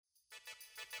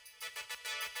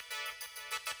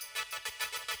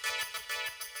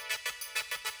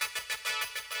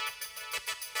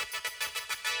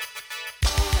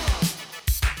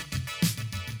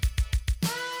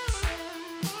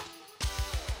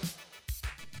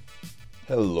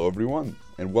Hello, everyone,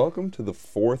 and welcome to the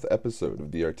fourth episode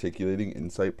of the Articulating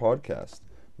Insight podcast,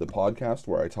 the podcast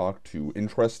where I talk to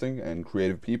interesting and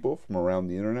creative people from around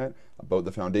the internet about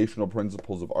the foundational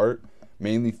principles of art,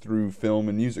 mainly through film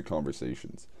and music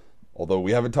conversations. Although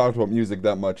we haven't talked about music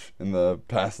that much in the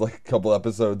past couple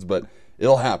episodes, but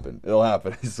it'll happen. It'll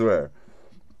happen, I swear.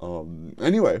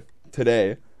 Anyway,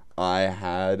 today I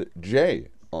had Jay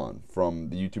on from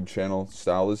the YouTube channel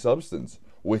Style is Substance,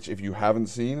 which if you haven't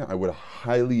seen, I would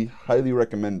highly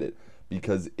recommend it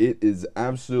because it is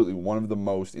absolutely one of the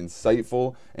most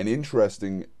insightful and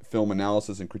interesting film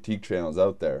analysis and critique channels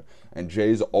out there. And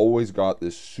Jay's always got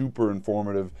this super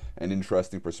informative and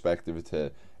interesting perspective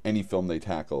to any film they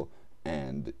tackle,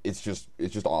 and it's just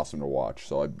awesome to watch.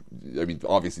 So I mean,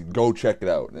 obviously, go check it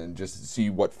out and just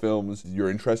see what films you're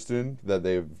interested in that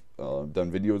they've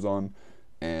done videos on,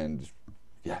 and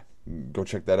yeah, go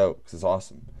check that out because it's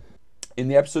awesome. In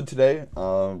the episode today,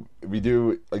 we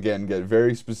do, again, get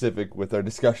very specific with our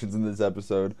discussions in this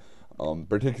episode,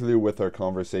 particularly with our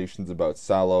conversations about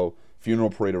Salò, Funeral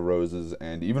Parade of Roses,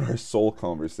 and even our Soul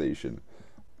conversation.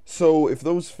 So if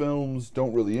those films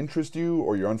don't really interest you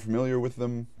or you're unfamiliar with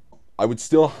them, I would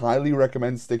still highly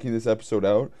recommend sticking this episode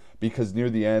out because near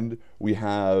the end we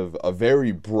have a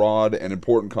very broad and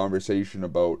important conversation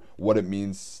about what it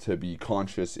means to be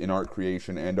conscious in art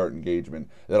creation and art engagement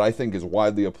that I think is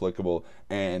widely applicable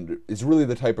and is really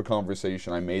the type of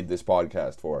conversation I made this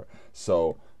podcast for.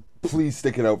 So please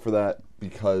stick it out for that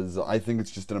because I think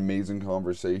it's just an amazing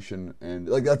conversation, and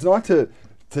that's not to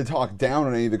talk down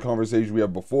on any of the conversations we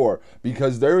have before,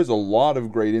 because there is a lot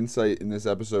of great insight in this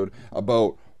episode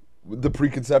about the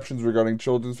preconceptions regarding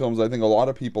children's films I think a lot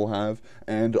of people have,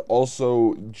 and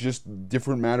also just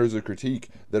different matters of critique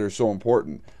that are so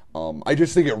important. I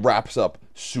just think it wraps up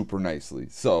super nicely.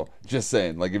 So, just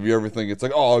saying, if you ever think it's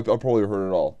oh, I've probably heard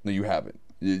it all. No, you haven't.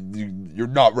 You're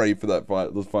not ready for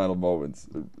those final moments.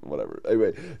 Whatever.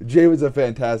 Anyway, Jay was a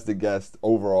fantastic guest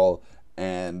overall,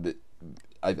 and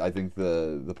I think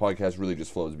the podcast really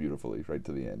just flows beautifully right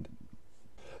to the end.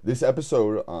 This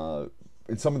episode,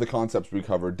 and some of the concepts we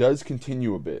cover does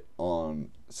continue a bit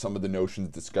on some of the notions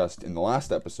discussed in the last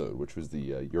episode, which was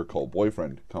the Your Cult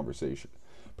Boyfriend conversation,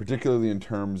 particularly in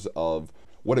terms of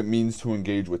what it means to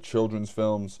engage with children's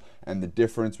films and the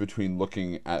difference between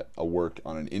looking at a work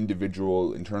on an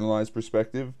individual internalized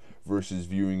perspective versus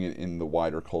viewing it in the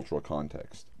wider cultural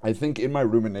context. I think in my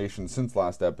ruminations since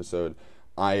last episode,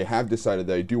 I have decided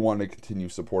that I do want to continue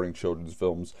supporting children's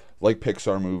films like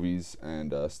Pixar movies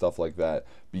and stuff like that,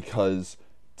 because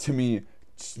to me,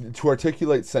 to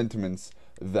articulate sentiments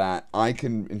that I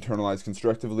can internalize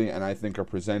constructively and I think are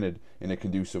presented in a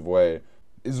conducive way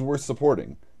is worth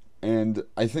supporting. And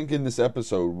I think in this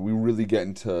episode, we really get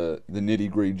into the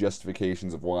nitty-gritty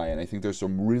justifications of why, and I think there's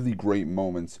some really great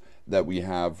moments that we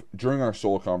have during our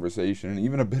Soul conversation, and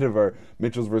even a bit of our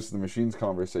Mitchells vs. the Machines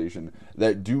conversation,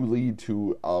 that do lead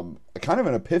to a kind of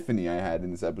an epiphany I had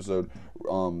in this episode,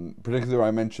 particularly where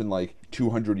I mentioned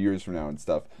 200 years from now and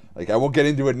stuff. I won't get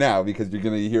into it now because you're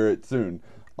going to hear it soon,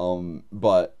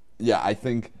 but yeah, I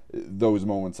think those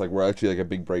moments were actually a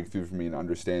big breakthrough for me in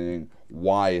understanding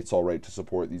why it's all right to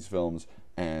support these films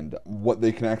and what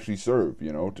they can actually serve,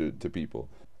 to people.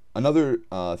 Another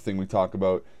thing we talk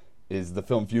about is the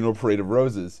film Funeral Parade of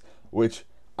Roses, which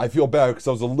I feel bad because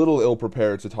I was a little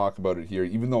ill-prepared to talk about it here,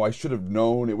 even though I should have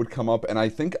known it would come up, and I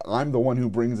think I'm the one who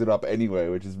brings it up anyway,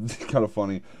 which is kind of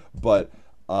funny. But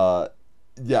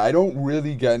yeah, I don't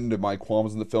really get into my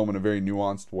qualms in the film in a very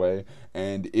nuanced way,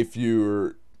 and if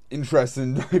you're interested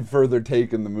in my further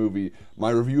take in the movie, my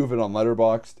review of it on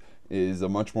Letterboxd is a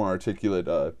much more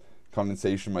articulate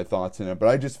condensation of my thoughts in it. But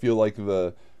I just feel like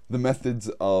the methods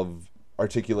of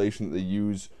articulation that they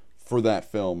use for that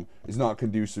film is not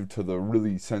conducive to the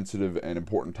really sensitive and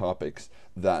important topics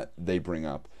that they bring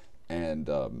up. And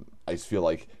I just feel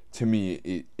like, to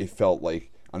me, it felt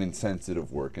like an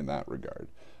insensitive work in that regard.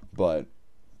 But,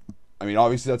 I mean,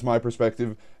 obviously that's my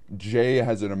perspective. Jay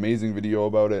has an amazing video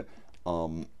about it.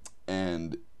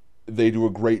 And they do a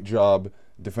great job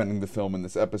defending the film in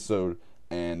this episode,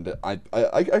 and I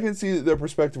can see their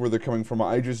perspective where they're coming from.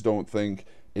 I just don't think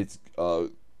it's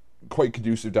quite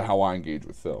conducive to how I engage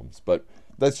with films, but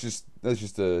that's just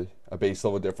a base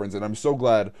level difference, and I'm so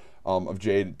glad of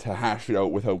Jade to hash it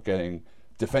out without getting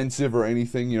defensive or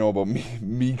anything, about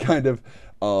me kind of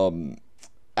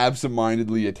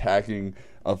absentmindedly attacking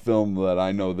a film that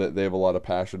I know that they have a lot of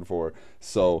passion for.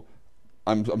 So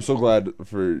I'm so glad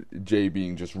for Jay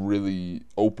being just really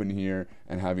open here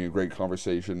and having a great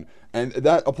conversation, and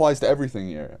that applies to everything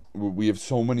here. We have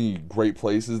so many great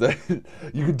places that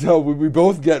you can tell we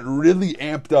both get really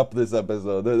amped up this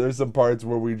episode. There's some parts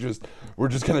where we're just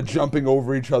kind of jumping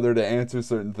over each other to answer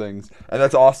certain things, and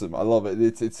that's awesome. I love it.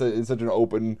 It's such an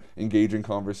open, engaging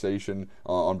conversation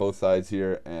on both sides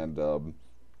here, and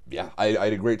yeah, I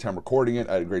had a great time recording it.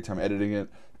 I had a great time editing it.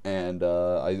 And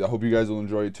I hope you guys will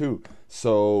enjoy it too.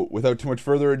 So, without too much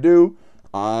further ado,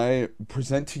 I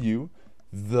present to you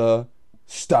the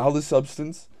Style is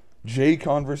Substance J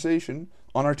conversation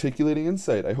on articulating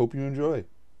insight. I hope you enjoy.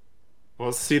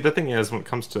 Well, see, the thing is, when it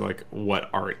comes to like what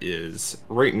art is,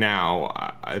 right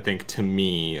now, I think to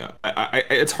me,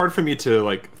 it's hard for me to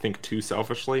like think too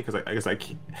selfishly because I guess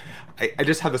I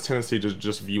just have this tendency to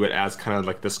just view it as kind of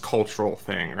like this cultural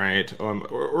thing, right?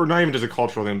 Or not even just a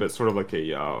cultural thing, but sort of like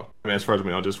a, I mean, as far as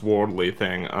we know, just worldly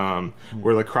thing,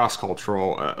 where like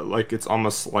cross-cultural, like it's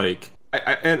almost like,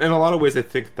 and in a lot of ways, I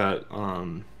think that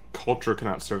culture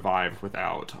cannot survive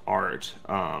without art.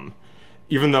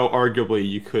 Even though arguably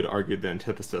you could argue the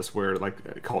antithesis where like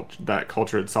that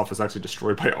culture itself is actually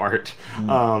destroyed by art.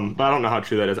 But I don't know how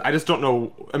true that is. I just don't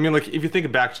know. I mean, like if you think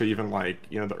back to even like,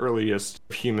 the earliest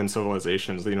human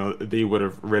civilizations, they would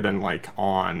have written like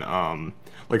on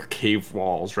like cave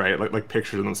walls, right? Like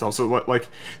pictures of themselves.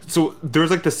 So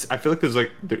there's like this, I feel like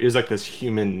there is like this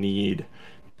human need,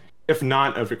 if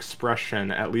not of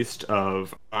expression, at least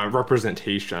of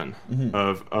representation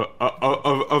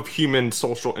of human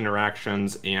social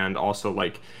interactions, and also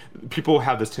like people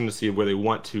have this tendency where they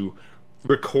want to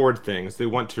record things, they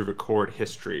want to record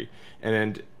history,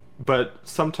 but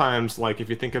sometimes like if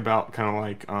you think about kind of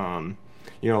like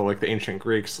like the ancient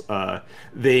Greeks,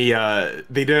 they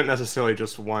didn't necessarily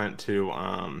just want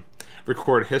to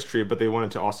record history, but they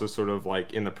wanted to also sort of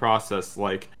like in the process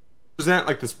like present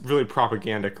like this really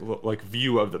propagandic like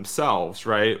view of themselves,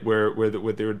 right? Where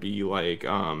they would be like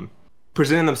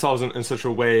presenting themselves in such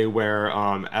a way where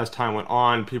as time went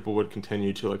on, people would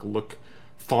continue to like look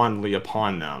fondly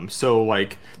upon them. So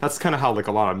like that's kind of how like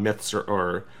a lot of myths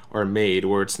are made,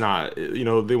 where it's not,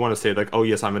 they want to say like, oh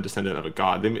yes, I'm a descendant of a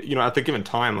god. They, at the given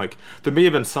time, like there may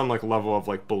have been some like level of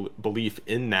like belief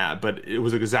in that, but it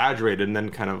was exaggerated and then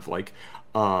kind of like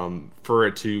for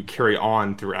it to carry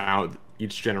on throughout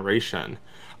each generation.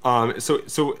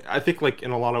 So I think like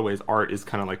in a lot of ways, art is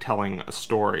kind of like telling a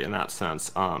story in that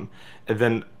sense. And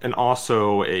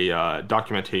also a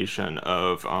documentation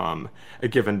of a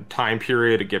given time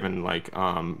period, a given like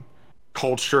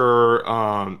culture,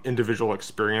 individual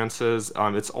experiences.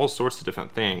 It's all sorts of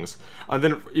different things. And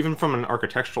then even from an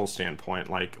architectural standpoint,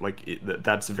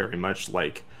 that's very much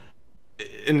like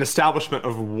an establishment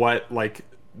of what like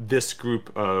this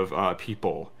group of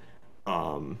people,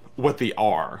 what they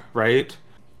are, right?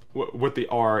 What they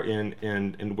are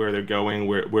in where they're going,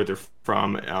 where they're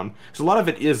from. So a lot of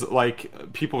it is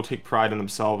like people take pride in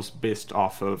themselves based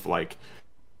off of like,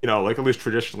 like at least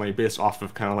traditionally based off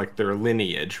of kind of like their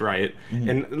lineage, right?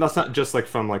 And that's not just like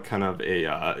from like kind of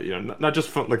a not just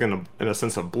from like in a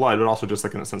sense of blood, but also just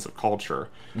like in a sense of culture.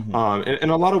 And in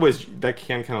a lot of ways that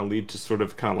can kind of lead to sort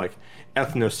of kind of like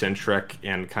ethnocentric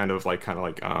and kind of like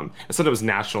instead of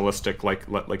nationalistic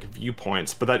like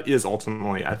viewpoints, but that is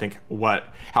ultimately I think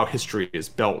how history is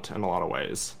built in a lot of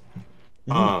ways.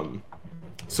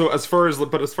 So as far as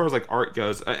like art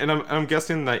goes, and I'm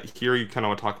guessing that here you kind of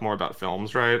want to talk more about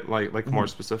films, right? Like more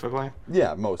specifically.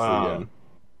 Yeah, mostly.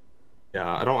 Yeah,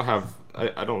 I don't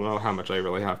know how much I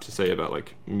really have to say about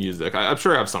like music. I'm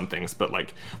sure I have some things, but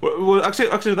like, well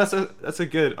actually that's a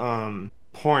good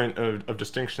point of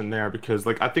distinction there, because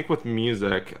like I think with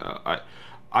music,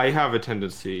 I have a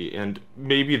tendency, and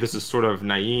maybe this is sort of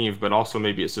naive, but also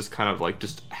maybe it's just kind of like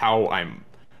just how I'm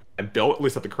built, at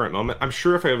least at the current moment. I'm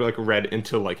sure if I like read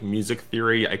into like music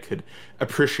theory, I could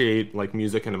appreciate like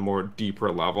music in a more deeper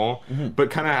level.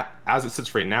 But kind of as it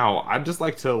sits right now, I'd just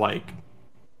like to like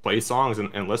play songs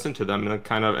and listen to them and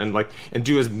kind of and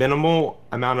do as minimal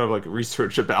amount of like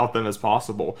research about them as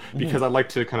possible, because I like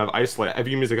to kind of isolate. I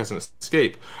view music as an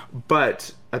escape,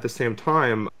 but at the same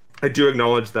time, I do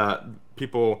acknowledge that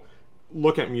people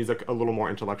look at music a little more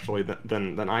intellectually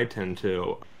than I tend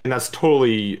to, and that's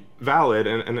totally valid,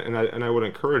 and I would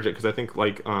encourage it, because I think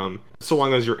like so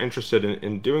long as you're interested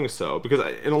in doing so, because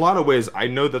in a lot of ways I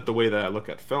know that the way that I look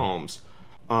at films,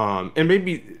 and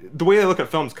maybe the way I look at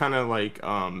films kind of like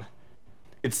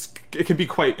it can be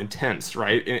quite intense,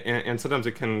 right? And sometimes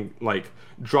it can like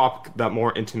drop that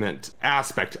more intimate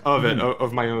aspect of it,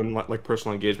 of my own like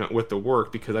personal engagement with the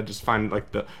work, because I just find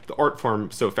like the art form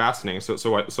so fascinating.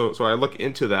 So I look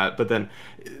into that, but then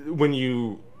when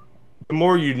you the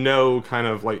more you know, kind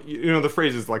of like the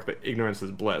phrase is like the ignorance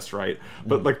is bliss, right?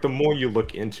 But Mhm. like the more you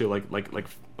look into like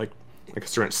a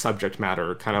certain subject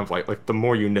matter, kind of like the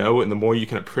more you know and the more you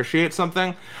can appreciate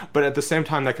something. But at the same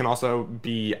time, that can also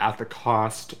be at the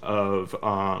cost of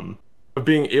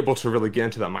being able to really get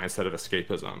into that mindset of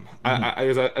escapism.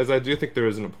 Mhm. As I do think there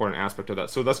is an important aspect of that.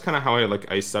 So that's kind of how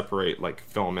I separate like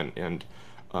film and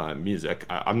music.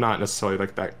 I'm not necessarily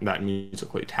like that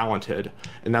musically talented,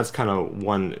 and that's kind of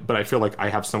one. But I feel like I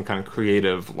have some kind of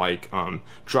creative like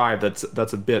drive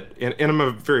that's a bit, and I'm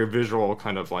a very visual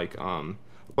kind of like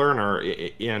learner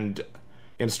and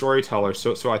storyteller.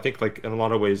 So I think like in a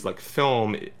lot of ways like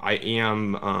film, I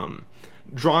am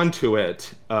drawn to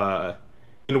it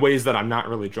in ways that I'm not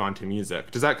really drawn to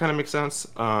music. Does that kind of make sense?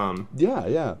 Yeah,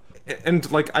 yeah.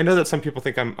 And like I know that some people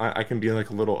think I can be like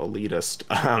a little elitist,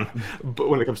 but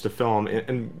when it comes to film,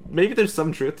 and maybe there's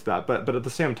some truth to that, but at the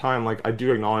same time, like I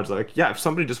do acknowledge that like yeah, if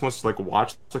somebody just wants to like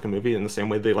watch like a movie in the same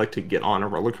way they like to get on a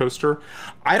roller coaster,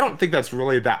 I don't think that's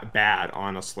really that bad,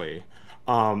 honestly,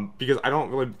 because I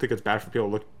don't really think it's bad for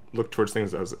people to look towards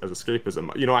things as escapism.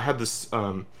 I had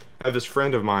this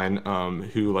friend of mine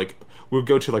who like we would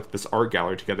go to like this art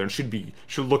gallery together, and she'd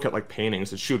look at like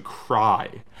paintings and she would cry.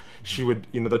 She would,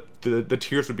 the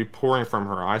tears would be pouring from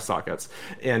her eye sockets,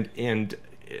 and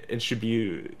she'd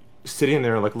be sitting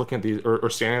there like looking at these or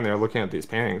standing there looking at these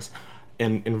paintings,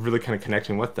 and really kind of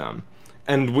connecting with them.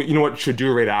 And you know what she'd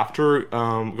do right after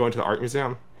going to the art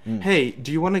museum? Mm. Hey,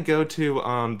 do you want to go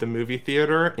to the movie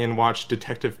theater and watch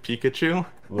Detective Pikachu?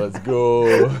 Let's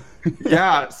go.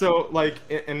 Yeah, so like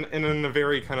in a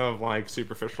very kind of like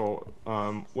superficial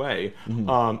way,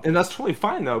 Mhm. and that's totally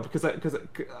fine though because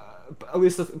at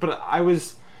least but I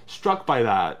was struck by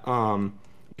that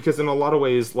because in a lot of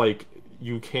ways like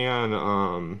you can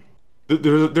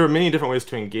there are many different ways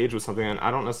to engage with something, and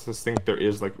I don't necessarily think there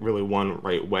is like really one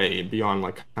right way beyond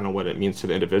like kind of what it means to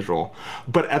the individual.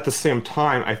 But at the same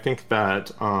time, I think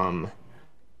that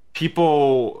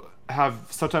people have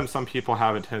sometimes some people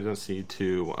have a tendency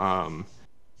to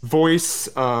voice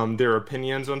their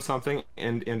opinions on something,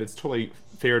 and it's totally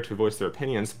fair to voice their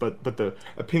opinions, but the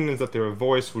opinions that they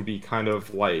voice would be kind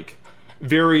of like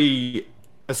very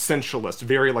essentialist,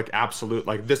 very like absolute,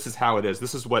 like this is how it is,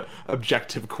 this is what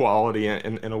objective quality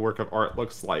in a work of art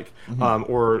looks like. Mhm.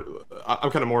 Or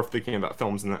I'm kind of more thinking about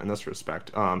films in this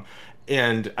respect.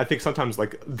 And I think sometimes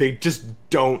like they just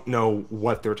don't know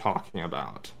what they're talking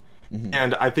about. Mhm.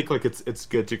 And I think like it's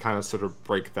good to kind of sort of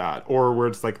break that, or where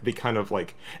it's like they kind of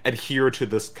like adhere to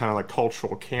this kind of like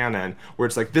cultural canon, where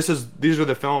it's like these are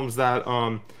the films that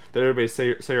everybody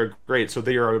say are great, so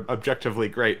they are objectively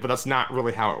great, but that's not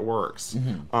really how it works.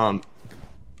 Mhm. Um,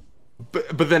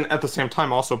 but then at the same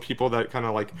time, also people that kind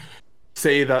of like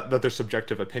say that their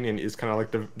subjective opinion is kind of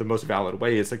like the most valid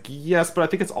way. It's like, yes, but I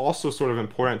think it's also sort of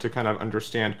important to kind of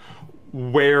understand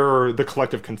where the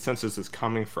collective consensus is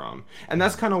coming from. And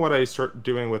that's kind of what I start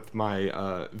doing with my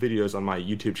videos on my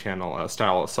YouTube channel,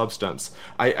 Style of Substance.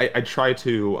 I try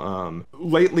to,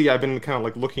 lately I've been kind of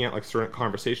like looking at like certain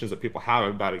conversations that people have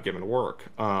about a given work.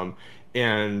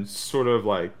 And sort of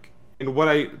like, and what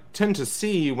I tend to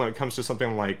see when it comes to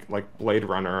something like Blade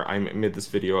Runner, I made this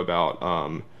video about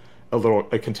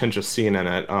a contentious scene in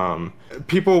it.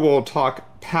 People will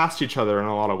talk past each other in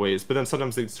a lot of ways, but then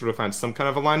sometimes they sort of find some kind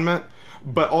of alignment.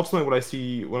 But ultimately, what I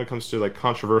see when it comes to like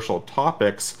controversial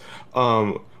topics,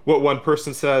 what one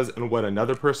person says and what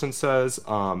another person says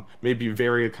may be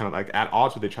very kind of like at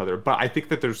odds with each other. But I think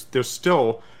that there's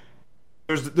still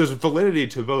there's validity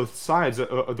to both sides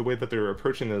of the way that they're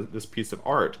approaching this piece of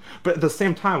art. But at the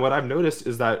same time, what I've noticed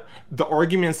is that the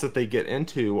arguments that they get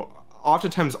into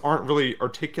oftentimes aren't really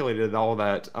articulated all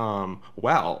that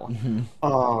well.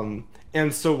 Mhm.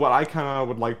 And so what I kind of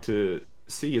would like to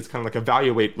see is kind of like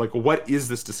evaluate like what is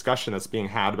this discussion that's being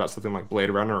had about something like Blade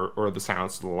Runner or The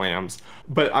Silence of the Lambs.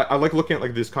 But I like looking at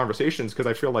like these conversations because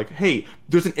I feel like, hey,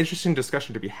 there's an interesting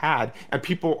discussion to be had, and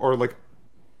people are like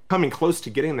coming close to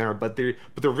getting there, but they're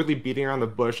really beating around the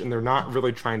bush, and they're not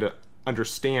really trying to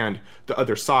understand the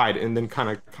other side and then kind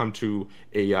of come to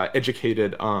a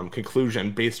educated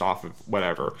conclusion based off of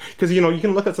whatever. Because you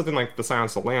can look at something like The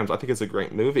Silence of the Lambs. I think it's a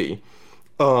great movie.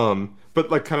 But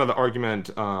like kind of the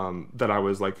argument that I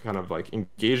was like kind of like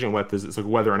engaging with is like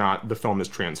whether or not the film is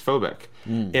transphobic.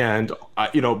 Mm. And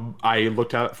I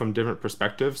looked at it from different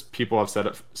perspectives. People have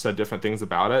said different things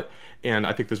about it, and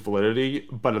I think there's validity.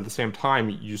 But at the same time,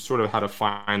 you sort of had to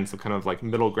find some kind of like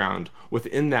middle ground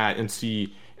within that and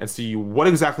see what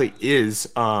exactly is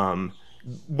this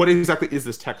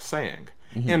text saying.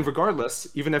 Mhm. And regardless,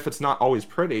 even if it's not always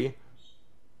pretty,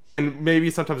 and maybe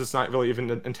sometimes it's not really even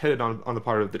intended on the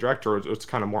part of the director, or it's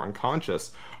kind of more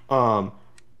unconscious.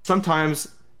 Sometimes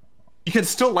you can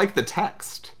still like the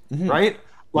text, Hmm. right?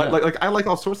 Yeah. Like I like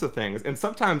all sorts of things, and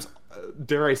sometimes,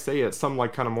 dare I say it, some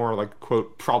like kind of more like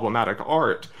quote problematic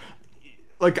art.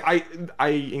 Like I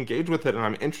engage with it and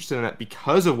I'm interested in it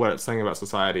because of what it's saying about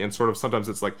society, and sort of sometimes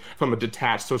it's like from a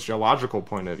detached sociological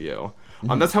point of view.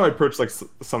 Hmm. That's how I approach like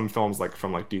some films like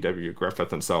from like D.W.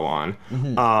 Griffith and so on.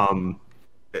 Hmm. Um,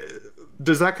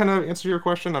 does that kind of answer your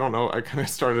question? I don't know. I kind of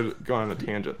started going on a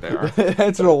tangent there.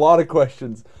 Answered a lot of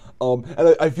questions.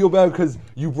 And I feel bad because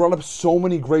you brought up so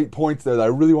many great points there that I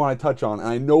really want to touch on, and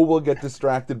I know we'll get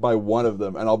distracted by one of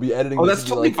them, and I'll be editing Oh, this that's and be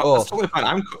totally like, fine. That's oh, totally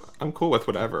fine. I'm cool with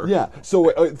whatever. yeah. Let's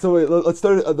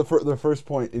start at the first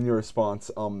point in your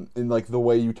response. In like the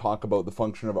way you talk about the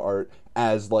function of art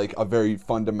as like a very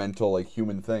fundamental like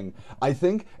human thing. I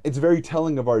think it's very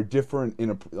telling of our difference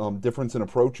in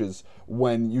approaches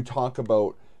when you talk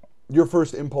about your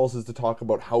first impulse is to talk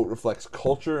about how it reflects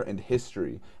culture and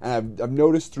history. And I've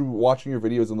noticed through watching your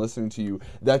videos and listening to you,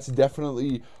 that's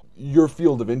definitely your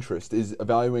field of interest is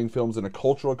evaluating films in a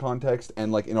cultural context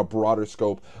and like in a broader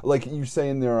scope. Like you say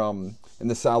in their in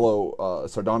the Sallow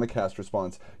Sardonicast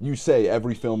response, you say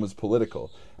every film is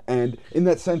political. And in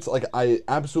that sense, like I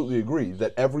absolutely agree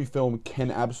that every film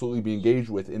can absolutely be engaged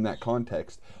with in that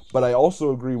context. But I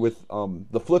also agree with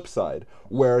the flip side,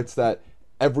 where it's that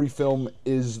every film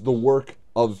is the work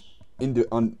of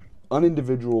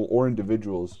unindividual or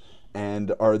individuals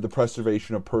and are the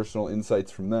preservation of personal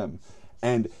insights from them.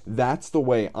 And that's the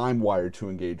way I'm wired to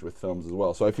engage with films as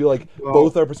well. So I feel like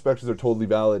both Well, our perspectives are totally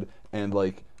valid and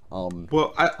like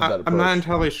Well, have that I'm not approach.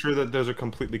 entirely sure that those are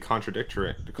completely Hmm.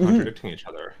 contradicting each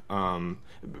other.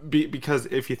 Because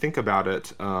if you think about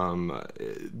it,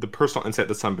 the personal insight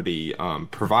that somebody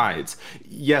provides,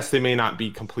 yes, they may not be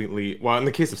completely. Well, in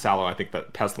the case of Sallow, I think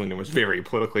that Pasolini was very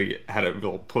politically had a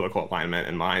real political alignment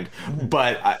in mind. Hmm.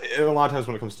 But a lot of times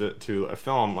when it comes to a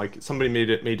film, like somebody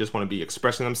may just want to be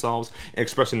expressing themselves,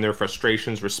 expressing their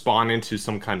frustrations, responding to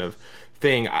some kind of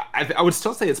thing. I would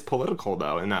still say it's political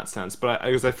though in that sense, but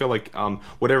because I feel like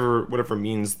whatever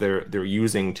means they're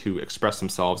using to express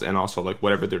themselves, and also like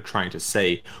whatever they're trying to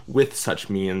say with such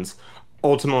means,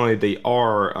 ultimately they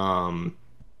are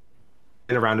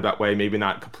in a roundabout way, maybe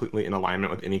not completely in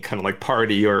alignment with any kind of like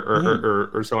party Hmm.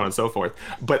 or so on and so forth,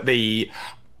 but they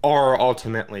are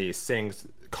ultimately saying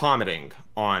commenting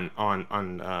on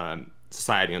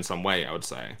society in some way, I would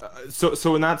say.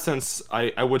 So in that sense,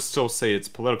 I would still say it's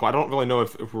political. I don't really know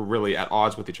if we're really at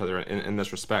odds with each other in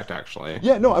this respect, actually.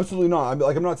 Yeah, no, absolutely not.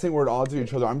 I'm not saying we're at odds with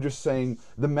each other. I'm just saying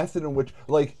the method in which,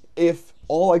 like, if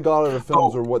all I got out of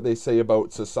films are Oh, what they say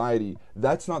about society,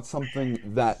 that's not something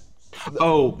that,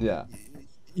 oh, yeah.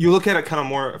 you look at it kind of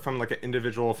more from like an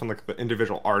individual, from like the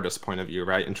individual artist point of view,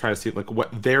 right? And try to see like what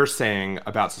they're saying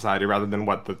about society rather than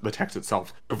what the text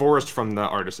itself, divorced from the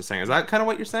artist, is saying. Is that kind of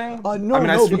what you're saying? I No, mean,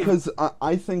 I no, assume. because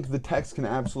I think the text can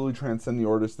absolutely transcend the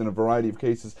artist in a variety of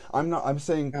cases. I'm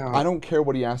saying Yeah. I don't care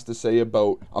what he has to say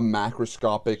about a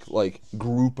macroscopic like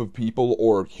group of people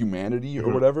or humanity or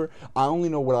Mhm. whatever. I only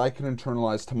know what I can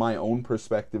internalize to my own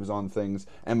perspectives on things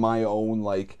and my own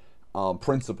like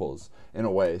principles in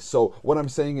a way. So what I'm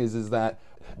saying is that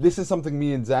this is something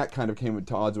me and Zach kind of came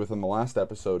to odds with in the last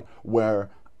episode, where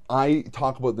I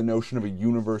talk about the notion of a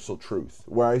universal truth,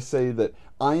 where I say that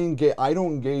I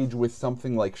don't engage with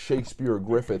something like Shakespeare or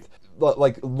Griffith,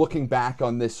 like looking back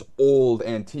on this old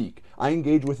antique. I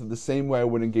engage with it the same way I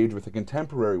would engage with a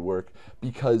contemporary work,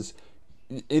 because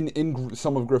in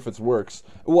some of Griffith's works,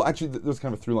 well, actually, there's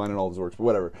kind of a through line in all his works, but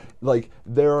whatever. Like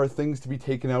there are things to be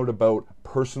taken out about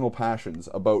personal passions,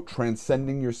 about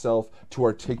transcending yourself to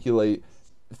articulate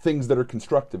things that are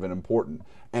constructive and important.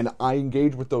 And I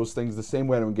engage with those things the same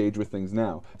way I engage with things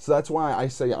now. So that's why I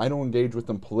say I don't engage with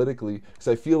them politically, because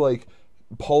I feel like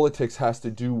politics has to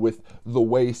do with the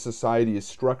way society is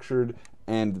structured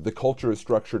and the culture is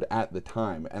structured at the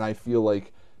time. And I feel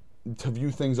like to view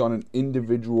things on an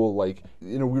individual, like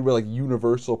in a weird way, like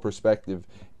universal perspective,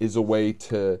 is a way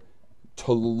to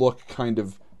look kind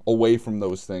of away from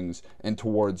those things and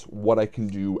towards what I can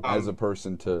do as a Um,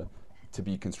 person to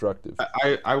be constructive.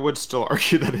 I would still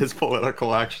argue that is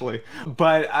political, actually,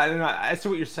 but I don't know. I see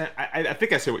what you're saying. I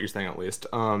think I see what you're saying at least.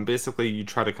 Basically, you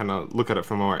try to kind of look at it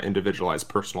from a more individualized,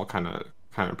 personal kind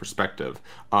of perspective.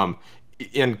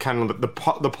 And kind of the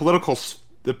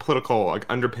political like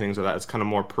underpinnings of that is kind of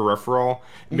more peripheral,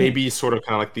 Hmm. maybe sort of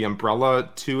kind of like the umbrella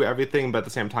to everything, but at the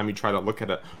same time, you try to look at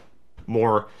it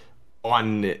more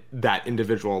on that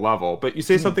individual level. But you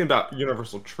say Hmm. something about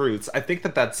universal truths. I think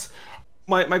that that's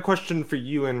my question for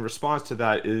you in response to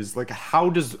that is like, how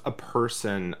does a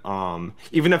person,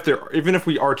 even if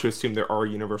we are to assume there are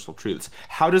universal truths,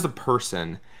 how does a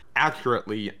person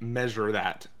accurately measure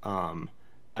that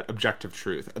objective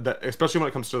truth, that especially when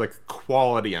it comes to like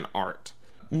quality and art?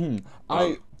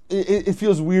 I Um, it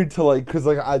feels weird to like, because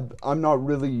like I'm not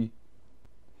really,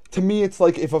 to me it's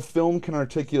like if a film can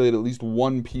articulate at least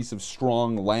one piece of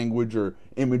strong language or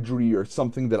imagery or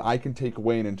something that I can take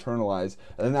away and internalize,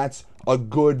 then that's a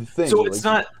good so thing. it's Like,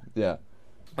 not. yeah.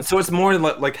 So it's more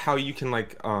like how you can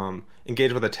like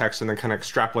engage with a text and then kind of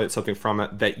extrapolate something from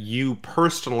it that you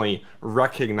personally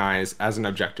recognize as an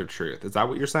objective truth. Is that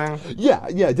what you're saying? Yeah,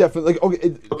 yeah, definitely. Like,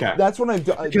 okay, Okay. that's when I've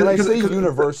done. When Because, I because, say because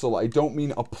universal, I don't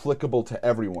mean applicable to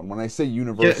everyone. When I say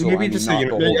yeah, universal, maybe I you mean just say not yeah,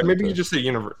 beholden maybe you to. just say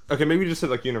univer. Okay, maybe you just say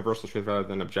like universal truth rather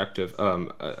than objective.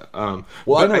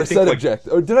 Well, I But I never think said like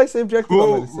objective. Or did I say objective? I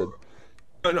might have said.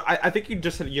 well, no, I think you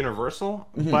just said universal,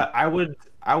 Hmm. but I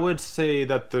would say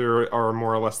that there are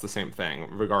more or less the same thing,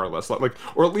 regardless. Like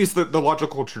or at least the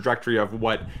logical trajectory of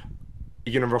what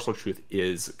universal truth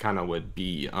is kind of would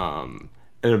be an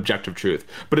objective truth.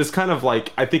 But it's kind of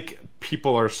like I think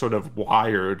people are sort of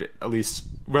wired, at least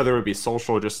whether it be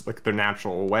social, just like their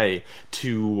natural way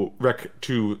to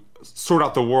sort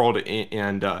out the world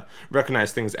and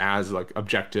recognize things as like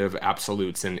objective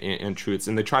absolutes and truths,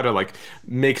 and they try to like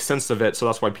make sense of it. So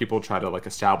that's why people try to like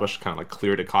establish kind of like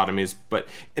clear dichotomies, but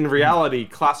in reality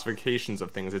classifications of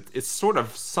things, it's sort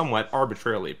of somewhat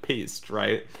arbitrarily paced,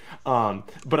 right?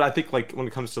 But I think like when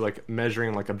it comes to like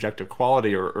measuring like objective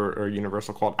quality or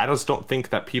universal quality, I just don't think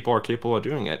that people are capable of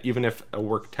doing it, even if a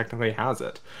work technically has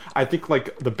it. I think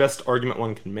like the best argument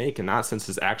one can make in that sense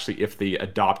is actually if they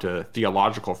adopt a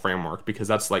theological framework, because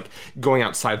that's like going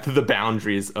outside the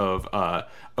boundaries of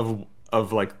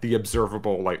like the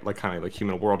observable like kind of like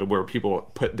human world where people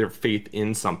put their faith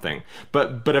in something.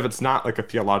 But if it's not like a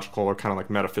theological or kind of like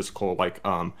metaphysical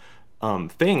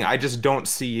thing, I just don't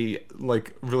see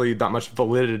like really that much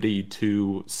validity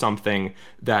to something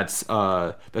that's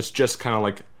just kind of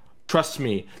like, trust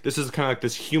me, this is kind of like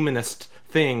this humanist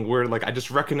thing where like I just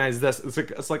recognize this.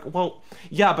 It's like well,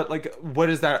 yeah, but like where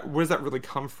does that really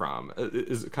come from?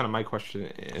 Is kind of my question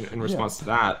in Yeah. response to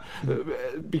that.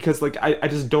 Because like I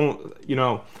just don't,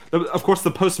 of course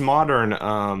the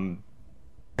postmodern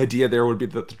idea there would be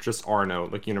that there just are no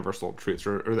like universal truths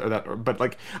or that, but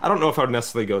like I don't know if I would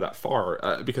necessarily go that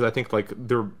far, because I think like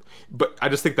there, but I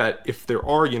just think that if there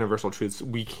are universal truths,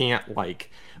 we can't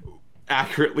like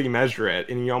accurately measure it,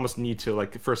 and you almost need to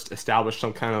like first establish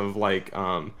some kind of like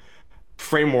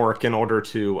framework in order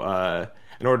to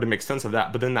make sense of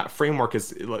that. But then that framework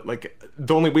is like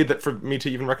the only way that for me to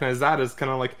even recognize that is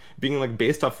kind of like being like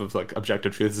based off of like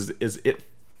objective truths is it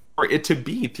for it to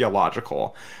be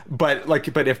theological. But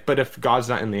if God's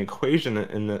not in the equation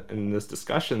in this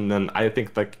discussion, then I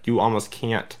think like you almost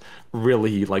can't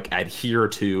really like adhere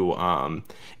to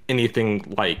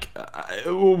anything like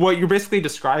what you're basically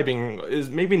describing is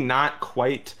maybe not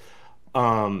quite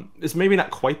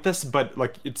this, but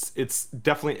like it's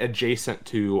definitely adjacent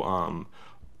to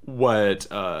what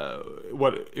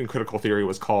in critical theory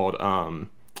was called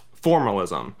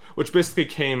formalism, which basically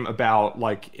came about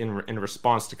like in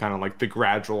response to kind of like the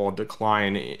gradual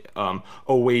decline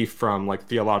away from like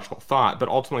theological thought. But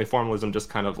ultimately, formalism just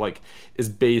kind of like is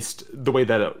based, the way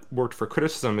that it worked for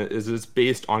criticism is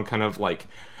based on kind of like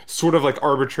sort of like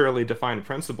arbitrarily defined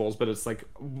principles, but it's like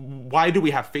why do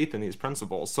we have faith in these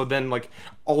principles? So then like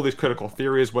all these critical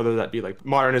theories, whether that be like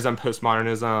modernism,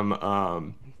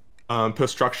 postmodernism,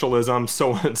 post-structuralism,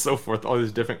 so on and so forth, all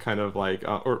these different kind of like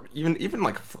or even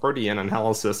like Freudian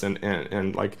analysis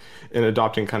and like in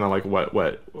adopting kind of like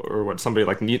what somebody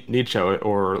like Nietzsche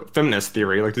or feminist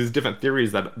theory, like these different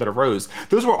theories that arose,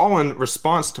 those were all in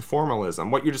response to formalism.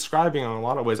 What you're describing in a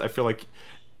lot of ways, I feel like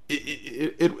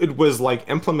it was like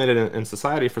implemented in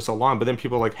society for so long, but then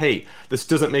people are like, hey, this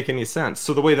doesn't make any sense.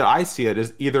 So the way that I see it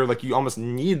is either like you almost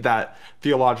need that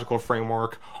theological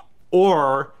framework,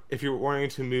 or if you're wanting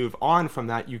to move on from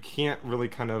that, you can't really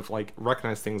kind of like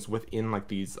recognize things within like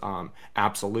these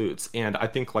absolutes. And I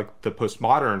think like the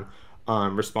postmodern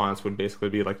response would basically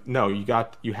be like, no,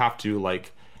 you have to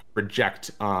like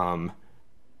reject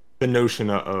the notion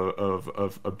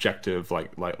of objective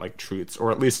like truths,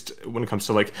 or at least when it comes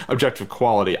to like objective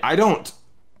quality. I don't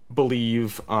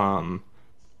believe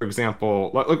for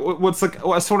example like what's like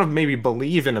well, I sort of maybe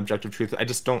believe in objective truth. I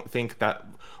just don't think that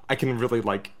I can really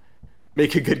like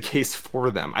make a good case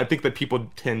for them. I think that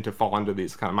people tend to fall into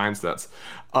these kind of mindsets.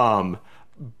 Um,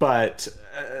 but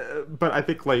I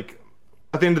think like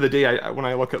at the end of the day, when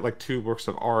I look at like two works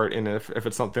of art, and if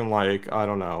it's something like I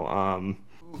don't know,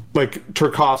 like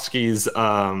Tarkovsky's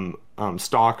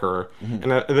Stalker,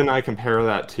 and then I compare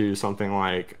that to something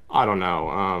like, I don't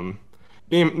know,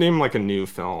 name like a new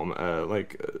film, I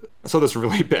saw this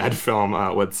really bad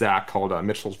film with Zach called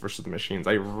Mitchell's versus the Machines.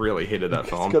 I really hated that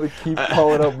film. Gotta keep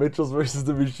calling out Mitchell's versus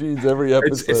the Machines every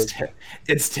episode.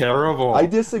 It's terrible. I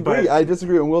disagree.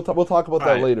 And we'll talk about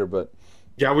that later. But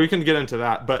yeah, we can get into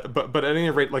that, but at any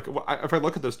rate, like if I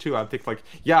look at those two, I think like,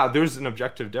 yeah, there's an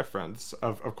objective difference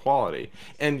of quality,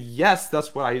 and yes,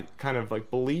 that's what I kind of like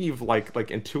believe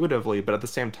like intuitively, but at the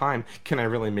same time, can I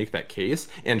really make that case,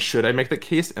 and should I make that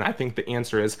case? And I think the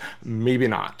answer is maybe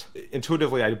not.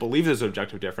 Intuitively, I believe there's an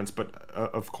objective difference, but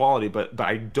of quality, but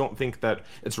I don't think that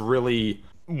it's really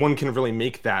one can really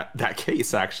make that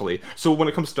case actually. So when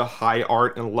it comes to high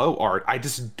art and low art, I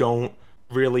just don't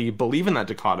really believe in that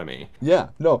dichotomy. Yeah,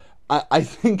 no, I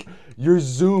think you're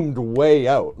zoomed way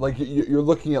out. Like you're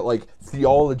looking at like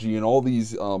theology and all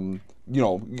these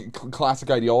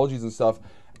classic ideologies and stuff,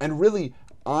 and really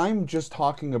I'm just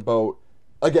talking about,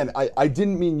 again, I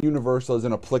didn't mean universal as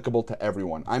in applicable to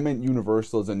everyone. I meant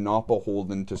universal as in not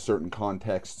beholden to certain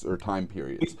contexts or time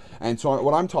periods. And so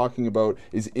what I'm talking about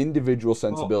is individual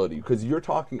sensibility, because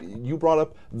you brought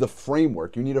up the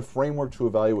framework. You need a framework to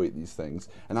evaluate these things.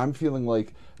 And I'm feeling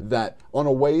like that on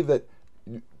a way that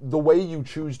the way you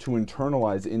choose to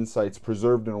internalize insights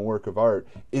preserved in a work of art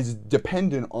is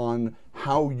dependent on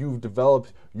how you've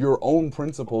developed your own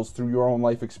principles through your own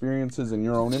life experiences and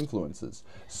your own influences.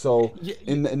 So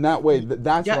in that way,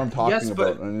 that's what I'm talking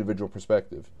about on an individual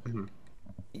perspective. Mm-hmm.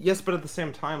 Yes, but at the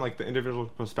same time, like the individual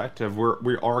perspective,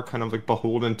 we are kind of like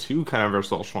beholden to kind of our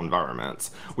social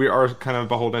environments. We are kind of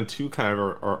beholden to kind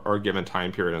of our given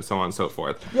time period and so on and so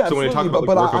forth. Yeah, so when you talk about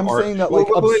like, work of art, saying that like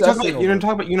you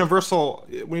talk about universal.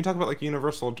 When you talk about like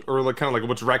universal or like kind of like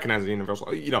what's recognized as universal,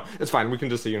 it's fine. We can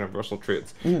just say universal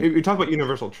truths. If you talk about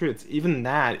universal truths, even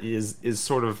that is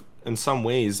sort of in some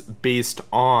ways based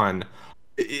on.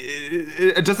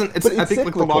 It doesn't. It's, I think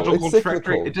like the logical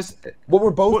trajectory. It just what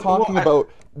we're both talking about.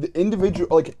 The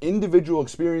individual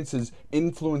experiences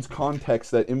influence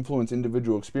context that influence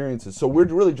individual experiences. So we're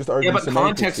really just arguing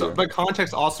semantics here. But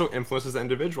context also influences the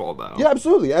individual, though. Yeah,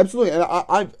 absolutely.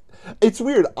 And it's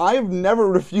weird. I've never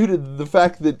refuted the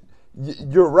fact that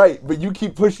you're right, but you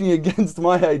keep pushing against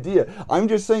my idea. I'm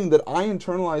just saying that I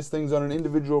internalize things on an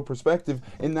individual perspective.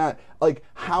 In that, like,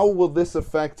 how will this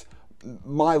affect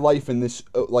my life in this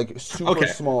super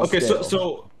small scale?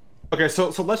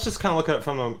 So let's just kind of look at it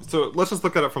from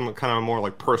a kind of more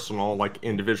like personal, like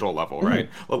individual level, right?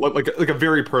 Like a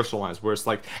very personalized, where it's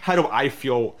like, how do I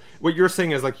feel? What you're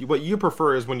saying is like what you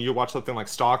prefer is when you watch something like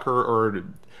Stalker or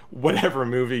whatever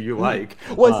movie you like.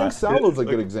 Well, I think Sallow's a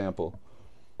good example.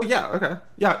 Yeah. Okay.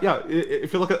 Yeah.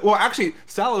 If you look at, well, actually,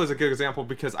 Sallow is a good example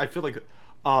because I feel like,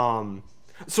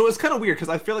 so it's kind of weird because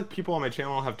I feel like people on my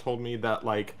channel have told me that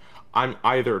like I'm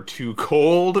either too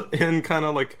cold and kind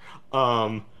of like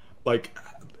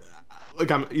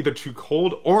I'm either too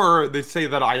cold, or they say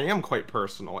that I am quite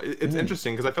personal. It's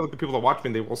interesting because I feel like the people that watch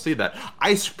me, they will see that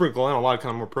I sprinkle in a lot of kind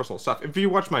of more personal stuff. If you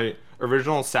watch my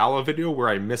original Sallow video where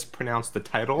I mispronounced the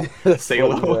title,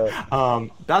 Salo,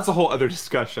 that's a whole other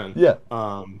discussion. Yeah.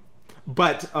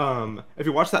 But if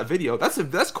you watch that video,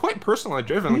 that's quite personally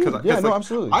driven because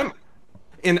absolutely.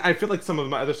 And I feel like some of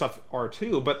my other stuff are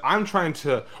too, but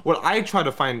what I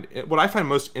find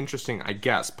most interesting, I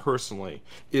guess, personally,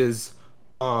 is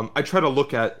I try to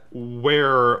look at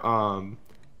where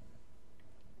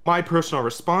my personal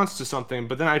response to something,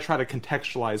 but then I try to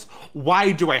contextualize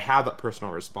why do I have that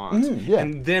personal response,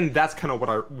 and then that's kind of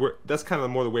that's kind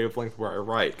of more the wavelength where I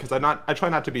write, because I try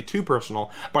not to be too personal,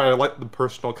 but I let the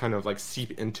personal kind of like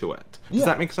seep into it. Does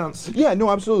that make sense? Yeah, no,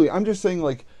 absolutely. I'm just saying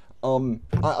like.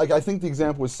 I think the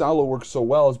example with Sallow works so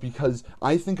well is because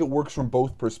I think it works from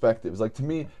both perspectives. Like, to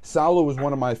me, Sallow is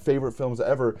one of my favorite films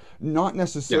ever, not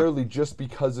necessarily just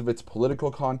because of its political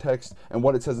context and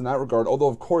what it says in that regard, although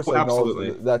of course I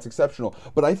acknowledge that's exceptional,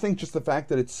 but I think just the fact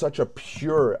that it's such a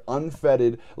pure,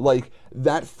 unfettered, like,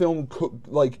 that film,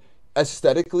 like,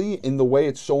 aesthetically, in the way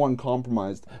it's so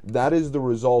uncompromised, that is the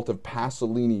result of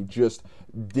Pasolini just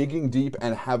digging deep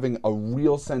and having a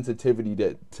real sensitivity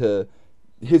to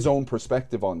his own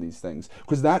perspective on these things,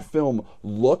 because that film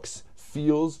looks,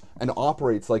 feels, and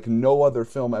operates like no other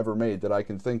film ever made that I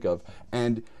can think of.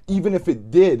 And even if it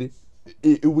did,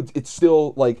 it's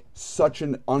still like such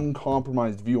an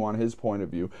uncompromised view on his point of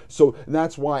view. So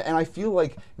that's why, and I feel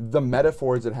like the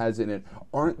metaphors it has in it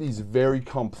aren't these very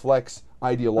complex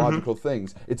ideological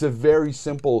things. It's a very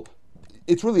simple,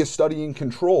 it's really a study in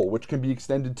control, which can be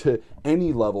extended to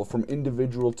any level, from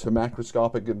individual to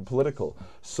macroscopic and political.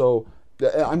 So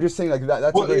I'm just saying like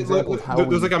that's a great example of how there's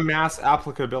we. like a mass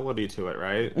applicability to it,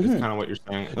 right? Is kind of what you're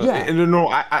saying. Yeah. And no,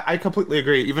 I completely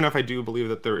agree. Even if I do believe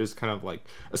that there is kind of like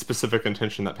a specific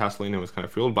intention that Pasolini was kind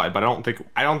of fueled by, but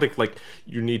I don't think like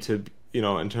you need to,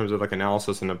 in terms of like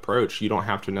analysis and approach, you don't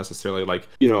have to necessarily like,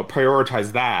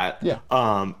 prioritize that, Yeah.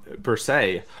 per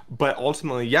se. But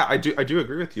ultimately, yeah, I do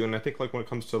agree with you. And I think like when it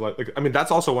comes to like I mean,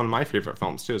 that's also one of my favorite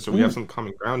films too. So we have some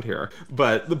common ground here.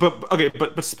 But okay,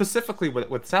 but specifically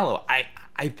with Sallow,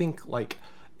 I think like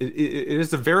it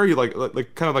is a very like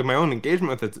kind of like my own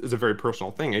engagement with it is a very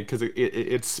personal thing because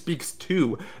it speaks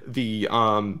to the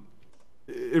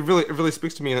it really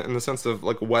speaks to me in the sense of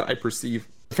like what I perceive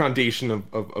foundation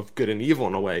of good and evil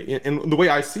in a way, and the way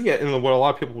I see it, and what a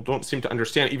lot of people don't seem to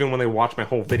understand, even when they watch my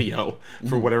whole video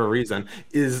for whatever reason,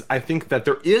 is I think that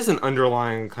there is an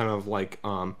underlying kind of like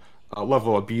a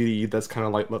level of beauty that's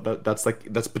kind of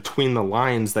that's between the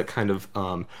lines that kind of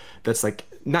that's like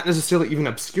not necessarily even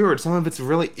obscured. Some of it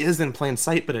really is in plain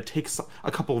sight, but it takes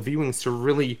a couple of viewings to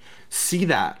really see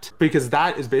that, because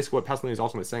that is basically what Pasolini is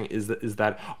ultimately saying is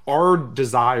that our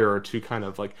desire to kind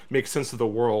of like make sense of the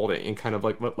world and kind of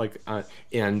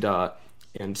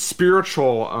and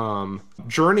spiritual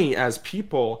journey as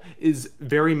people is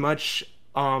very much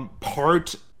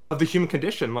part of the human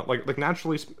condition,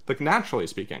 naturally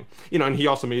speaking, and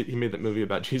he made that movie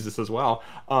about Jesus as well.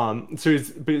 So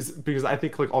because I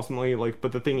think like ultimately like,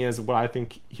 but the thing is, what I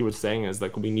think he was saying is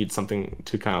like we need something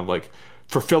to kind of like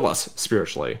fulfill us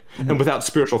spiritually, and without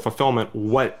spiritual fulfillment,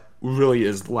 what really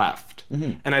is left?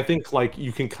 And I think like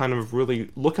you can kind of really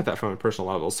look at that from a personal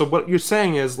level. So what you're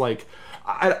saying is like,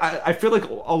 I feel like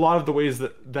a lot of the ways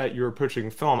that you're approaching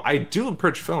film, I do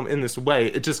approach film in this way.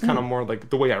 It's just kind of more like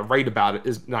the way I write about it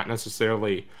is not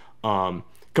necessarily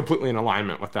completely in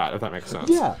alignment with that, if that makes sense.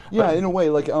 Yeah, in a way,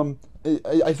 like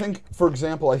I think, for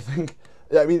example,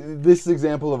 I mean, this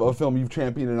example of a film you've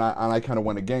championed and I kind of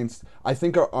went against. I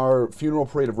think our Funeral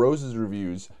Parade of Roses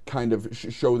reviews kind of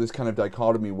show this kind of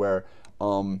dichotomy where,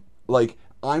 like,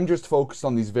 I'm just focused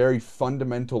on these very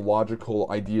fundamental logical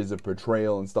ideas of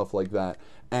portrayal and stuff like that,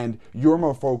 and you're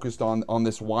more focused on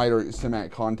this wider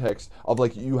cinematic context of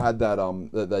like you had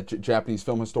that Japanese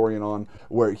film historian on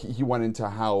where he went into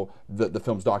how the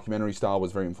film's documentary style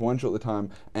was very influential at the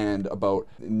time and about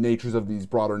natures of these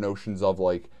broader notions of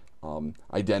like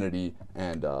identity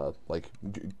and like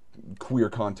queer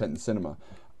content in cinema.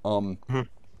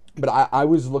 But I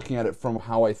was looking at it from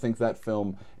how I think that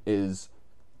film is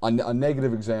a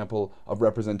negative example of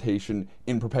representation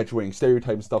in perpetuating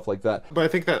stereotypes and stuff like that. But I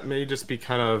think that may just be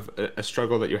kind of a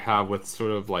struggle that you have with sort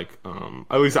of like,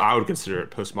 at least I would consider it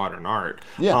postmodern art.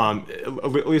 Yeah.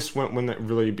 At least when it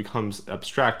really becomes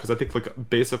abstract, because I think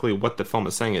like basically what the film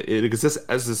is saying, it exists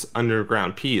as this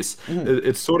underground piece.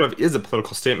 It sort of is a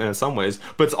political statement in some ways,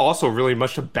 but it's also really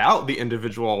much about the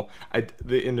individual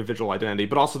identity,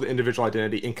 but also the individual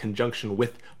identity in conjunction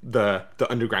with the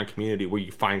underground community where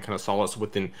you find kind of solace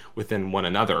within one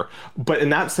another. But in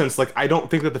that sense, like I don't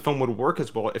think that the film would work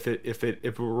as well if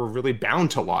it were really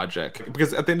bound to logic,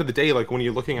 because at the end of the day, like when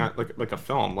you're looking at like a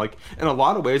film, like in a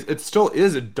lot of ways it still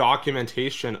is a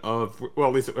documentation of, well,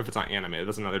 at least if it's not animated,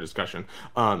 that's another discussion.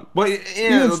 But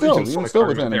yeah, Even still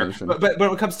with animation. But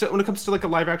when it comes to like a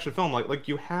live action film, like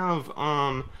you have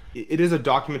it is a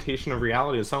documentation of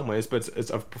reality in some ways, but it's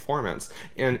of performance,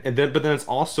 and then it's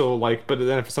also like, but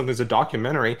then if something's a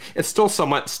documentary, it's still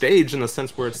somewhat staged in the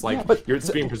sense where it's like it's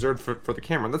being preserved for the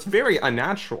camera. And that's very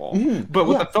unnatural. But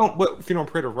what the film, what Funeral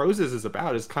Parade of Roses is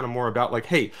about, is kind of more about like,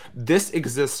 hey, this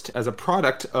exists as a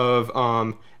product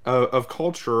of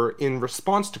culture in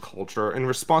response to culture, in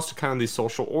response to kind of these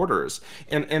social orders,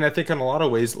 and I think in a lot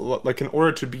of ways, like in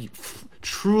order to be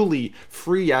truly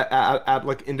free at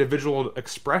like individual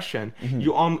expression,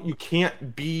 you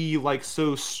can't be like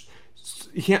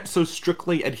you can't so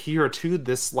strictly adhere to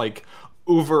this like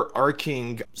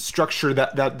overarching structure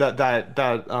that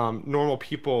normal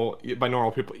people, by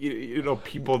normal people,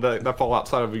 people that fall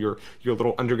outside of your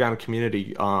little underground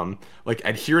community like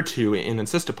adhere to and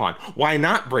insist upon. Why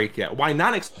not break it? Why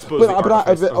not expose the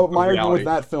artifice of my argument reality? with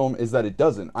that film is that it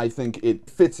doesn't. I think it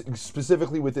fits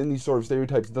specifically within these sort of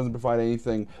stereotypes. It doesn't provide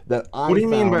anything that I What do you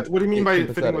mean by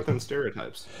sympathetic. fitting within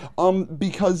stereotypes?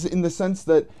 Because in the sense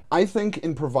that I think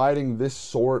in providing this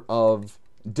sort of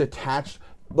detached,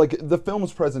 like the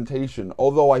film's presentation,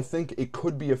 although I think it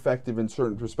could be effective in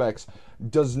certain respects,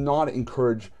 does not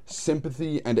encourage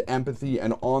sympathy and empathy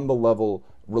and on the level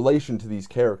relation to these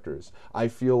characters. I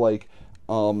feel like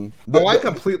I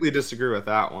completely disagree with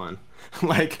that one.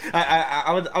 Like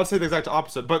I would say the exact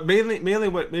opposite, but mainly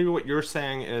what you're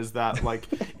saying is that like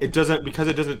it doesn't, because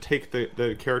it doesn't take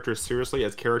the characters seriously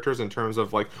as characters in terms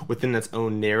of like within its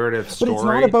own narrative But it's not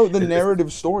story. about the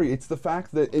narrative story. It's the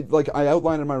fact that it, like I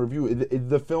outlined in my review,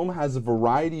 the film has a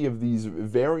variety of these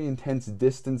very intense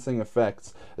distancing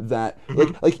effects that,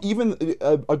 like even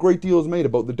a great deal is made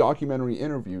about the documentary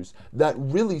interviews that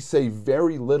really say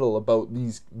very little about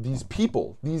these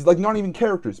people, these like not even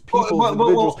characters, people,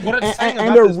 individuals, What it's saying and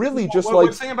about they're this, really just what like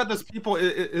it's saying about this people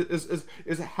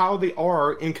is how they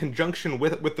are in conjunction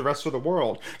with the rest of the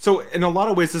world. So in a lot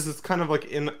of ways, this is kind of like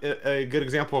in a good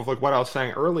example of like what I was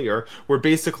saying earlier, where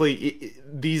basically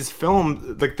this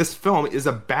film is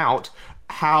about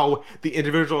how the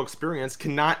individual experience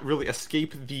cannot really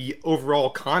escape the overall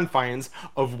confines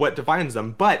of what defines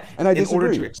them. But and I in order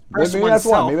disagree. to express Maybe that's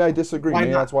why. oneself, Maybe I disagree. why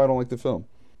Maybe not? that's why I don't like the film.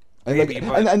 And, Maybe,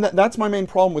 like, but and that's my main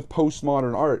problem with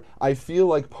postmodern art. I feel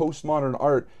like postmodern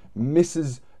art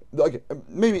misses, like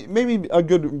maybe a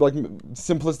good like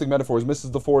simplistic metaphor is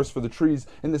misses the forest for the trees,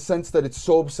 in the sense that it's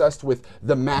so obsessed with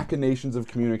the machinations of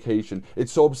communication.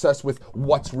 It's so obsessed with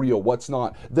what's real, what's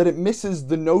not, that it misses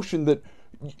the notion that,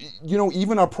 you know,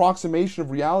 even an approximation of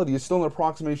reality is still an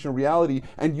approximation of reality,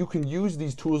 and you can use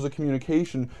these tools of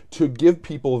communication to give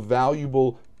people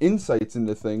valuable insights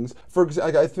into things. For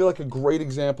example, I feel like a great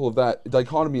example of that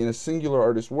dichotomy in a singular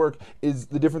artist's work is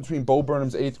the difference between Bo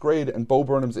Burnham's Eighth Grade and Bo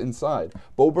Burnham's Inside.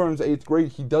 Bo Burnham's Eighth Grade,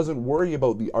 he doesn't worry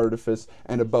about the artifice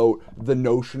and about the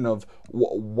notion of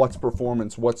what's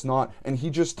performance, what's not, and he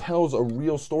just tells a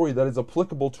real story that is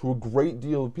applicable to a great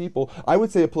deal of people. I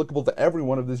would say applicable to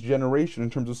everyone of this generation in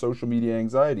terms of social media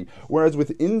anxiety. Whereas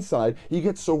with Inside, he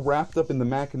gets so wrapped up in the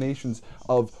machinations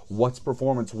of what's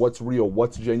performance, what's real,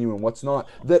 what's genuine, what's not,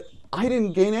 that I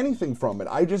didn't gain anything from it.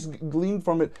 I just gleaned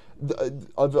from it.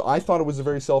 I thought it was a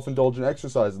very self-indulgent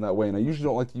exercise in that way, and I usually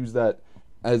don't like to use that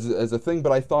as a thing,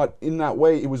 but I thought in that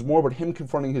way it was more about him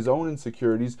confronting his own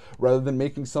insecurities rather than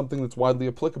making something that's widely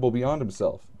applicable beyond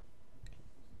himself.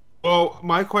 Well,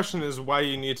 my question is why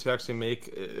you need to actually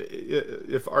make,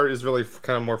 if art is really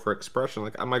kind of more for expression.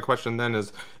 Like my question then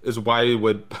is why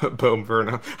would Bo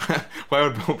Burnham why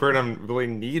would Bo Burnham really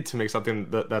need to make something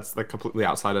that's like completely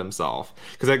outside of himself?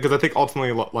 Because I think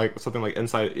ultimately like something like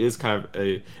Inside is kind of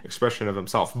a expression of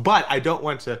himself. But I don't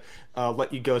want to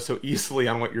let you go so easily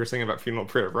on what you're saying about Funeral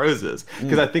Parade of Roses,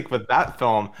 because I think with that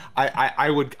film,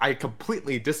 I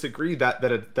completely disagree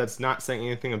that's not saying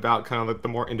anything about kind of like the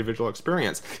more individual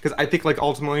experience, because I think like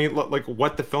ultimately like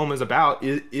what the film is about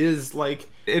is like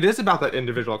it is about that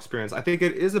individual experience. I think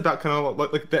it is about kind of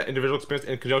like that individual experience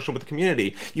in conjunction with the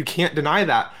community. You can't deny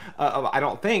that. I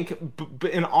don't think,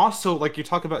 but and also like you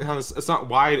talk about how it's not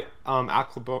wide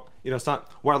applicable. You know, it's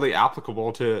not widely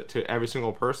applicable to every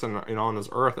single person, you know, on this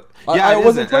earth. Yeah, I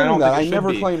wasn't isn't, claiming that. I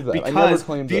Never claimed that. Because I never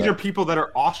claimed these that. are people that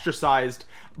are ostracized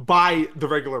by the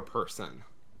regular person.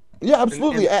 Yeah,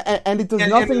 absolutely, and it does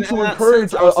and nothing in to that encourage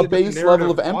sense, obviously, a base the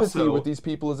level of narrative empathy also- with these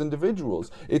people as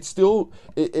individuals. It still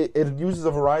it uses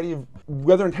a variety of,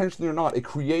 whether intentionally or not, it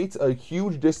creates a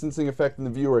huge distancing effect in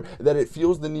the viewer that it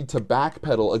feels the need to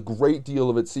backpedal a great deal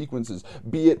of its sequences,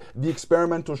 be it the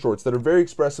experimental shorts that are very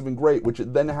expressive and great, which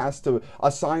it then has to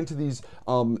assign to these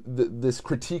this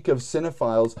critique of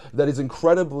cinephiles that is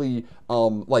incredibly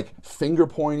like finger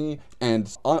pointy and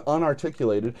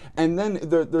unarticulated. And then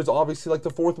there's obviously like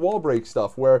the fourth wall break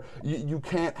stuff where you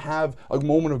can't have a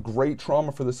moment of great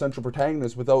trauma for the central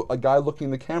protagonist without a guy looking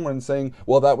in the camera and saying,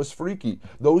 well, that was freaky.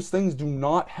 Those things do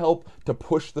not help to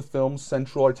push the film's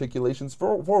central articulations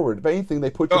forward. If anything, they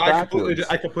put you backwards.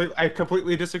 I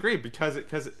completely disagree, because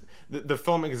the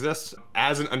film exists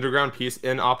as an underground piece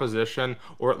in opposition,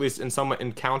 or at least in somewhat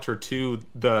in counter to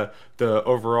the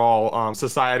overall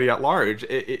society at large.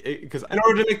 Because in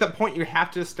order to make that point, you have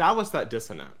to establish that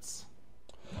dissonance.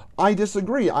 I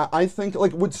disagree. I think,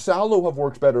 like, would Sallow have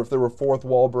worked better if there were fourth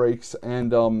wall breaks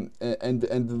and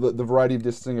the variety of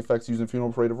distancing effects used in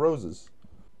Funeral Parade of Roses?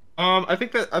 I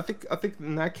think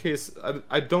in that case,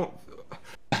 I don't.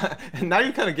 And now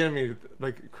you're kind of getting me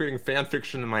like creating fan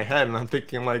fiction in my head, and I'm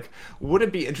thinking like, would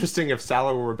it be interesting if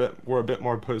Sallow were a bit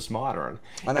more postmodern?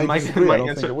 And I disagree. I don't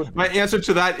think it would be. My answer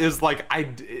to that is like I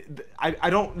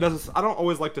don't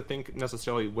always like to think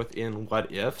necessarily within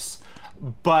what ifs,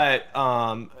 but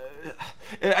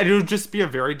it would just be a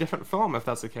very different film if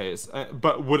that's the case.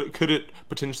 But could it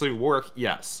potentially work?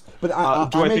 Yes. But Do I'm I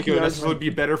think it making would an necessarily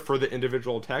argument. be better for the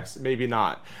individual text? Maybe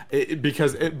not,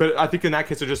 but I think in that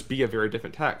case it'd just be a very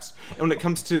different text. And when it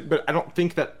comes to, but I don't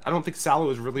think Sallow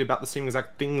is really about the same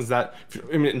exact things that.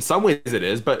 I mean, in some ways it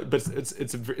is, but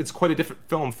it's quite a different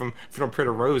film from Pretty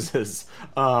Roses.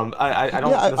 I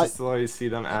don't Yeah, necessarily see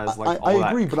them as like I all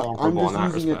that agree, but I'm comparable in just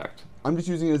that using it. respect. I'm just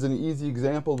using it as an easy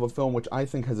example of a film which I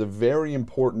think has a very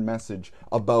important message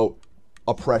about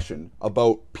oppression,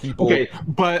 about people. Okay,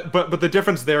 but the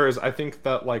difference there is I think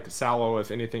that like Sallow,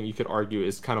 if anything, you could argue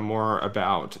is kind of more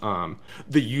about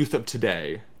the youth of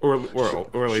today, or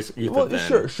at least youth Well, of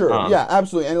then. sure, yeah,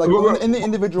 absolutely, and like in the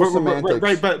individual semantics.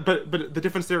 Right, but the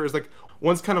difference there is like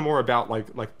one's kind of more about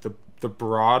like the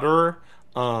broader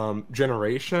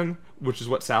generation, which is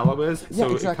what Sallow is. Yeah, So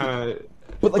it exactly. kind of.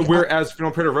 But like, Whereas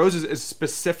Pretty Roses is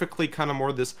specifically kind of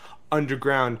more this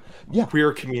underground yeah,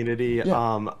 queer community.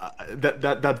 yeah.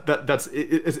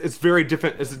 It's very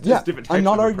different. It's Yeah, different I'm types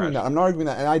not of arguing that. oppression. I'm not arguing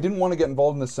that, and I didn't want to get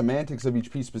involved in the semantics of each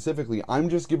piece specifically. I'm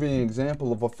just giving an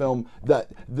example of a film that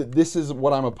this is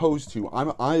what I'm opposed to.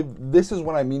 This is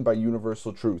what I mean by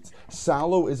universal truths.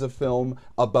 Sallow is a film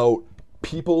about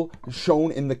people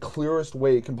shown in the clearest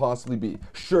way it can possibly be.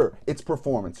 Sure, it's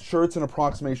performance. Sure, it's an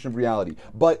approximation of reality,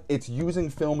 but it's using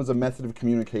film as a method of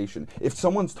communication. If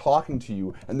someone's talking to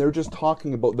you and they're just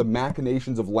talking about the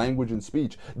machinations of language and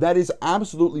speech, that is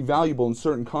absolutely valuable in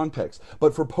certain contexts.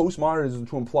 But for postmodernism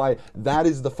to imply that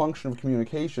is the function of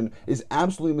communication is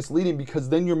absolutely misleading, because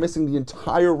then you're missing the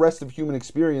entire rest of human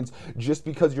experience just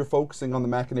because you're focusing on the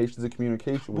machinations of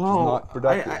communication, which is not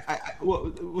productive. Well,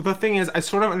 the thing is, I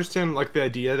sort of understand like the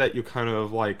idea that you kind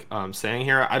of like saying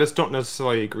here. I just don't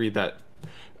necessarily agree that.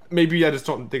 Maybe I just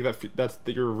don't think that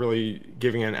you're really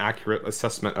giving an accurate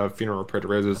assessment of Funeral Parade of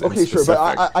Roses in Okay, sure,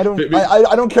 but specific. I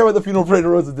don't care about the Funeral Parade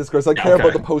of Roses discourse. I care Okay.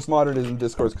 about the postmodernism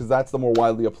discourse, because that's the more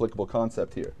widely applicable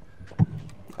concept here.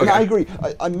 And Okay. I agree.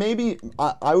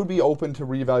 I would be open to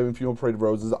reevaluating Funeral Parade of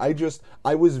Roses.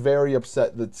 I was very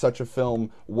upset that such a film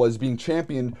was being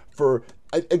championed for.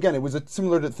 Again, it was a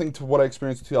similar thing to what I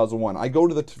experienced in 2001. I go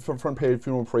to the front page of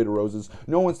Funeral Parade of Roses.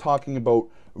 No one's talking about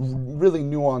really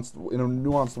nuanced, in a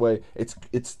nuanced way.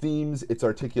 It's themes, it's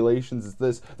articulations, it's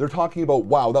this. They're talking about,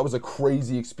 wow, that was a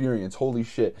crazy experience. Holy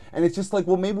shit. And it's just like,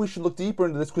 well, maybe we should look deeper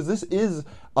into this, because this is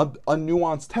a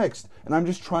nuanced text. And I'm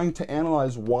just trying to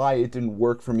analyze why it didn't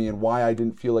work for me and why I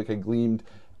didn't feel like I gleaned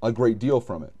a great deal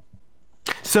from it.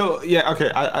 So yeah,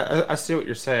 okay, I see what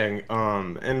you're saying.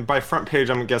 And by front page,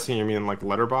 I'm guessing you mean like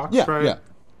Letterbox, Yeah, right? yeah.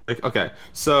 Like, okay,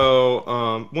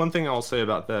 so one thing I'll say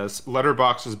about this,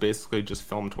 Letterbox is basically just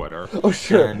film Twitter. Oh,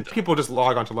 sure. And people just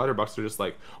log onto Letterbox. They're just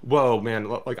like, "Whoa, man!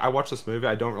 Like, I watched this movie.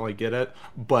 I don't really get it,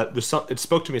 but it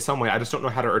spoke to me some way. I just don't know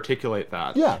how to articulate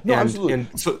that." Yeah, no, absolutely.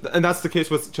 And that's the case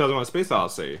with 2001: Space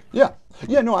Odyssey. Yeah.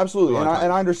 Yeah, no, absolutely. Well,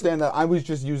 And I understand that. I was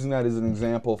just using that as an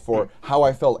example for how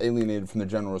I felt alienated from the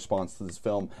general response to this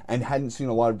film, and hadn't seen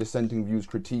a lot of dissenting views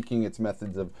critiquing its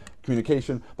methods of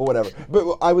communication, but whatever.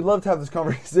 But I would love to have this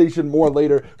conversation more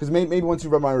later, because maybe once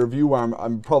you've read my review, where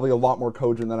I'm probably a lot more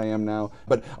cogent than I am now.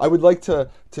 But I would like to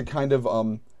kind of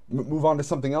move on to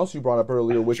something else you brought up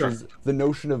earlier, which Sure. is the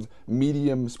notion of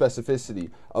medium specificity,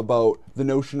 about the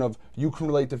notion of you can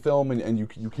relate to film and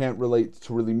you can't relate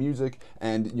to really music,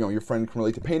 and your friend can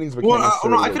relate to paintings but Well, can't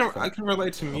no, necessarily I relate to can film. I can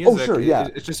relate to music. Sure, yeah.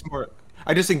 It's just more.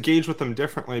 I just engage with them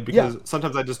differently because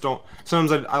sometimes I just don't.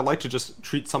 Sometimes I like to just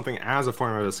treat something as a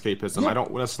form of escapism. Yeah. I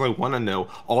don't necessarily want to know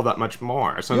all that much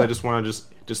more. Sometimes Yeah. I just want to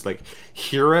just like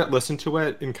hear it, listen to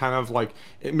it, and kind of like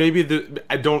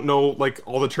I don't know like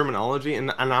all the terminology,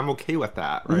 and I'm okay with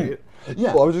that, right?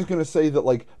 Yeah, well, I was just gonna say that,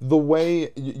 like, the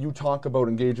way you talk about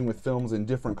engaging with films in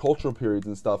different cultural periods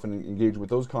and stuff, and engage with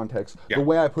those contexts, Yeah. the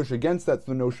way I push against that,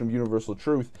 the notion of universal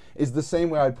truth, is the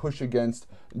same way I push against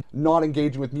not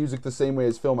engaging with music the same way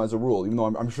as film as a rule. Even though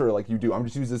I'm sure, like, you do. I'm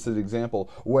just using this as an example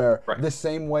where Right. the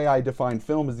same way I define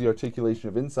film as the articulation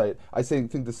of insight,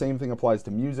 think the same thing applies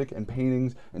to music and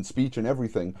paintings and speech and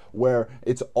everything, where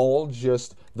it's all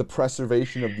just the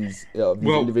preservation of these Well-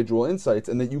 individual insights,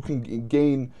 and that you can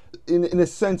gain, in a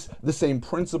sense, the same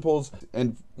principles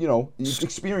and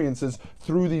experiences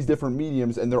through these different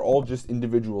mediums, and they're all just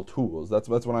individual tools. That's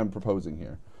what I'm proposing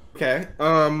here. Okay.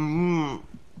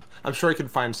 I'm sure I could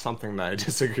find something that I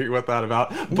disagree with that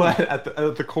about, but at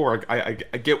the core, I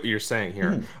get what you're saying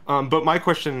here. But my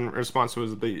question response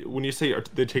was when you say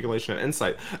the articulation of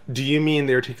insight, do you mean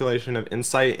the articulation of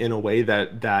insight in a way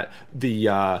that the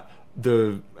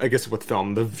I guess with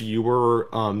film, the viewer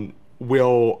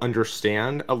will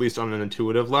understand, at least on an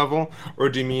intuitive level? Or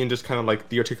do you mean just kind of like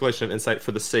the articulation of insight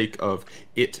for the sake of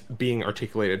it being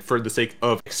articulated, for the sake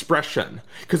of expression?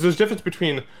 Because there's a difference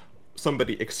between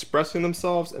somebody expressing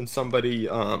themselves and somebody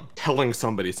telling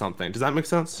somebody something. Does that make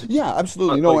sense? Yeah,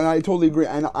 absolutely. No, and I totally agree.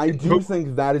 And I do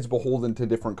think that is beholden to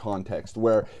different context,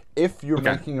 where if you're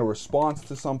making a response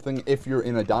to something, if you're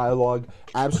in a dialogue,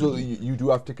 absolutely you do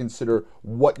have to consider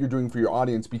what you're doing for your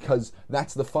audience, because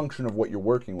that's the function of what you're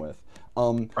working with.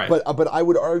 Right. But I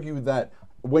would argue that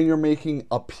when you're making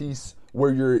a piece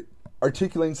where you're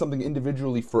articulating something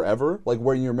individually forever, like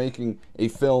when you're making a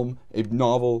film, a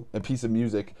novel, a piece of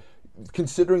music,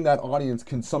 considering that audience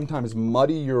can sometimes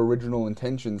muddy your original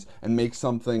intentions and make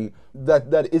something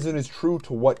that isn't as true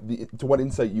to what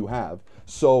insight you have.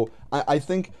 So I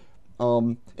think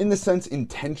in the sense,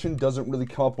 intention doesn't really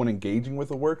come up when engaging with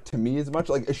a work to me as much.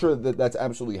 Like, sure, that's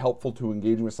absolutely helpful to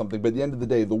engaging with something, but at the end of the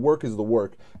day, the work is the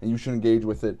work, and you should engage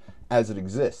with it as it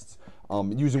exists,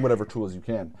 using whatever tools you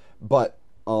can. But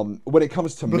when it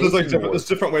comes to but there's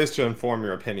different ways to inform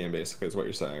your opinion, basically, is what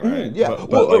you're saying, right? Yeah,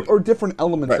 or different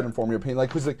elements that inform your opinion.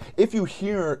 Like, because if you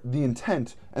hear the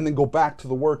intent and then go back to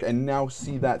the work and now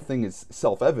see that thing is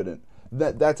self-evident,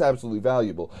 that's absolutely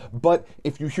valuable. But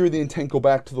if you hear the intent, go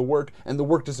back to the work, and the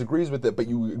work disagrees with it, but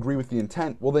you agree with the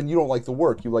intent, well, then you don't like the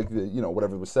work. You like the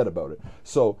whatever was said about it.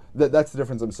 So that's the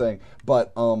difference I'm saying.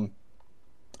 But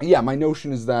yeah, my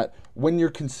notion is that when you're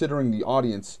considering the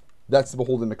audience, that's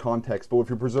beholden to context. But if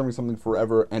you're preserving something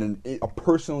forever and a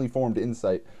personally formed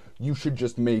insight, you should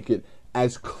just make it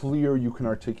as clear you can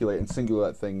articulate and singular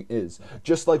that thing is.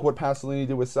 Just like what Pasolini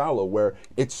did with Salo, where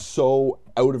it's so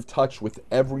out of touch with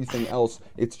everything else,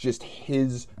 it's just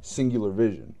his singular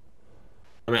vision.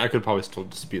 I mean, I could probably still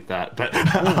dispute that, but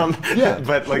yeah.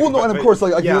 But like, well, no, and of course,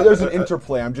 like yeah, there's an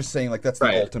interplay. I'm just saying, like, that's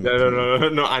the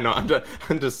ultimate. No. I know.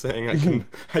 I'm just saying,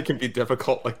 I can be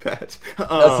difficult like that.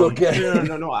 That's okay.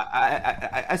 No.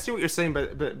 I see what you're saying,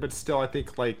 but still, I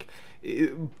think like.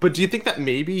 But do you think that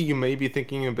maybe you may be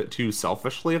thinking a bit too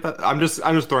selfishly of that? I'm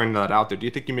just throwing that out there. Do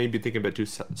you think you may be thinking a bit too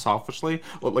selfishly,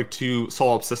 or like too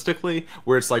solipsistically,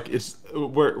 where it's like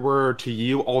where to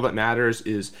you all that matters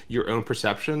is your own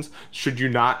perceptions? Should you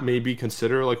not maybe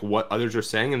consider like what others are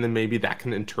saying, and then maybe that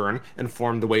can in turn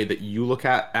inform the way that you look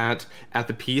at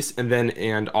the piece,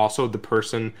 and also the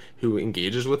person who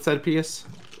engages with said piece?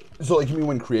 So, like, you mean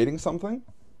when creating something?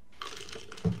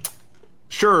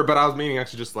 Sure, but I was meaning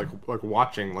actually just like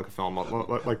watching like a film,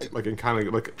 like and kind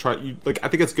of like I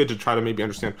think it's good to try to maybe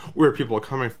understand where people are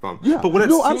coming from. Yeah. But what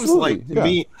it seems like to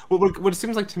me, what it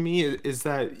seems like to me is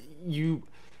that you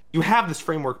have this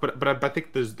framework, but I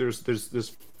think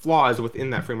there's flaws within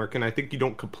that framework, and I think you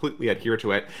don't completely adhere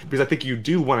to it, because I think you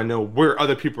do want to know where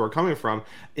other people are coming from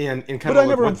and kind of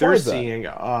like what they're seeing,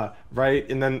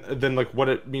 right? And then like what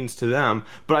it means to them.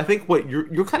 But I think what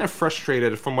you're kind of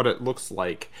frustrated from what it looks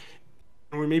like.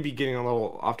 We may be getting a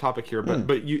little off topic here, but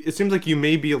it seems like you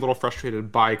may be a little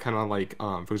frustrated by kind of like,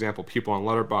 for example, people on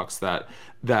Letterboxd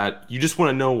that you just want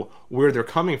to know where they're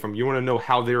coming from. You want to know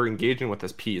how they're engaging with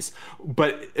this piece,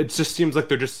 but it just seems like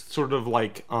they're just sort of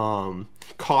like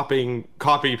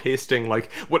copy pasting like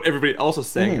what everybody else is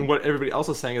saying, and what everybody else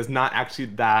is saying is not actually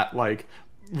that like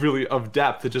really of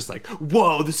depth. It's just like,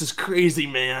 whoa, this is crazy,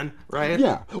 man, right?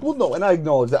 Yeah. Well, no, and I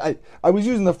acknowledge that. I was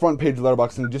using the front page of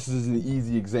Letterboxd just as an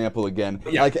easy example again.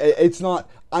 Yeah. Like, it's not.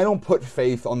 I don't put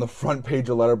faith on the front page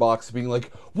of Letterboxd being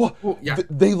like, what? Well, yeah.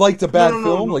 They liked a bad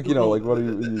film? Like, like, what are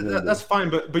you that's fine,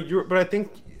 but I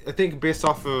think based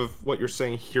off of what you're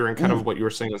saying here and kind of what you were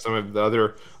saying in some of the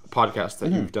other podcasts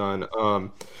that you've done,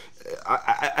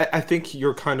 I think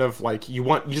you're kind of like you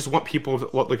just want people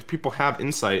to, like, people have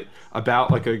insight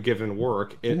about like a given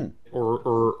work,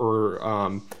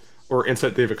 or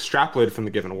insight they've extrapolated from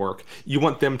the given work. You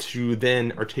want them to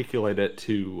then articulate it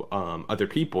to other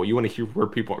people. You want to hear where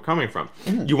people are coming from.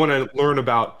 You want to learn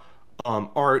about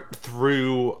art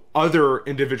through other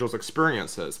individuals'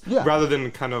 experiences, rather than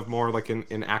kind of more like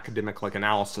an academic like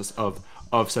analysis of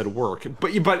said work.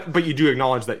 But you do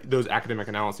acknowledge that those academic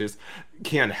analyses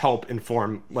can help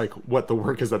inform like what the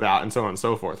work is about and so on and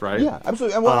so forth, right? Yeah,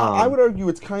 absolutely. And well, I would argue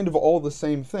it's kind of all the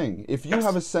same thing. If you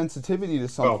have a sensitivity to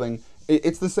something,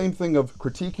 it's the same thing of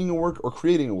critiquing a work or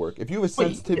creating a work. If you have a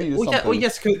sensitivity to something,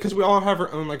 yes, because we all have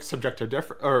our own like subjective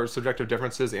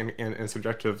differences and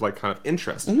subjective like kind of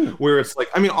interest. Where it's like,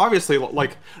 I mean, obviously,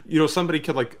 like, somebody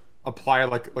could like apply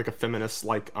like a feminist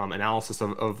analysis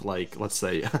of like let's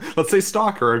say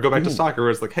Stalker, or go back to Mhm. Stalker,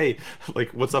 where it's like, hey, like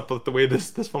what's up with the way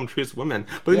this film treats women?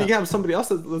 But then Yeah. you have somebody else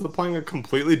that's applying a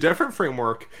completely different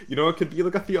framework. You know, it could be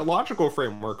like a theological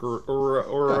framework, Yeah.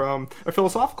 or a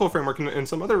philosophical framework in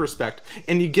some other respect,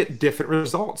 and you get different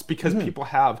results because Mhm. people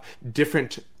have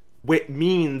different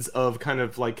means of kind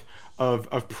of like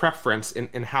of preference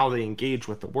in how they engage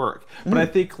with the work. But I Mhm.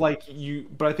 think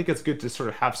but I think it's good to sort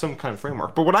of have some kind of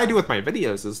framework. But what I do with my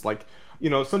videos is like,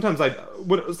 sometimes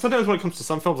when it comes to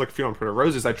some films like Funeral and Pretty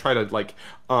Roses, I try to like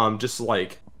just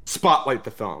like spotlight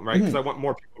the film, right? Because Mhm. I want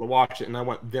more people to watch it, and I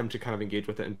want them to kind of engage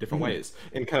with it in different Mhm. ways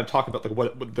and kind of talk about like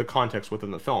what the context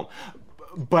within the film.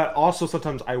 But also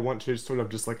sometimes I want to sort of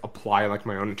just like apply like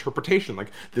my own interpretation.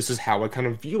 Like this is how I kind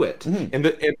of view it, Mhm.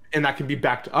 and that can be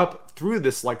backed up through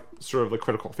this like sort of like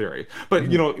critical theory. But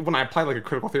Mhm. when I apply like a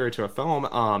critical theory to a film,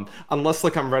 unless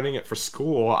like I'm writing it for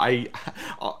school, I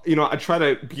try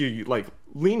to be like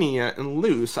lenient and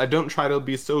loose. I don't try to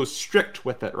be so strict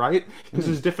with it, right? Because Mhm.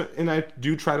 there's different, and I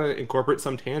do try to incorporate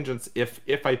some tangents if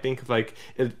I think like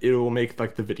it will make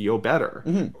like the video better,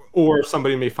 Mhm. or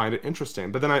somebody may find it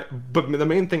interesting. But the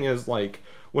main thing is like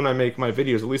when I make my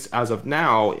videos, at least as of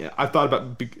now, I've thought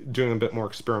about doing a bit more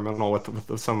experimental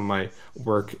with some of my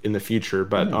work in the future.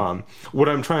 But Mhm. what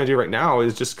I'm trying to do right now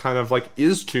is just kind of like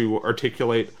is to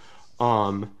articulate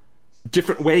um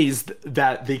different ways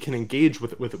that they can engage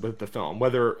with the film,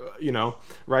 whether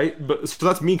right. But so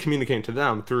that's me communicating to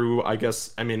them through, I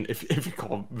guess, I mean, if you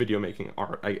call video making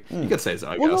art, you Mhm. could say so,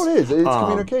 I Well, no, guess. it is. It's um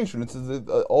communication.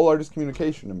 All art is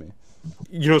communication to me.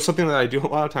 Something that I do a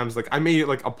lot of times, like I may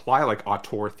like apply like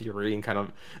auteur theory and kind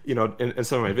of, in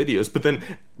some of my videos, but then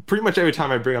pretty much every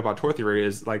time I bring up auteur theory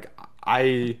is like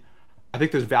I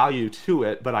think there's value to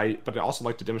it, but I also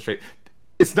like to demonstrate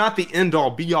it's not the end all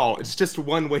be all. It's just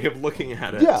one way of looking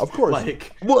at Yeah, it. of course.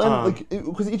 Like, Well, and like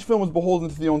because each film was beholden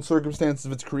to the own circumstances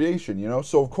of its creation, you know.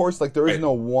 So of course, like there is right.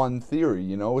 no one theory,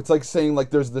 you know. It's like saying like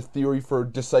there's the theory for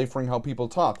deciphering how people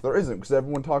talk. There isn't because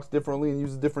everyone talks differently and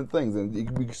uses different things,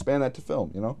 and we expand that to film,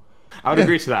 you know. I would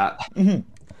agree to that.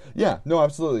 Yeah, no,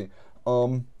 absolutely.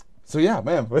 Um, so yeah,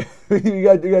 man, you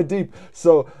got deep.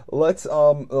 So let's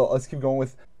keep going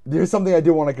with. There's something I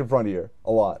do want to confront here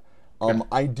a lot. Okay.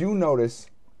 I do notice.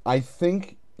 I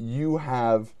think you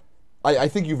have. I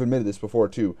think you've admitted this before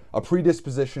too. A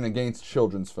predisposition against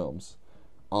children's films.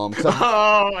 'Cause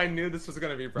Oh, I knew this was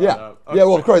gonna be brought yeah, up. yeah.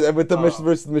 Well, of Okay. course, with the Uh, Mission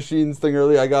versus the Machines thing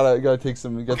earlier, I gotta take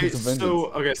okay, some vengeance.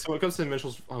 so when it comes to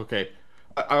Mitchell's, okay,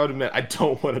 I would admit I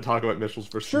don't want to talk about Mitchell's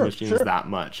versus Sure, Machines sure. that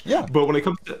much. Yeah. But when it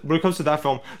comes to that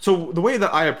film, so the way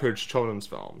that I approach children's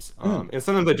films, Mm, and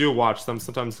sometimes I do watch them,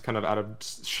 sometimes kind of out of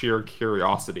sheer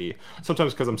curiosity,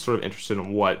 sometimes because I'm sort of interested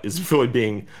in what is really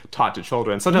being taught to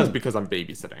children, sometimes mm, because I'm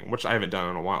babysitting, which I haven't done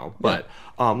in a while. yeah. But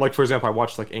like for example, I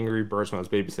watched like Angry Birds when I was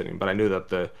babysitting, but I knew that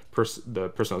the person I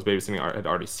was babysitting had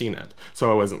already seen it,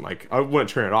 so I wasn't like I wouldn't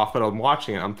turn it off. But I'm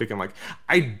watching it, I'm thinking like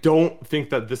I don't think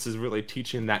that this is really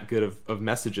teaching that good of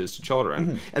messages to children,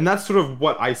 Mhm, and that's sort of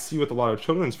what I see with a lot of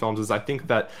children's films. Is I think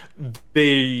that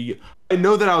they. I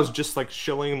know that I was just like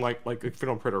shilling like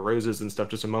Funeral Pretty Roses and stuff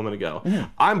just a moment ago. mhm,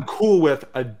 I'm cool with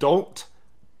adult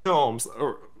films,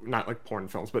 or not like porn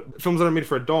films, but films that are made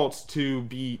for adults to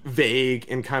be vague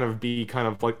and kind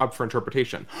of like up for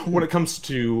interpretation. When mhm, it comes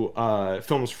to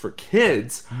films for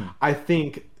kids, mhm, I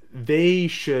think they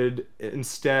should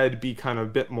instead be kind of a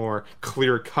bit more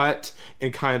clear cut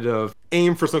and kind of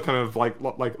aim for some kind of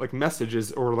like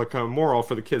messages or like kind of moral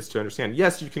for the kids to understand.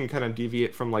 Yes, you can kind of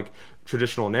deviate from like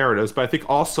traditional narratives, but I think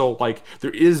also like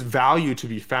there is value to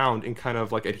be found in kind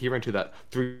of like adhering to that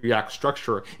three act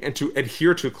structure and to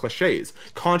adhere to cliches,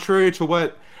 contrary to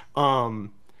what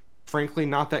frankly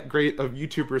not that great of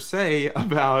YouTubers say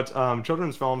about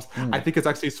children's films. I mhm, think it's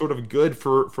actually sort of good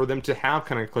for them to have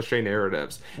kind of cliche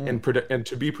narratives mhm, and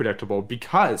to be predictable,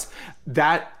 because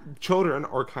that children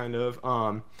are kind of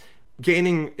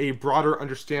gaining a broader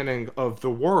understanding of the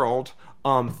world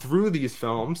through these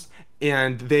films,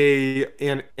 and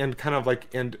and kind of like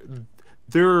and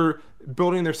they're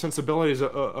building their sensibilities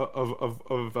of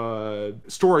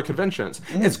story conventions.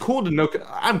 mhm, It's cool to know.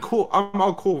 I'm cool. I'm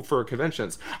all cool for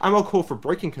conventions. I'm all cool for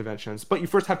breaking conventions. But you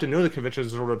first have to know the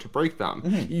conventions in order to break them.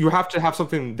 mhm, You have to have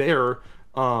something there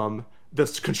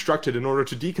that's constructed in order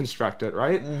to deconstruct it,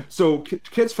 right? mhm, So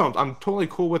kids films, I'm totally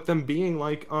cool with them being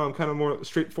like kind of more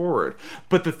straightforward.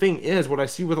 But the thing is, what I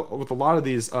see with a lot of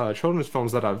these children's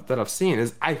films that I've seen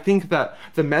is I think that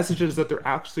the messages that they're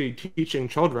actually teaching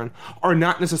children are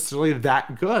not necessarily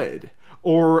that good.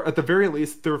 or at the very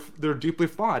least, they're deeply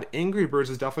flawed. Angry Birds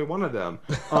is definitely one of them.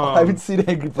 I haven't seen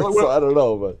Angry Birds, so I don't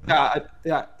know, but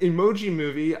Yeah, Emoji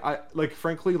Movie. I like,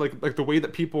 frankly, like the way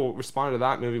that people responded to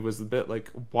that movie was a bit like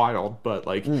wild, but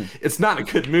like it's not a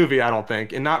good movie, I don't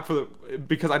think, and not for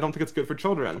because I don't think it's good for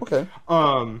children. okay.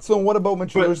 Um, So what about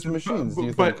Mitchell vs. Machines? Do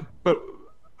you think? but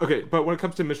okay, but when it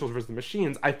comes to Mitchell versus the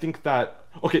Machines, I think that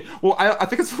okay. Well, I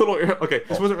think it's a little okay.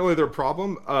 This wasn't really their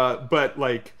problem, but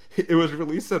like it was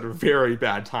released at a very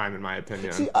bad time, in my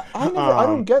opinion. See, I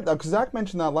don't get that because Zach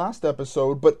mentioned that last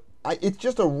episode, but it's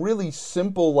just a really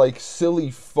simple, like, silly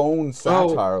phone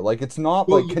satire. Like, it's not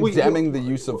like condemning the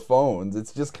use of phones.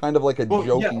 It's just kind of like a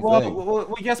jokey thing.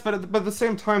 Well, yes, but at the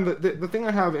same time, the thing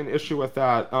I have an issue with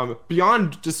that,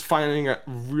 beyond just finding it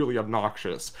really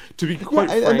obnoxious, to be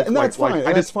quite frank, and that's fine.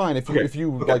 like, that's fine if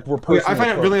you like were personally. I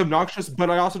find it really obnoxious,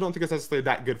 but I also don't think it's necessarily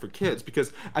that good for kids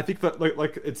because I think that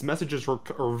like its messages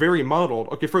are very muddled.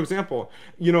 Okay, for example,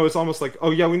 it's almost like, oh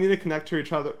yeah, we need to connect to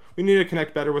each other. We need to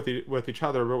connect better with each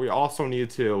other, but we also need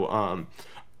to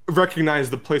recognize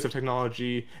the place of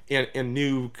technology and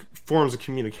new forms of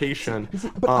communication.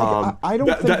 But I don't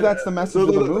think that's the message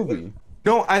of the movie.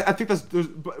 No, I think that's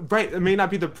right. It may not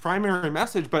be the primary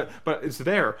message, but it's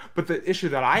there. But the issue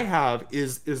that I have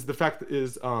is the fact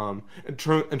is in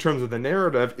terms of the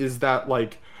narrative is that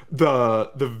like the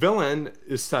villain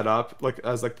is set up like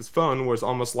as like this phone where it's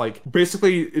almost like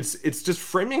basically it's just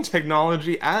framing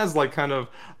technology as like kind of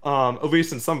at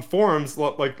least in some forms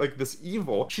like this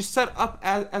evil. She's set up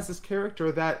as this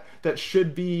character that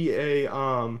should be a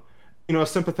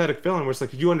sympathetic villain where it's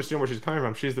like you understand where she's coming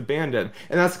from. She's the bandit,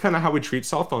 and that's kind of how we treat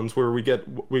cell phones, where we get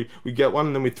one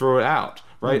and then we throw it out,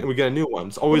 right? And we get a new one.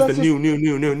 It's always the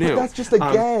new. But that's just a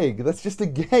gag. That's just a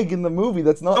gag in the movie.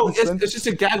 That's not. No, it's just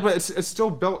a gag, but it's still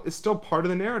built. It's still part of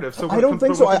the narrative. So I don't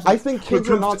think so. I think kids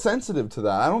are not sensitive to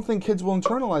that. I don't think kids will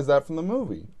internalize that from the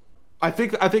movie. I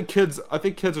think kids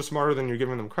are smarter than you're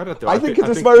giving them credit, though. I think kids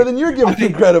are smarter than you're giving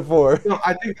them credit for. No,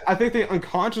 I think they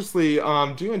unconsciously do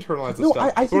internalize this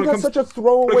stuff. I think that's such a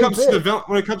throwaway bit.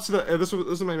 When it comes to the this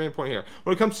is my main point here.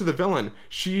 When it comes to the villain,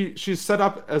 she's set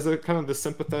up as a kind of the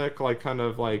sympathetic, like kind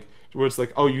of like where it's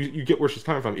like, oh, you get where she's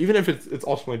coming from, even if it's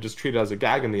ultimately just treated as a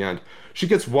gag in the end. She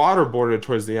gets waterboarded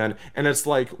towards the end, and it's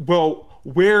like, well,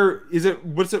 where is it?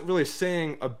 What's it really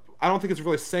saying? I don't think it's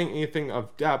really saying anything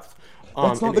of depth.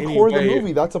 That's not the core of the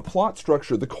movie. That's a plot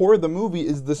structure. The core of the movie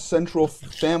is the central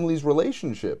family's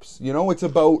relationships. It's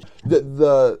about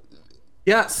the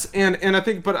Yes, and I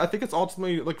think it's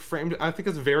ultimately like framed. I think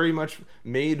it's very much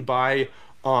made by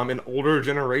an older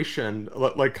generation,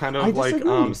 like kind of like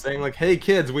saying like, hey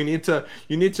kids, we need to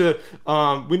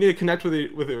connect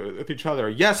with each other.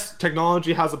 Yes,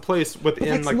 technology has a place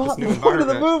within like this new environment. That's not the point of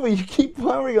the movie. You keep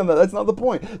hammering on that. That's not the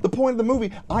point. The point of the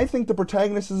movie, I think the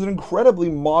protagonist is an incredibly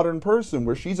modern person,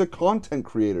 where she's a content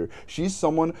creator. She's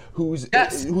someone who's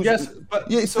but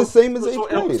it's the same as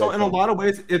so in a lot of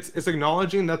ways, it's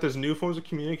acknowledging that there's new forms of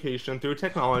communication through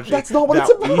technology. That's not what it's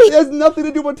about. It has nothing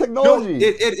to do with technology. No,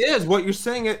 it is what you're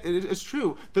saying. It's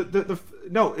true.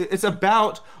 No, it's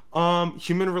about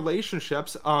human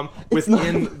relationships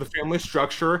within the family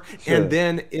structure, sure. and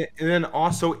then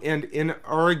also in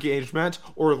our engagement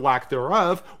or lack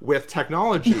thereof with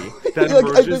technology that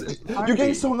emerges. You're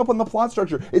getting so hung up on the plot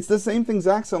structure. It's the same thing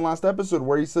Zach said last episode,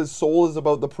 where he says Soul is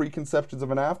about the preconceptions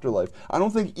of an afterlife. I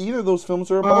don't think either of those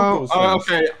films are about those things.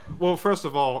 Okay. Well, first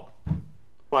of all,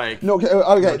 like, no,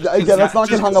 okay. Again, let's not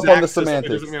get hung up on the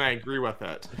semantics. Doesn't mean I agree with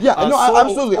it. Yeah,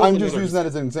 absolutely. I'm just using that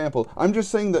as an example. I'm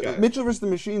just saying that Mitchell vs. the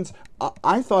Machines,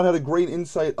 I thought had a great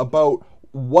insight about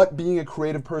what being a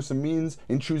creative person means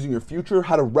in choosing your future,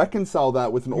 how to reconcile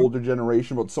that with an older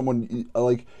generation, about someone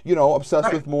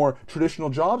obsessed with more traditional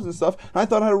jobs and stuff. And I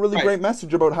thought it had a really great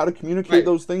message about how to communicate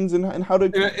those things and how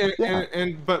to.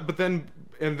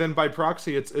 And then by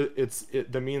proxy, it's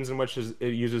the means in which it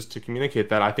uses to communicate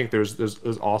that. I think there's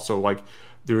also like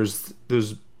there's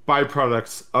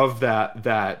byproducts of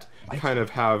that kind of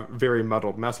have very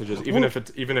muddled messages, even if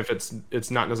it's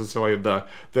not necessarily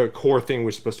the core thing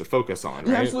we're supposed to focus on. Right?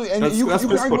 Yeah, absolutely. And you can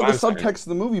argue about the subtext of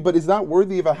the movie, but is that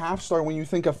worthy of a half star when you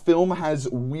think a film has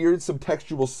weird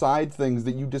subtextual side things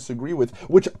that you disagree with,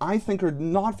 which I think are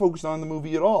not focused on in the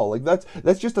movie at all? Like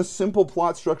that's just a simple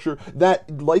plot structure that,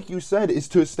 like you said, is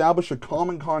to establish a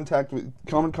common context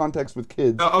with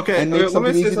kids, and make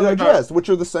something easy to digest, which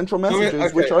are the central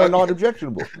messages, which are not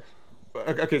objectionable.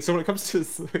 Okay, so when it comes to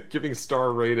giving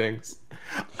star ratings,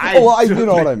 you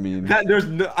know what I mean. I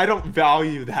don't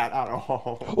value that at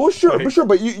all. Well, sure, for sure,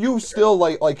 but you still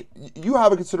like you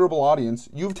have a considerable audience.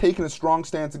 You've taken a strong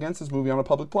stance against this movie on a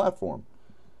public platform.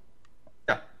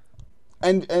 Yeah,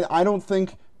 and I don't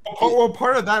think Well,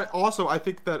 part of that also, I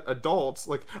think that adults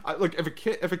like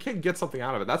if a kid gets something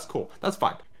out of it, that's cool. That's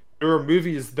fine. There are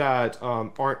movies that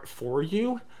aren't for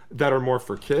you that are more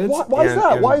for kids, Why is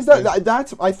that? Why is that?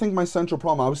 That's, I think, my central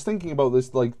problem. I was thinking about this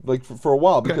for a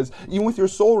while, okay. because even with your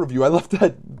Soul review, I left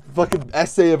that fucking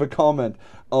essay of a comment.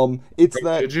 It's Wait,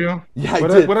 that. did you? Yeah, I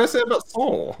What did. what did I say about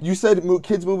Soul? You said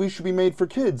kids movies should be made for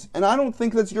kids, and I don't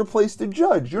think that's your place to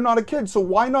judge. You're not a kid, so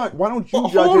why not? Why don't you Well,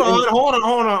 judge it? And, hold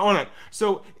on.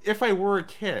 So if I were a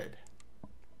kid,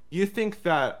 you think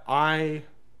that so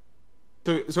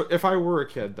if I were a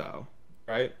kid though,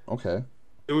 right? okay.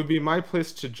 It would be my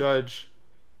place to judge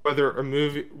whether a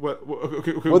movie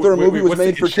Whether a movie was what's the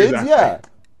made for issue kids, exactly? yeah.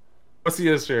 What's the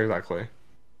issue exactly?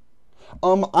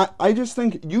 I just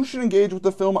think you should engage with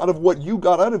the film out of what you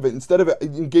got out of it, instead of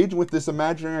engaging with this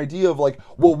imaginary idea of like,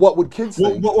 well, what would kids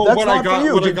think? That's What not for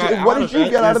you. What did you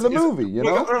get out of the movie? You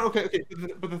know? Okay.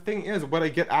 But the thing is, what I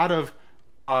get out of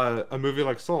a movie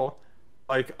like Soul,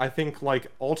 like I think like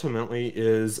ultimately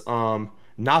is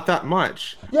not that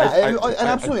much. Yeah, and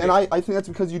absolutely, and I think that's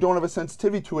because you don't have a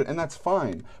sensitivity to it, and that's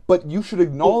fine. But you should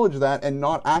acknowledge that and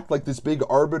not act like this big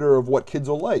arbiter of what kids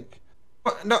will like.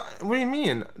 No, what do you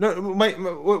mean? No, wait.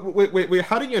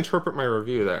 How do you interpret my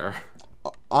review there?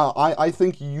 I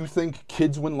think you think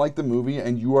kids wouldn't like the movie,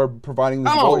 and you are providing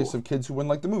this No, voice of kids who wouldn't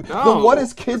like the movie. no, But what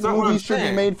is that's kids not what I'm movies should be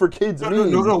saying. made for kids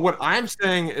mean? No. What I'm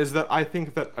saying is that I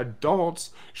think that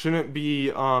adults shouldn't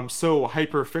be so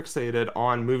hyper fixated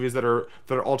on movies that are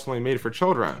ultimately made for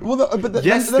children. Well,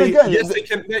 Yes, then again,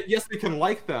 yes, they can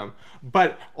like them,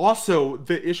 but also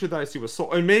the issue that I see with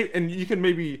Soul, and you can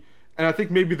maybe, and I think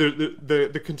maybe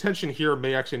the contention here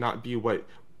may actually not be what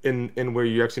in where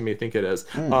you actually may think it is.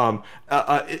 But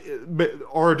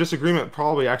our disagreement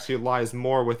probably actually lies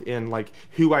more within like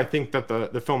who I think that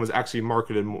the film is actually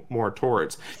marketed more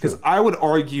towards. Because I would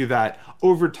argue that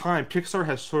over time, Pixar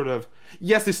has sort of,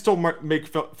 yes, they still make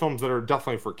films that are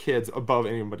definitely for kids above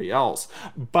anybody else,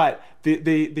 but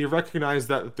they recognize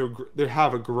that they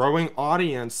have a growing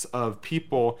audience of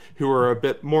people who are a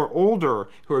bit more older,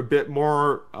 who are a bit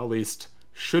more, at least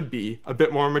should be a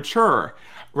bit more mature,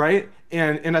 right?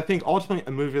 And I think ultimately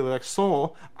a movie like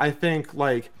Soul, I think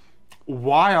like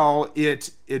while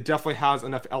it definitely has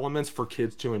enough elements for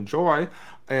kids to enjoy,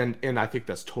 and I think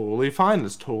that's totally fine,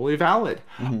 that's totally valid.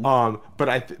 But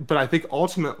I think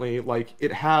ultimately like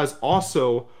it has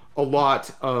also a lot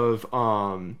of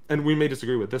and we may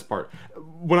disagree with this part.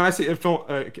 When I say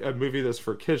a movie that's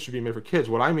for kids should be made for kids,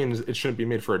 what I mean is it shouldn't be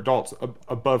made for adults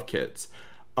above kids.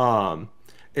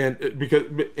 And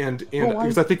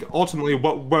because I think ultimately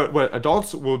what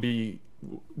adults would be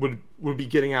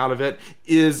getting out of it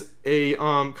is a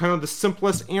kind of the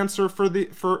simplest answer for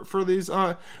these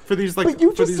like but you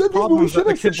for just these said these problems movies should that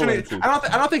the have kids simple shouldn't. answers.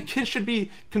 I don't think kids should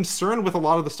be concerned with a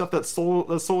lot of the stuff that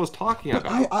Soul is talking But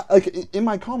about. I like in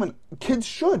my comment, kids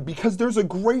should, because there's a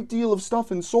great deal of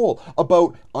stuff in Soul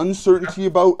about uncertainty,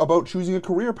 about choosing a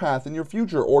career path in your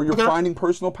future, or you're Okay. finding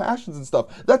personal passions and stuff.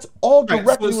 That's all Right,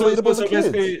 directly relatable to kids.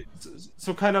 basically,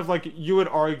 so kind of like you would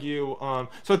argue,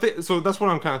 so that's what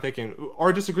I'm kind of thinking.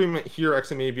 Our disagreement here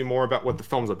actually may be more about what the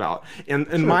film's about,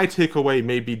 and my takeaway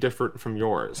may be different from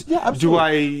yours. Yeah, Do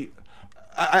absolutely.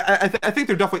 I think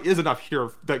there definitely is enough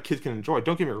here that kids can enjoy.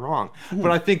 Don't get me wrong,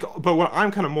 but what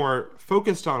I'm kind of more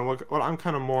focused on, what I'm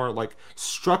kind of more like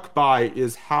struck by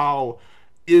is how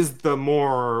is the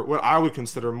more what I would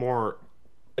consider more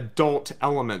adult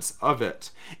elements of it,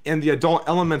 and the adult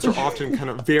elements are often kind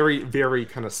of very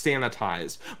kind of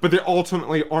sanitized, but they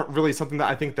ultimately aren't really something that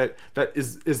I think that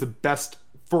is the best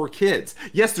for kids.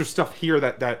 Yes, there's stuff here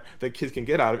that kids can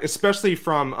get out of, especially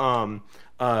from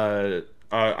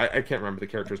I can't remember the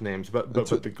characters' names, but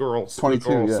the girls, 22,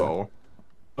 yeah. soul.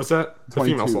 What's that? The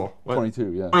female 22, soul. What?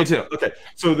 22, yeah. 22. Okay.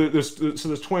 So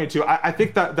there's 22. I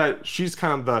think that she's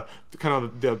kind of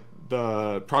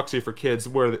the proxy for kids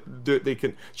where they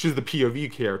can, she's the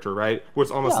POV character, right? Where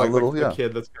it's almost Yeah, a like little, the yeah.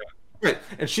 kid that's right,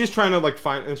 and she's trying to like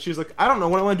find, and she's like, I don't know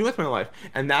what I want to do with my life,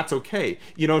 and that's okay.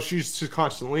 You know, she's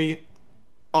constantly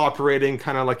operating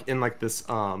kind of like in like this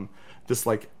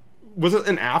like, was it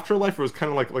an afterlife or was it kind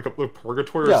of like a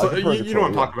purgatory or Yeah, like something? a You know what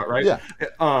I'm purgatory, talking about, right? yeah.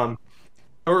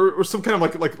 Or some kind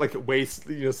of like waste,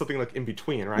 you know, something like in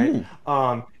between, right?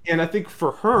 And I think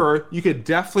for her, you could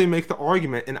definitely make the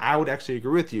argument, and I would actually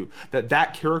agree with you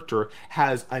that character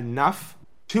has enough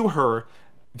to her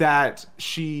that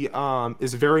she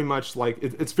is very much like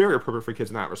it's very appropriate for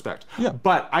kids in that respect. Yeah.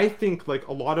 But I think like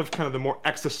a lot of kind of the more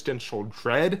existential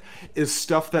dread is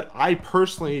stuff that I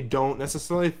personally don't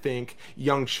necessarily think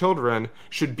young children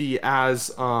should be as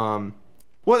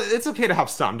Well, it's okay to have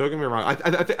some. Don't get me wrong.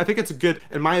 I think it's a good,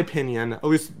 in my opinion, at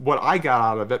least what I got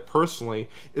out of it personally,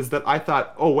 is that I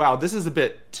thought, oh wow, this is a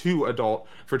bit too adult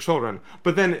for children.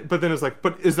 But then it's like,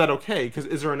 but is that okay? Because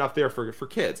is there enough there for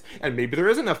kids? And maybe there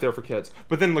is enough there for kids.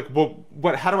 But then like, well,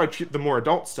 what? How do I treat the more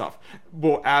adult stuff?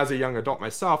 Well, as a young adult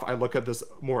myself, I look at this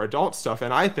more adult stuff,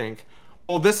 and I think,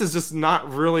 well, this is just not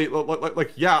really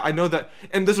yeah, I know that,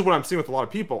 and this is what I'm seeing with a lot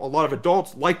of people. A lot of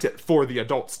adults liked it for the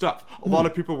adult stuff. A lot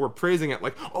of people were praising it,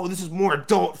 like, oh, this is more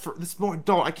adult. This is more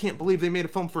adult. I can't believe they made a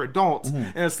film for adults.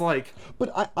 And it's like,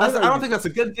 But I don't think that's a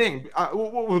good thing.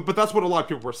 But that's what a lot of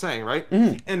people were saying, right?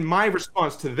 And my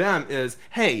response to them is,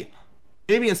 hey,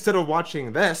 maybe instead of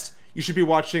watching this, you should be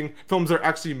watching films that are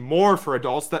actually more for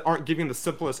adults that aren't giving the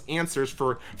simplest answers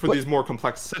for these more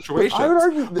complex situations. I would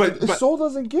argue But Soul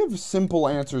doesn't give simple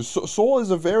answers. Soul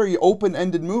is a very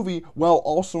open-ended movie while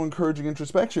also encouraging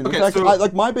introspection. In Okay, fact, so-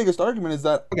 like my biggest argument is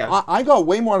that Okay. I got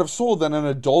way more out of Soul than an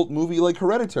adult movie like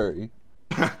Hereditary.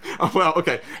 well,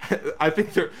 okay. I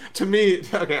think to me,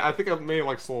 okay, I think I may have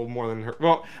like Soul more than her.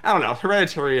 Well, I don't know.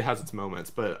 Hereditary has its moments,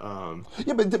 but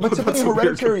Yeah, but to me, that's a weird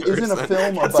Hereditary isn't a comparison.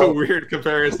 film That's about. a weird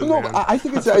comparison. No, man. I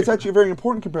think it's actually a very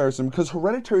important comparison because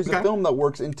Hereditary is a Okay. film that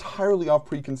works entirely off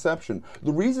preconception.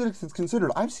 The reason it's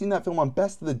considered, I've seen that film on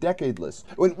Best of the Decade list.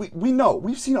 When we know,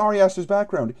 we've seen Ari Aster's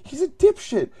background. He's a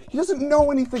dipshit. He doesn't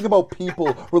know anything about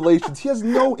people relations. He has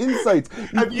no insights.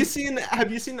 Have you seen?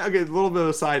 Okay, a little bit of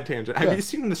a side tangent. Have Yeah. you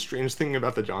seen The Strange Thing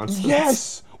About the Johnsons?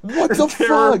 Yes. What It's the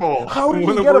terrible. fuck? How did One he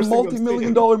of the get a worst things I've multi-million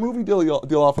seen. dollar movie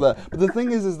deal off of that? But the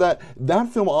thing is that that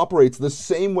film operates the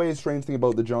same way as Strange Thing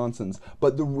About the Johnsons.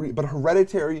 But but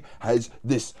Hereditary has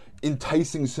this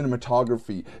enticing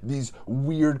cinematography, these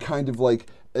weird kind of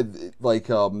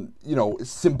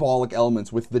symbolic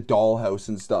elements with the dollhouse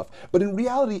and stuff. But in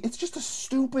reality, it's just a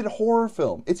stupid horror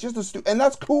film. It's just and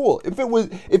that's cool. If it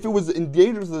was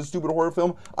engaged as a stupid horror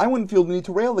film, I wouldn't feel the need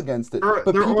to rail against it. But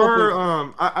There people are.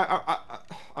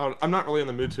 think, I'm not really in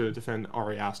the mood to defend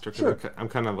Ari Aster Sure. because I'm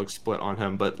kind of like split on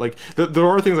him. But like, there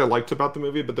are things I liked about the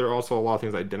movie, but there are also a lot of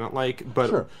things I didn't like. But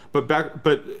Sure.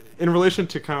 but in relation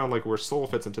to kind of like where Soul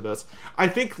fits into this, I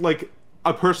think like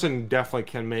a person definitely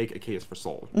can make a case for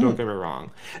Soul. Don't get me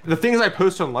wrong. The things I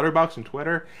post on Letterboxd and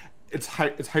Twitter, it's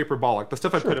hyperbolic. The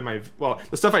stuff I put in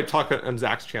the stuff I talk on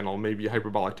Zach's channel may be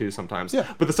hyperbolic too sometimes.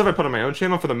 Yeah. But the stuff I put on my own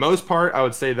channel, for the most part, I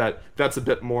would say that that's a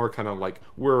bit more kind of like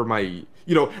where my,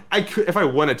 I could, if I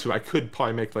wanted to, I could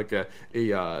probably make like a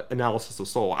analysis of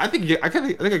Soul. I think I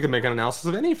could make an analysis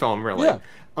of any film really. Yeah.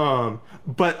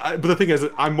 But the thing is,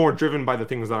 I'm more driven by the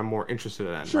things that I'm more interested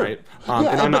in, Sure. right? Yeah,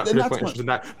 And I'm not and that's particularly interested in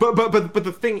that. But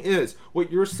the thing is, what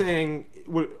you're saying,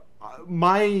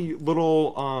 my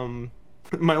little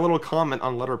my little comment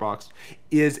on Letterboxd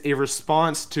is a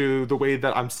response to the way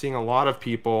that I'm seeing a lot of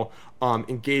people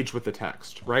engage with the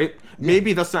text, right?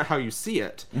 Maybe that's not how you see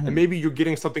it, and maybe you're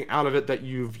getting something out of it that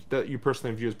you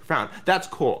personally view as profound. That's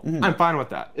cool. I'm fine with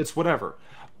that. It's whatever.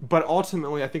 But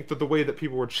ultimately, I think that the way that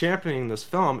people were championing this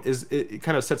film is it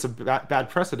kind of sets a bad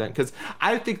precedent, because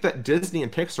I think that Disney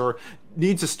and Pixar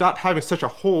needs to stop having such a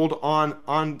hold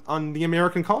on the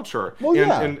American culture. Well,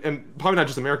 yeah. And probably not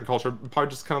just American culture, probably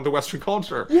just kind of the Western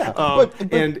culture. Yeah,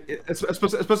 and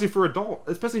especially for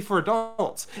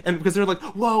adults, and because they're like,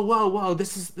 whoa,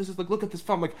 this is like, look at this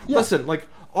film. Like, listen, like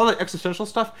all that existential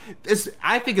stuff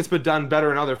I think it's been done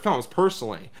better in other films.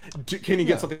 Personally, can you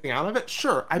get something out of it?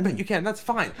 Sure, I bet you can. That's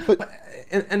fine. But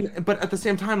at the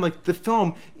same time, like the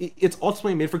film, it's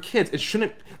ultimately made for kids. It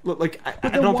shouldn't like. I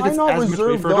don't think it's as much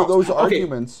made for adults. Those Okay.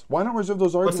 arguments? Why not reserve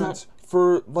those arguments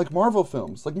for like Marvel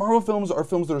films? Like Marvel films are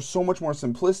films that are so much more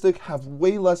simplistic, have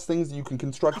way less things that you can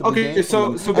constructively gain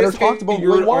so from them, and are basically, talked about you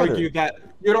way would wider. you'd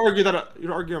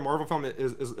argue a Marvel film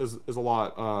is a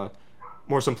lot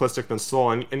more simplistic than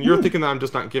Soul, and you're thinking that I'm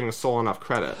just not giving Soul enough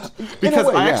credit, because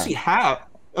way, I yeah. actually have.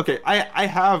 Okay, I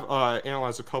have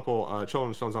analyzed a couple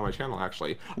children's films on my channel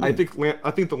actually. I think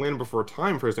The Land Before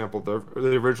Time, for example, the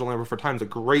original Land Before Time, is a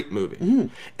great movie.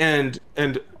 And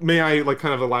may I like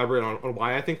kind of elaborate on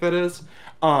why I think that is?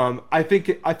 I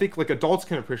think like adults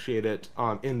can appreciate it,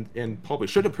 and probably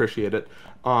should appreciate it.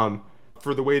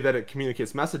 For the way that it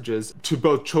communicates messages to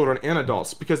both children and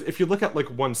adults, because if you look at like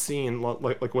one scene,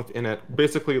 like within it,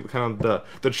 basically kind of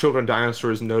the children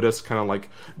dinosaurs notice kind of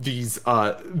like these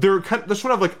they're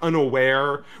sort of like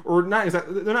unaware, or not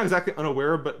exactly, they're not exactly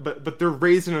unaware, but they're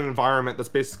raised in an environment that's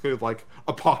basically like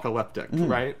apocalyptic,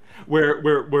 right? Where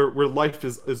life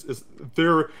is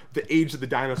the age of the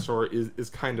dinosaur is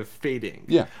kind of fading.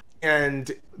 Yeah.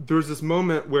 And there's this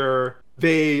moment where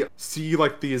they see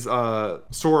like these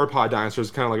sauropod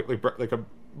dinosaurs, kind of like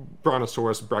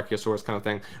Brontosaurus, Brachiosaurus kind of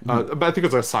thing. But I think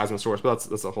it's a Seismosaurus, but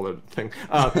that's a whole other thing.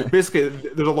 Basically,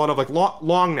 there's a lot of like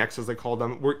long necks, as they call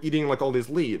them. We're eating like all these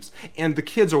leaves, and the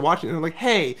kids are watching, and they're like,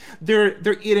 "Hey, they're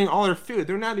eating all their food.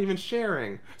 They're not even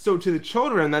sharing." So to the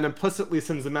children, that implicitly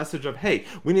sends a message of, "Hey,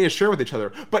 we need to share with each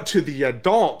other." But to the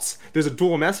adults, there's a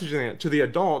dual message in it. To the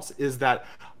adults is that,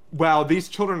 wow, these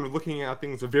children are looking at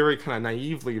things very kind of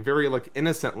naively, very like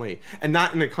innocently, and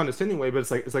not in a condescending way, but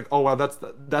it's like, oh wow,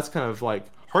 that's kind of like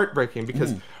heartbreaking,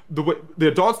 because the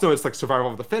adults know it's like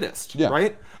survival of the fittest, Yeah.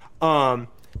 right? And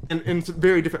it's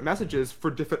very different messages for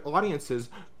different audiences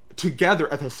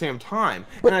together at the same time,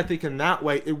 and I think in that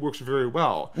way it works very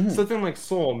well. Something like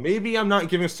Soul, maybe I'm not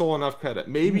giving Soul enough credit.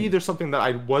 Maybe there's something that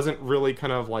I wasn't really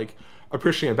kind of like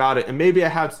appreciating about it, and maybe I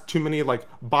have too many like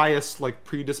biased like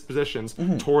predispositions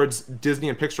towards Disney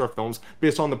and Pixar films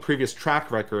based on the previous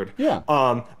track record. Yeah.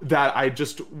 That I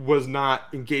just was not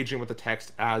engaging with the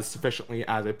text as sufficiently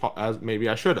as maybe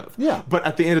I should have. Yeah. But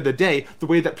at the end of the day, the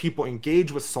way that people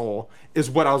engage with Soul is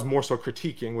what I was more so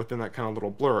critiquing within that kind of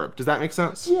little blurb. Does that make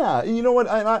sense? Yeah, you know what?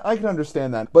 I can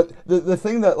understand that, but the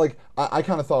thing that like I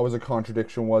kind of thought was a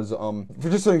contradiction was for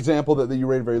just an example that you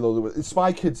rated very lowly, was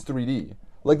Spy Kids 3D.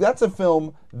 Like, that's a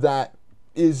film that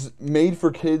is made for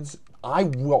kids. I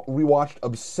rewatched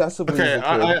obsessively. Okay, as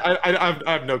a kid.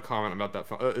 I have no comment about that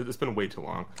film. It's been way too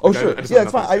long. Oh, Like, sure. I just Yeah, have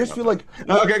it's fine. nothing I to just say feel about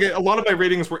like that. Okay, a lot of my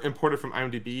ratings were imported from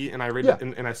IMDb, and I rated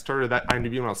and I started that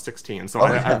IMDb when I was 16, so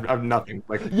I have nothing.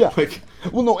 Like, yeah. like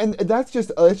Well, no, and that's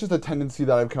just a tendency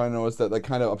that I've kind of noticed that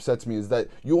kind of upsets me, is that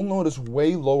you'll notice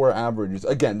way lower averages.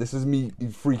 Again, this is me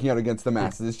freaking out against the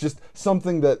masses. It's just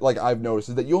something that like I've noticed,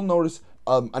 is that you'll notice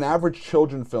an average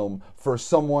children film for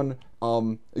someone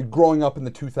growing up in the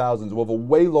 2000s will have a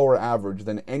way lower average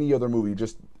than any other movie,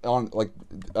 just on like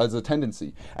as a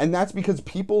tendency. And that's because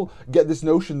people get this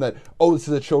notion that, oh, this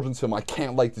is a children's film, I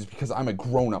can't like this because I'm a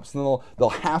grown-up. So they'll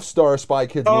half-star Spy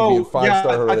Kids movie and five-star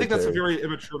Hereditary. I think that's a very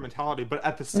immature mentality, but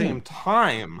at the same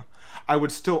time, I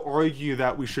would still argue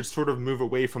that we should sort of move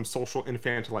away from social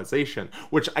infantilization,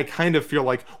 which I kind of feel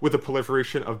like with the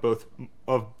proliferation of both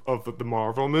of the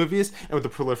Marvel movies and with the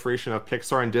proliferation of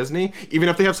Pixar and Disney, even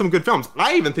if they have some good films.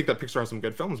 I even think that Pixar has some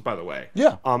good films, by the way.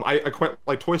 Yeah. I quite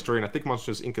like Toy Story, and I think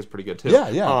Monsters Inc. is pretty good too. Yeah,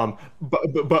 yeah.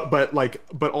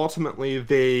 But ultimately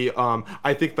they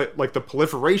I think that like the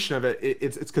proliferation of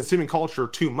it's consuming culture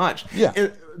too much. Yeah.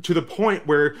 And to the point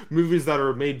where movies that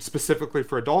are made specifically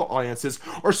for adult audiences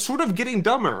are sort of getting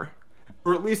dumber.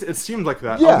 Or at least it seems like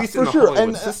that. Yeah, at least for in the sure. Hollywood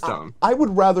And system. I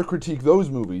would rather critique those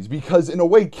movies because, in a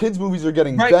way, kids' movies are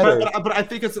getting Right, better. but I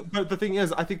think but the thing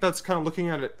is, I think that's kind of looking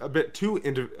at it a bit too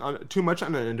much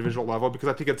on an individual level, because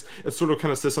I think it sort of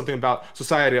kind of says something about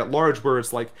society at large, where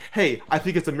it's like, hey, I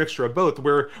think it's a mixture of both,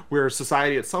 where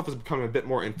society itself is becoming a bit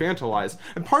more infantilized,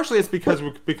 and partially it's because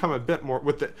we've become a bit more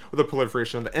with the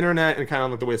proliferation of the internet and kind of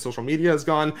like the way social media has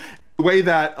gone. The way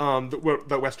that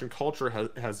that Western culture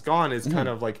has gone is kind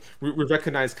of like we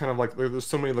recognize kind of like there's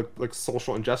so many like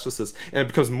social injustices, and it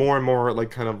becomes more and more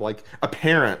like kind of like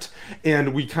apparent,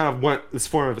 and we kind of want this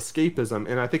form of escapism.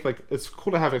 And I think like it's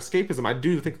cool to have escapism. I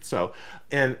do think so.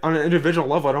 And on an individual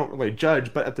level, I don't really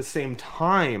judge, but at the same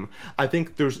time, I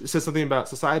think it says something about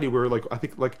society where like I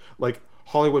think like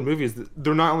Hollywood movies,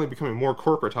 they're not only becoming more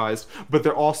corporatized, but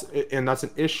they're also, and that's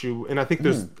an issue. And I think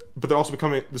but they're also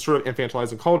becoming the sort of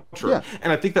infantilizing culture. Yeah.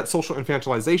 And I think that social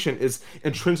infantilization is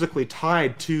intrinsically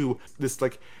tied to this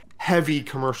like heavy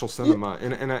commercial cinema,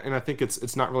 and I think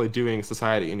it's not really doing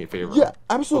society any favor. Yeah,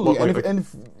 absolutely. Like,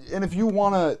 and if you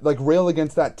want to like rail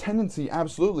against that tendency,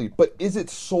 absolutely. But is it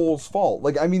Soul's fault?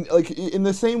 Like, I mean, like in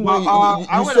the same way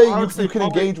you can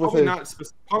engage with it.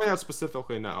 Probably not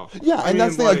specifically, no. Yeah, and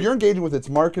that's the thing, like like you're engaging with its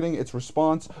marketing, its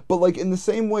response, but like in the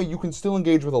same way you can still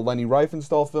engage with a Lenny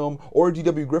Riefenstahl film or a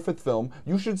D.W. Griffith film,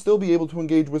 you should still be able to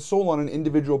engage with Soul on an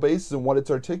individual basis and what it's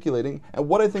articulating. And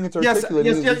what I think it's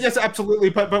articulating yes, absolutely.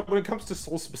 But when it comes to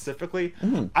Soul specifically,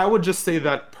 I would just say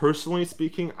that personally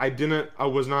speaking, I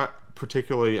was not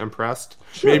particularly impressed.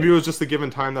 Sure. Maybe it was just the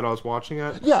given time that I was watching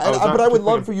it. Yeah, but I would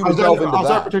love for you to delve into that. I was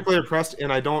not particularly impressed,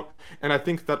 and I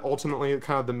think that ultimately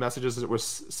kind of the messages that it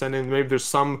was sending, maybe there's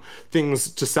some things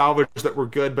to salvage that were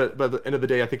good, but at the end of the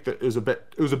day, I think that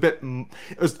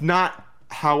it was not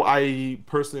how I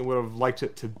personally would have liked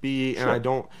it to be, and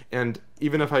Sure.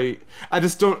 even if I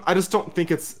just don't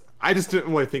think I just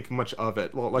didn't really think much of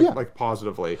it, like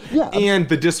positively. Yeah. And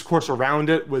the discourse around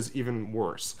it was even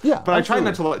worse. Yeah, But I try absolutely.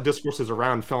 not to let discourses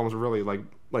around films really like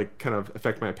like kind of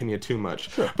affect my opinion too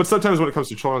much. Sure. But sometimes when it comes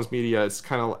to children's media, it's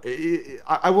kind of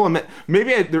I will admit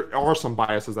maybe there are some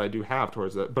biases I do have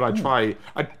towards it, but I try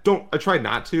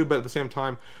not to. But at the same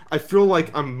time, I feel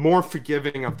like I'm more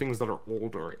forgiving of things that are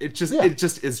older. It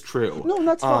just is true. No,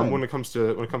 that's fine. When it comes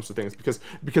to things,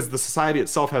 because the society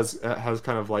itself has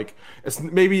kind of like,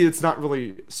 maybe it's not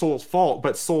really Soul's fault,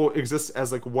 but Soul exists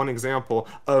as like one example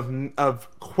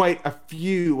of quite a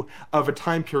few of a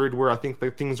time period where I think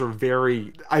that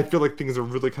I feel like things are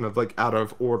really kind of like out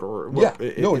of order. Yeah,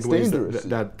 in it's ways dangerous.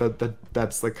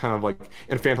 That's like kind of like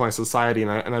infantilized society,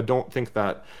 and I don't think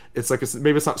that it's like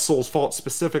maybe it's not Soul's fault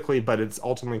specifically, but it's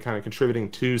ultimately kind of contributing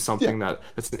to something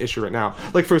that's an issue right now.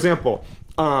 Like for example,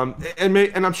 and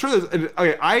I'm sure there's,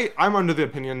 okay, I'm under the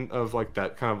opinion of like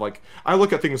that kind of like, I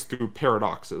look at things through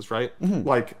paradoxes, right?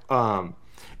 Like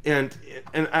and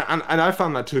I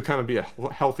found that to kind of be a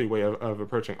healthy way of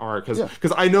approaching art,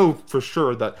 because I know for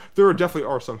sure that there definitely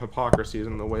are some hypocrisies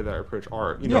in the way that I approach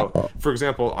art. You know, for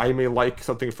example, I may like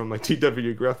something from like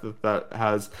T.W. Griffith that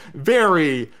has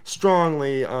very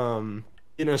strongly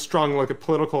strong like a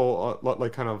political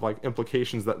like kind of like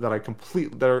implications that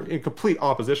are in complete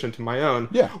opposition to my own.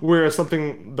 Yeah. Whereas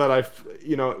something that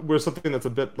whereas something that's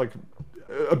a bit like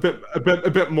a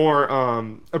bit more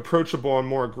approachable and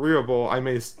more agreeable, I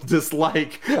may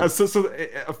dislike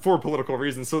for political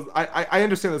reasons. So I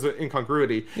understand there's an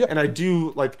incongruity, and I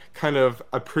do like kind of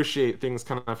appreciate things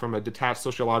kind of from a detached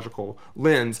sociological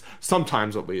lens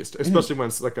sometimes, at least, especially when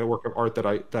it's like a work of art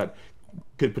that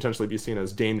could potentially be seen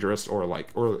as dangerous or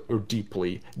like or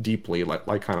deeply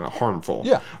like kind of harmful.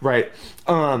 Yeah. Right.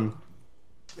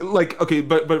 Like, okay,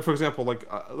 but for example, like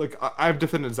I've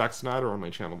defended Zack Snyder on my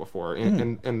channel before,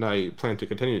 and I plan to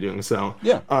continue doing so.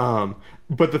 Yeah.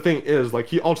 But the thing is, like,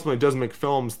 he ultimately does make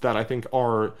films that I think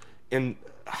are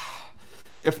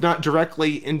if not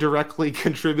directly, indirectly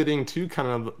contributing to kind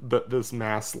of this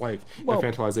mass like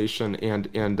infantilization and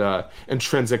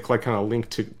intrinsic like kind of link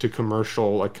to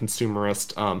commercial like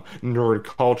consumerist nerd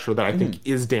culture that I think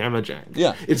is damaging.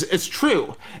 Yeah, it's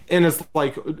true, and it's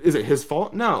like, is it his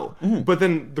fault? No. But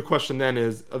then the question then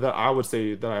is that I would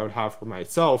say that I would have for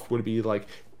myself would be like,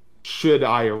 should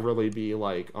I really be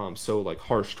like so like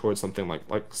harsh towards something like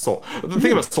Soul? The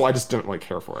thing about Soul, I just don't like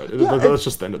care for it. That's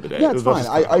just the end of the day. Yeah, it's fine.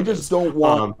 I just don't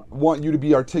want you to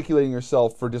be articulating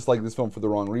yourself for disliking this film for the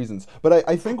wrong reasons. But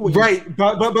I think what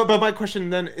but my question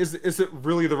then is it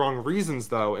really the wrong reasons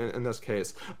though in this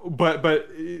case? But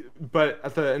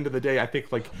at the end of the day, I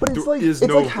think like it's like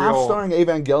half starring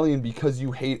Evangelion because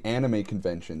you hate anime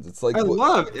conventions. It's like I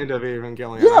love End of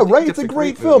Evangelion. Yeah, right. It's a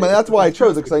great film, and that's why I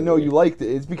chose it, because I know you liked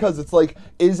it. It's because it's like,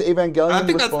 is Evangelion I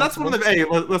think that's one of the... Hey,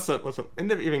 listen.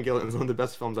 End of Evangelion is one of the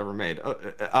best films ever made.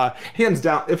 Hands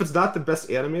down. If it's not the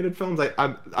best animated films,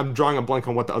 I'm drawing a blank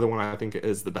on what the other one I think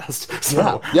is the best.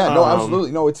 So, no,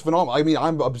 absolutely. No, it's phenomenal. I mean,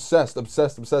 I'm obsessed with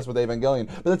Evangelion.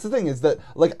 But that's the thing, is that,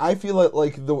 like, I feel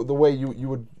like the way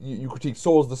you critique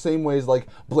Soul is the same way as, like,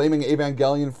 blaming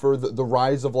Evangelion for the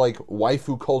rise of, like,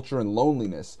 waifu culture and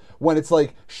loneliness. When it's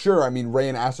like, sure, I mean, Rei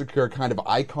and Asuka are kind of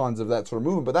icons of that sort of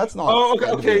movement, but that's not... Oh,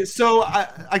 okay. So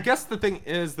I guess the thing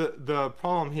is that the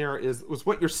problem here was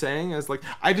what you're saying is like,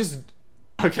 anime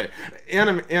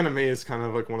is kind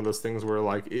of like one of those things where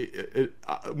like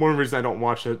one reason I don't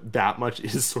watch it that much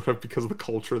is sort of because of the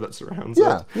culture that surrounds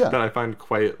it that I find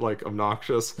quite like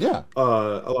obnoxious. A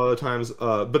lot of the times,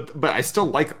 but I still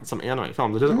like some anime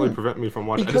films. It doesn't really prevent me from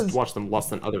watching. I just watch them less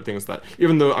than other things that,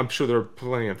 even though I'm sure there are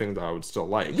plenty of things that I would still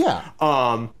like.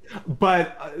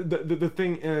 But the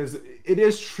thing is, it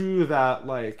is true that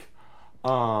like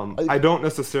I don't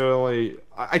necessarily...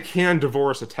 I can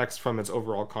divorce a text from its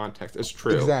overall context. It's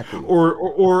true. Exactly.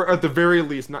 Or at the very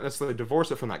least, not necessarily divorce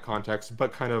it from that context,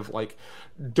 but kind of like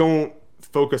don't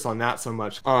focus on that so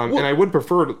much. And I would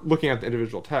prefer looking at the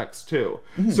individual text too.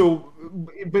 So,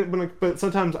 but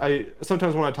sometimes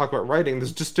when I talk about writing,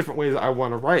 there's just different ways I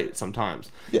want to write sometimes.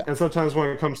 And sometimes when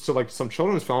it comes to like some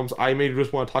children's films, I may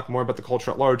just want to talk more about the culture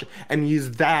at large and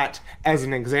use that as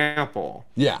an example.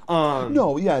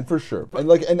 For sure.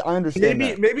 And I understand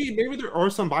maybe there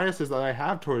are some biases that I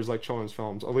have towards like children's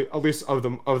films, at least of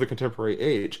the contemporary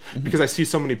age, because I see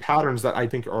so many patterns that I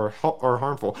think are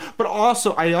harmful. But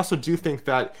I also do think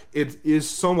that it is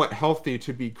somewhat healthy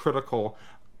to be critical,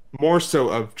 more so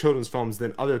of children's films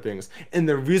than other things. And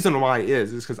the reason why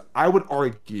is because I would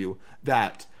argue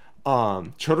that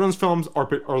children's films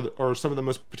are some of the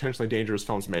most potentially dangerous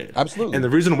films made. Absolutely. And the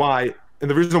reason why And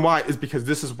the reason why is because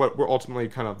this is what we're ultimately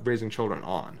kind of raising children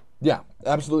on. Yeah,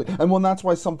 absolutely. And well, that's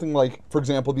why something like, for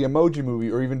example, the Emoji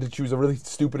Movie, or even to choose a really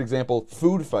stupid example,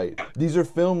 Food Fight. These are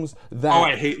films that... Oh,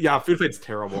 I hate... Yeah, Food Fight's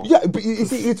terrible. Yeah, but you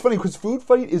see, it's funny because Food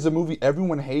Fight is a movie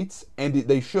everyone hates, and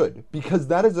they should, because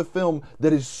that is a film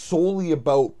that is solely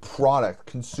about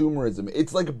product, consumerism.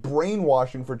 It's like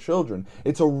brainwashing for children.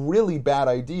 It's a really bad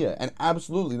idea, and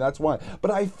absolutely, that's why. But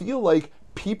I feel like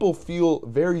people feel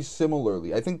very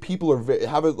similarly. I think people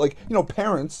have a, like, you know,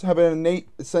 parents have an innate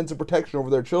sense of protection over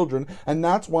their children, and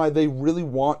that's why they really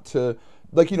want to,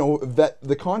 like, you know, vet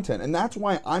the content. And that's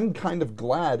why I'm kind of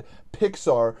glad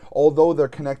Pixar, although they're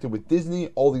connected with Disney,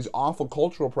 all these awful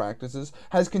cultural practices,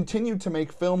 has continued to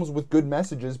make films with good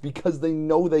messages, because they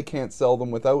know they can't sell them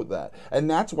without that.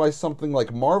 And that's why something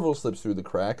like Marvel slips through the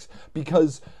cracks,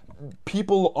 because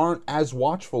people aren't as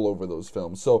watchful over those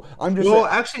films. So I'm just Well,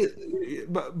 actually,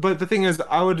 but the thing is,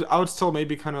 I would still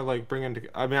maybe kind of like bring into.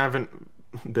 I mean, I haven't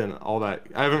been all that.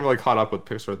 I haven't really caught up with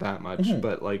Pixar that much,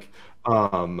 but like,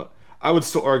 I would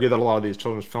still argue that a lot of these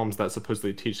children's films that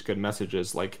supposedly teach good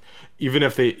messages, like even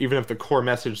if the core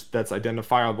message that's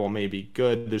identifiable may be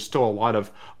good, there's still a lot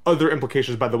of other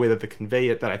implications by the way that they convey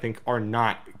it that I think are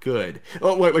not good.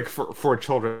 Like for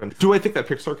children. Do I think that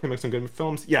Pixar can make some good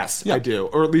films? Yes, Yeah. I do,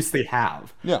 or at least they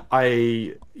have. Yeah.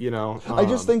 I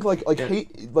just think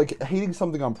hating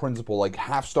something on principle, like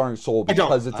half starring Soul I don't.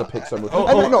 because it's a Pixar movie.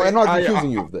 oh, No, I'm not I- accusing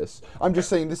you of this. I'm just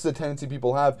saying this is a tendency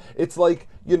people have. It's like,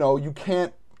 you know, you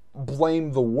can't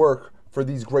blame the work for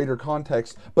these greater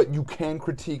contexts, but you can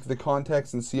critique the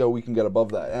context and see how we can get above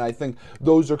that. And I think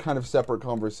those are kind of separate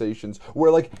conversations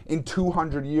where, like, in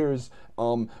 200 years,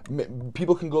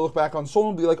 people can go look back on Soul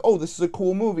and be like, oh, this is a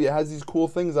cool movie. It has these cool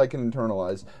things I can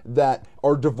internalize that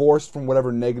are divorced from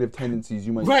whatever negative tendencies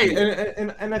you might Right, see.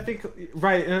 and I think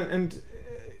right, and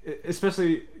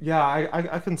especially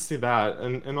I can see that,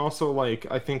 and also like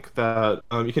I think that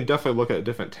you can definitely look at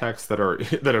different texts that are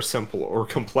that are simple or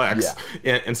complex,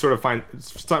 and sort of find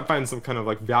some kind of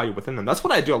like value within them. That's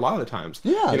what I do a lot of the times.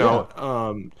 Yeah, you know,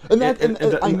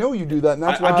 And I know you do that, and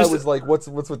that's why I just was like, what's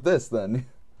with this then?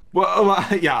 Well,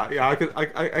 yeah,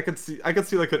 I could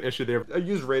see like an issue there. I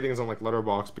use ratings on like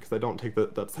Letterboxd because I don't take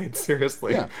that site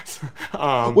seriously. Yeah.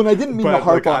 Well, I didn't mean to but,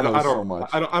 harp like, on I those don't, so much.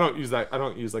 I don't use that. I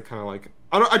don't use like kind of like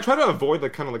I try to avoid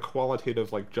like kind of like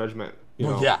qualitative like judgment. You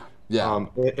know. Yeah. Yeah.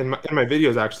 In my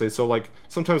videos actually, so like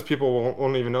sometimes people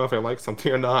won't even know if I like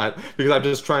something or not because I'm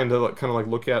just trying to like, kind of like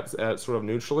look at sort of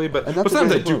neutrally. But And that's a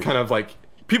sometimes I great do approach. kind of like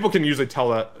people can usually tell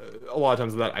that a lot of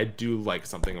times that I do like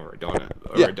something or I don't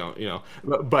Yeah. you know.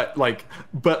 But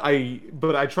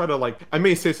I try to like I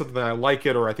may say something that I like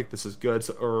it or I think this is good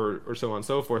or so on and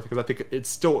so forth because I think it's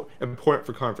still important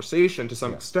for conversation to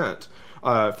some extent.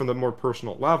 From the more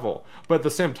personal level, but at the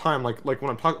same time, like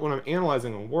when I'm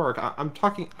analyzing a work, I'm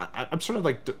sort of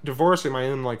like divorcing my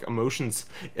own like emotions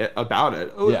about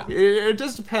it. Yeah. It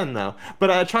does depend though,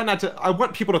 but I try not to. I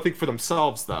want people to think for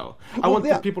themselves though. I Well, want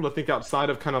yeah. people to think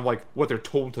outside of kind of like what they're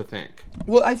told to think.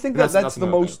 Well, I think that's That's the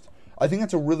another most. I think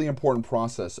that's a really important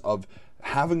process of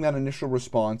having that initial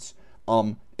response,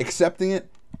 accepting it,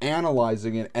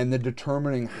 analyzing it, and then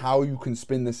determining how you can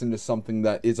spin this into something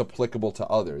that is applicable to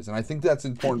others. And I think that's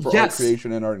important for art Yes.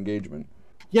 creation and art engagement.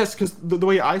 Yes, because the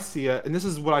way I see it, and this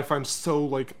is what I find so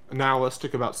like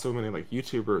nihilistic about so many like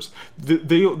YouTubers,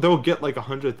 they'll get like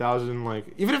 100,000 like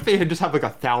even if they had just have like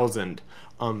 1,000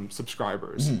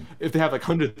 subscribers, if they have like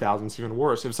 100,000, it's even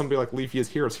worse. If somebody like Leafy is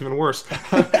here, it's even worse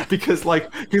because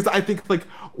I think like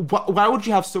why would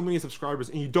you have so many subscribers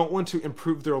and you don't want to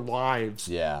improve their lives?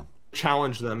 Yeah.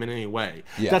 Challenge them in any way.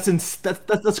 Yeah.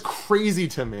 That's crazy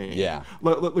to me. Yeah.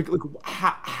 Like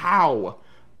how?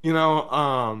 You know,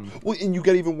 Well, and you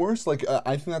get even worse. Like,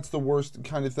 I think that's the worst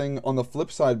kind of thing on the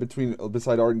flip side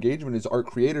beside art engagement is art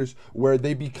creators, where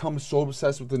they become so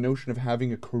obsessed with the notion of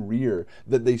having a career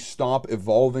that they stop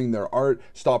evolving their art,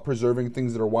 stop preserving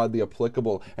things that are widely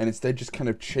applicable, and instead just kind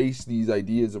of chase these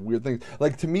ideas of weird things.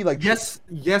 Like, to me, like... yes,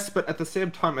 but at the same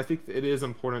time, I think it is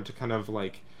important to kind of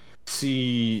like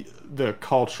see the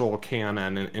cultural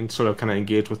canon and sort of kind of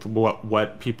engage with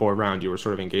what people around you are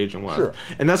sort of engaging with. Sure.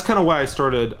 And that's kind of why I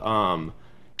started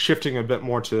shifting a bit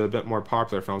more to a bit more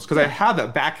popular films because I have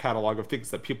that back catalog of things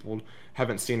that people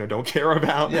haven't seen or don't care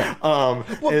about. Yeah.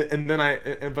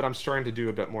 But I'm starting to do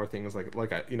a bit more things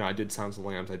like I did Sounds of the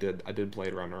Lambs, I did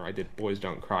Blade Runner, I did Boys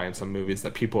Don't Cry, and some movies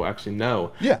that people actually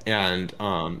know. Yeah. And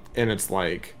it's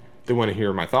like they want to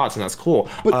hear my thoughts, and that's cool.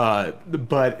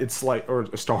 But it's like,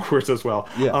 or Star Wars as well.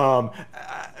 Yeah.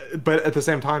 But at the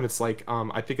same time, it's like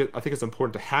I think it's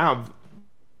important to have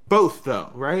both, though,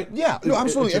 right? Yeah, no,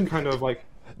 absolutely. And And kind of like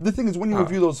the thing is, when you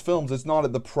review those films, it's not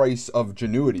at the price of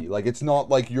genuity. Like, it's not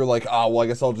like you're like, ah, well, I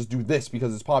guess I'll just do this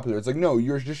because it's popular. It's like, no,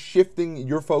 you're just shifting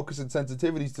your focus and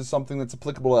sensitivities to something that's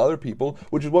applicable to other people,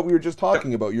 which is what we were just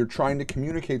talking about. You're trying to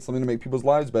communicate something to make people's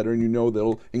lives better, and you know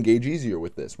they'll engage easier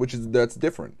with this, that's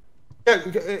different. Yeah,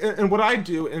 and what I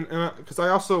do, and because I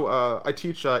also I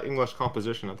teach English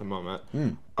composition at the moment.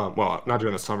 Well, not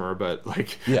during the summer, but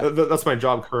like that's my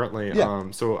job currently. Yeah.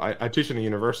 So I teach in a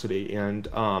university, and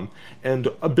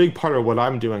a big part of what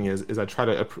I'm doing is I try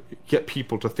to get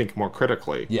people to think more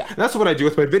critically. Yeah. And that's what I do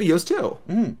with my videos too.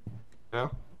 Yeah.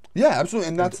 Yeah, absolutely,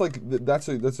 and that's like that's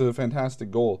a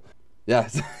fantastic goal. Yeah,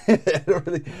 I don't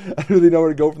really know where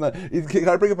to go from that. Can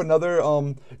I bring up another?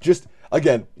 Just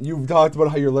again, you've talked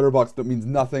about how your letterbox that means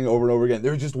nothing over and over again.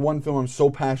 There's just one film I'm so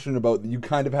passionate about that you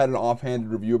kind of had an offhanded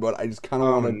review about. I just kind of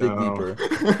want to dig deeper.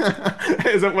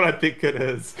 Is that what I think it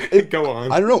is? Go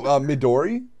on. I don't know.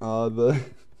 Midori. The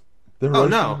Oh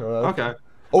no. Okay.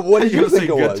 Oh, what did you think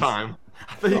it was? Good Time.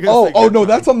 Oh no,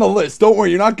 that's on the list. Don't worry,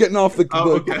 you're not getting off the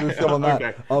film on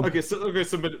that. Okay, so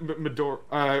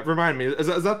Midori. Remind me, is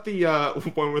that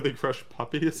the one where they crush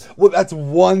puppies? Well, that's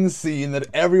one scene that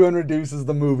everyone reduces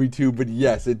the movie to, but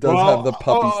yes, it does have the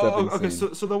puppy stepping scene.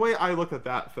 Okay, so the way I look at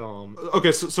that film,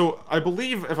 okay, so I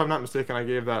believe, if I'm not mistaken, I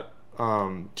gave that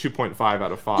 2.5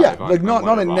 out of 5. Yeah, like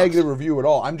not a negative review at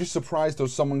all. I'm just surprised though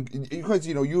because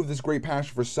you have this great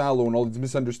passion for Salo and all these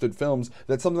misunderstood films,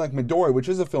 that something like Midori, which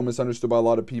is a film misunderstood by a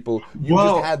lot of people,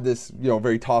 just had this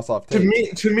very toss-off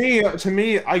take. To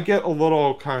me, I get a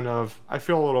little I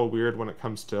feel a little weird when it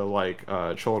comes to like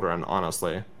children,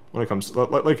 honestly. When it comes to,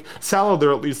 like Salo,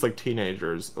 they're at least like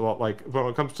teenagers. Like when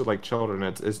it comes to like children,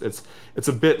 it's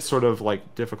a bit sort of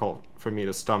like difficult for me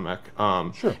to stomach.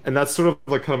 Sure. And that's sort of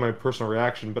like kind of my personal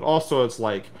reaction. But also,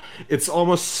 it's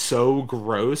almost so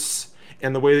gross,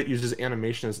 and the way that it uses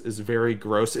animation is very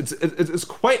gross. It's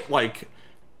quite like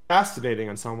fascinating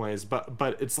in some ways,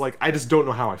 but it's like I just don't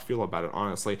know how I feel about it,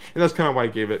 honestly, and that's kind of why I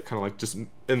gave it kind of like just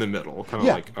in the middle, kind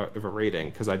of like of a rating,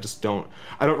 because I don't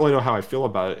really know how I feel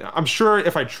about it. I'm sure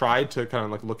if I tried to kind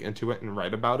of like look into it and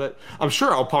write about it, I'm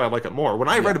sure I'll probably like it more. When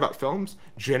I write about films,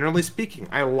 generally speaking,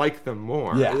 I like them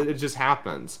more. It just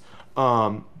happens.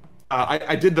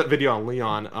 I did that video on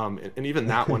Leon, and even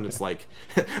that one, it's like,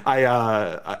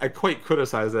 I quite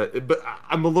criticize it, but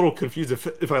I'm a little confused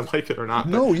if I like it or not.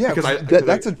 No, yeah, because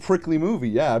that's a prickly movie.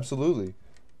 Yeah, absolutely.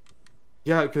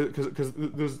 Yeah, because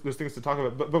there's things to talk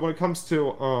about, but when it comes to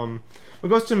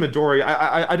Midori,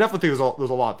 I definitely think there's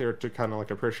a lot there to kind of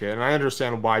like appreciate, and I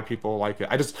understand why people like it.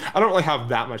 I don't really have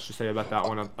that much to say about that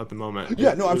one at the moment.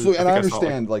 Yeah, no, absolutely, and I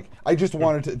understand. Like, I just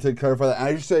wanted to clarify that, and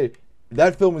I just say,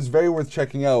 that film is very worth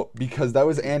checking out because that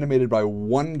was animated by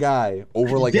one guy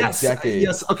over like a decade.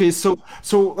 Yes. Okay. So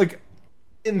like,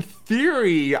 in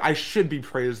theory, I should be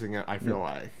praising it. I feel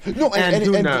like. No, and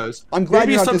who knows? I'm glad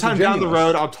maybe you're not sometime down the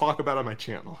disingenuous. road I'll talk about it on my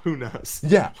channel. Who knows?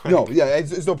 Yeah.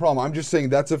 It's no problem. I'm just saying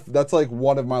that's like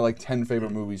one of my like 10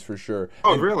 favorite movies for sure.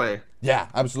 Oh, really? Yeah,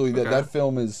 absolutely. Okay. That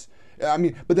film is. I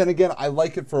mean, but then again, I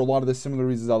like it for a lot of the similar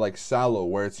reasons I like Salo,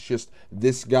 where it's just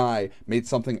this guy made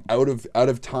something out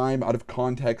of time, out of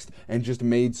context, and just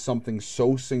made something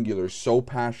so singular, so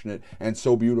passionate, and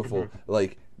so beautiful.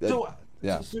 Like, So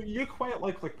you quite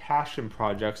like passion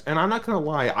projects, and I'm not gonna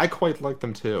lie, I quite like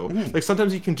them too. Like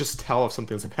sometimes you can just tell if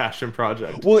something's a passion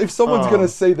project. Well, if someone's gonna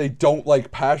say they don't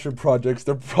like passion projects,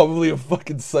 they're probably a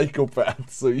fucking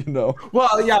psychopath. So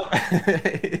Well,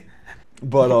 yeah.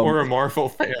 But or a Marvel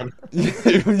fan.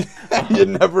 You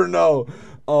never know.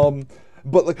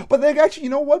 But actually, you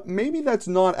know what? Maybe that's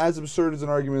not as absurd as an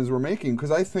argument as we're making,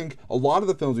 because I think a lot of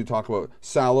the films we talk about,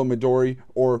 Salo, Midori,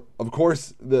 or of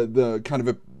course the kind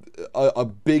of a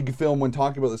big film when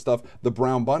talking about this stuff, The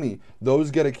Brown Bunny,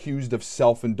 those get accused of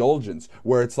self-indulgence,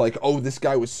 where it's like, oh, this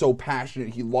guy was so passionate,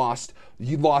 he lost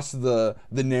the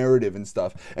narrative and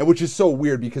stuff, and which is so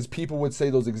weird because people would say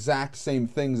those exact same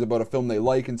things about a film they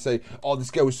like and say, oh,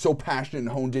 this guy was so passionate and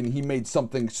honed in, he made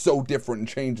something so different and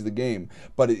changed the game.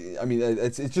 But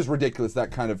it's just ridiculous,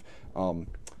 that kind of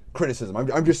criticism.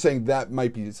 I'm just saying that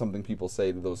might be something people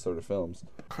say to those sort of films.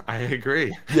 I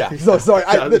agree. Yeah. So sorry,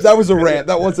 that was a rant.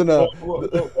 That wasn't a.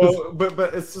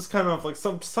 But it's just kind of like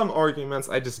some arguments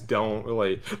I just don't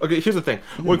really. Okay, here's the thing.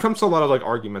 When it comes to a lot of like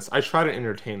arguments, I try to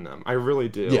entertain them. I really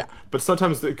do. Yeah. But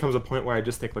sometimes it comes a point where I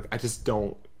just think like I just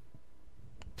don't.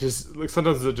 Just like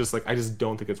sometimes it's just like I just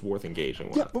don't think it's worth engaging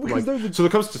with. Yeah, but because like, so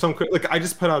it comes to some like I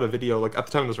just put out a video like at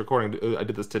the time of this recording, I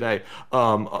did this today,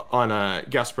 on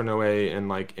Gaspar Noé and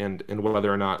like and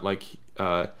whether or not like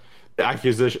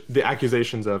the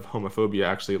accusations of homophobia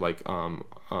actually like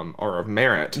are of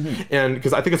merit, Mhm. and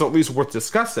because I think it's at least worth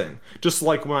discussing. Just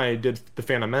like when I did the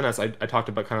Phantom Menace, I talked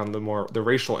about kind of the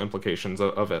racial implications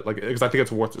of it, like because I think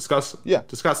it's worth Yeah.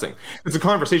 discussing. It's a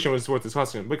conversation was worth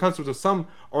discussing because there's some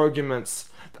arguments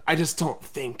that I just don't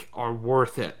think are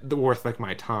worth like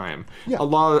my time. Yeah. A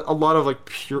lot of like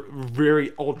pure,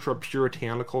 very ultra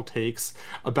puritanical takes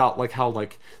about like how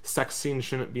like sex scenes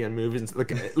shouldn't be in movies.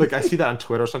 Like I see that on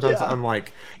Twitter sometimes. Yeah. I'm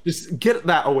like, just get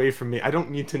that away from me. I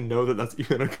don't need to know that that's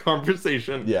even a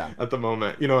conversation Yeah. at the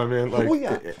moment. You know what I mean? Like, Well,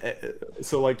 yeah.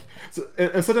 so like,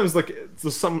 and sometimes like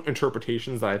there's some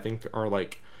interpretations that I think are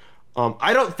like,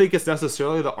 I don't think it's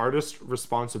necessarily the artist's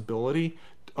responsibility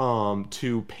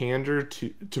to pander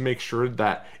to make sure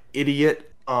that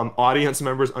idiot audience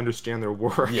members understand their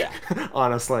work. Yeah.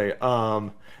 Honestly,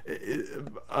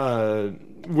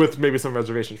 with maybe some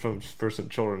reservations for some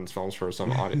children's films for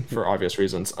some for obvious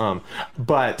reasons.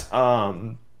 But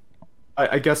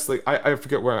I guess like I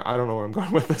forget where I don't know where I'm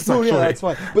going with this No, actually. yeah, that's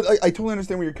fine. But I totally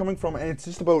understand where you're coming from, and it's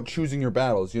just about choosing your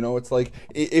battles. You know, it's like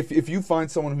if you find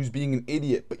someone who's being an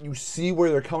idiot, but you see where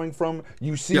they're coming from,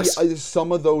 you see Yes.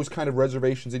 Some of those kind of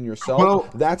reservations in yourself. Well-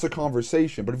 that's a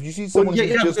conversation. But if you see someone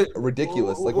who's just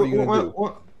ridiculous, like what are you gonna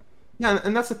do? Yeah,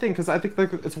 and that's the thing because I think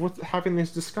like it's worth having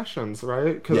these discussions,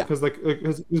 right? Because Yeah.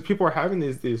 because people are having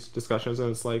these discussions,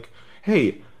 and it's like,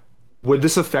 hey, would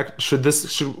this affect? Should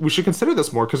we should consider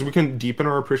this more because we can deepen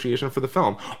our appreciation for the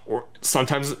film, or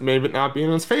sometimes maybe not be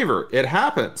in its favor. It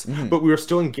happens, but we are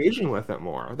still engaging with it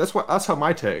more. That's how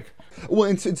my take. Well,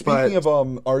 and speaking But-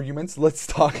 of arguments, let's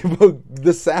talk about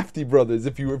the Safdie brothers.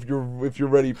 If you're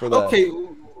ready for that. Okay.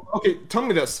 Tell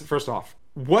me this first off.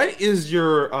 What is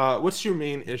your what's your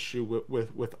main issue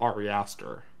with Ari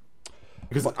Aster?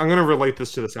 Because I'm gonna relate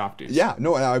this to the Safdies. Yeah,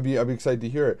 no, and I'd be excited to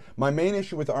hear it. My main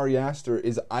issue with Ari Aster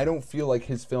is I don't feel like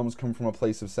his films come from a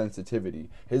place of sensitivity.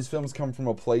 His films come from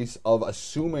a place of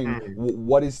assuming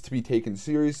what is to be taken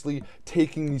seriously,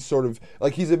 taking these sort of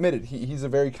like he's admitted he's a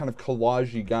very kind of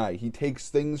collage-y guy. He takes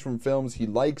things from films he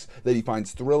likes that he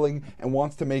finds thrilling and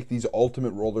wants to make these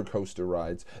ultimate roller coaster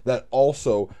rides that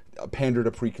also pander to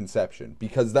preconception,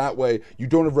 because that way you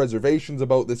don't have reservations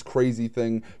about this crazy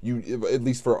thing, you at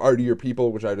least for artier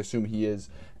people, which I'd assume he is,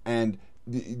 and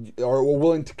are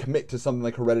willing to commit to something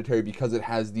like Hereditary because it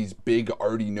has these big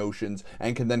arty notions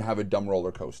and can then have a dumb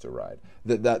roller coaster ride.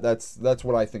 That's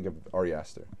what I think of Ari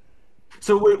Aster.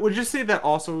 So would you say that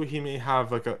also he may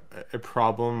have like a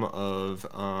problem of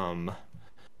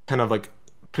kind of like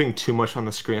putting too much on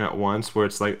the screen at once, where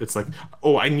it's like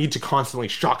oh, I need to constantly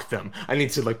shock them, I need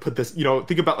to like put this,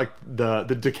 think about like the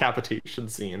decapitation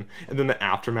scene and then the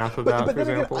aftermath of that, for then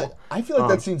example. Again, I feel like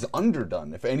that scene's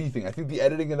underdone. If anything, I think the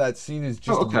editing of that scene is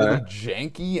just really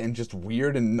janky and just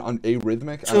weird and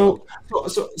arrhythmic.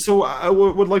 So I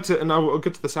would like to, and I will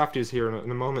get to the Safdies here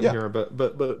in a moment here,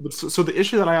 but so the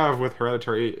issue that I have with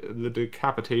Hereditary, the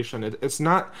decapitation, it's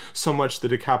not so much the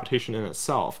decapitation in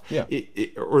itself,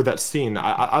 or that scene.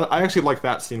 I actually like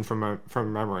that scene from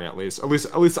memory, at least I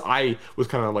was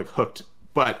kind of like hooked.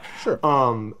 But sure.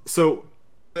 So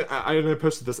I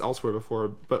posted this elsewhere before,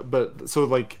 but so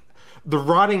like the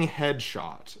rotting head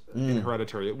shot in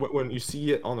Hereditary, when you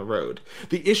see it on the road,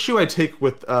 the issue I take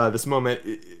with this moment,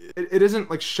 it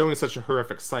isn't like showing such a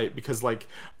horrific sight, because like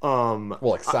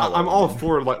like Sallow, I'm all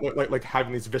for like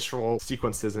having these visceral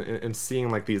sequences and seeing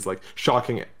like these like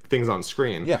shocking things on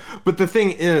screen. Yeah. But the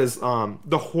thing is,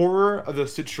 the horror of the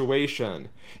situation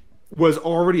was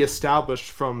already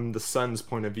established from the son's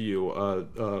point of view.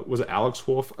 Was it Alex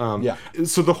Wolff? Yeah.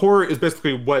 So the horror is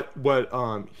basically what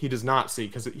he does not see,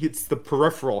 because it's the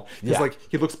peripheral. He's like,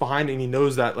 he looks behind and he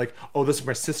knows that like, oh, this is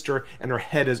my sister and her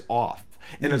head is off.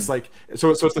 And it's like,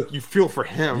 so it's like you feel for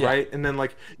him, right? And then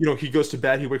like, he goes to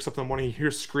bed, he wakes up in the morning, he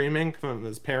hears screaming from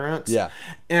his parents. Yeah.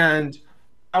 And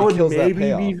I would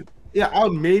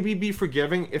maybe be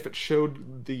forgiving if it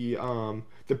showed the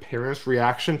parents'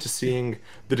 reaction to seeing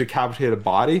the decapitated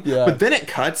body. Yeah. But then it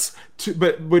cuts to,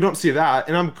 but we don't see that,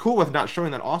 and I'm cool with not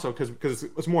showing that also, because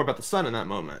it's more about the son in that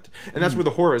moment, and that's where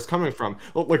the horror is coming from.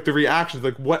 Like the reactions,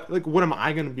 like what am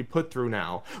I going to be put through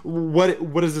now?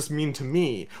 What does this mean to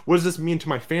me? What does this mean to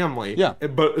my family? Yeah.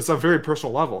 But it's a very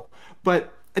personal level.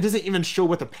 But it doesn't even show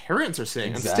what the parents are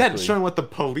seeing. Exactly. Instead, it's showing what the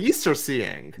police are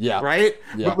seeing. Yeah. Right?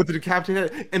 Yeah. With the decapitated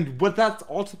head. And what that's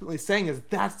ultimately saying is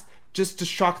that's just to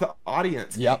shock the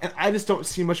audience. Yep. And I just don't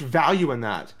see much value in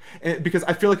that. And because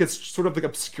I feel like it's sort of like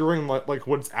obscuring like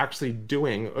what it's actually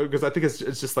doing. Because I think it's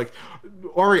just like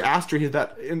Ari Aster,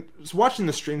 and watching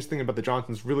The Strange Thing About the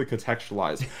Johnsons really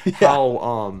contextualized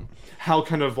how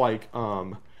kind of like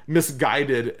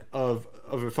misguided of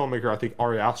of a filmmaker I think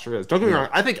Ari Aster is. Don't get me wrong,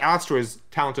 I think Aster is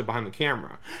talented behind the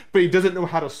camera, but he doesn't know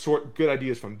how to sort good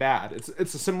ideas from bad. It's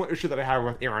a similar issue that I have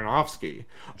with Aronofsky.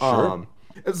 Sure.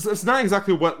 It's not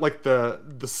exactly what like the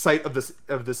sight of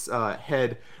this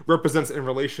head represents in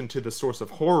relation to the source of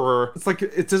horror. It's like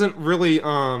it doesn't really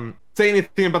say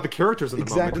anything about the characters in the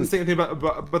moment. It doesn't say anything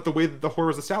about the way that the horror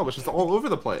is established. It's all over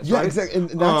the place. Yeah, right? exactly.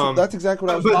 And that's exactly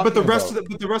what I was but talking the rest about.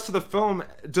 of the rest of the film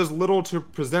does little to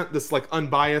present this like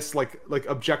unbiased, like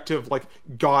objective, like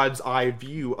God's eye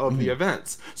view of the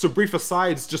events. So brief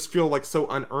asides just feel like so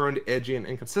unearned, edgy, and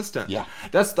inconsistent. Yeah.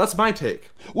 That's my take.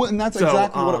 Well, and that's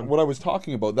exactly what I was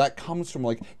talking about. That comes from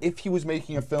like if he was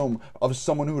making a film of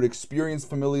someone who had experienced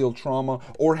familial trauma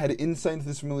or had insight into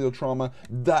this familial trauma,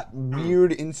 that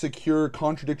weird, insecure,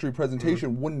 contradictory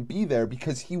presentation wouldn't be there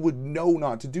because he would know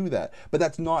not to do that. But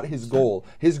that's not his goal.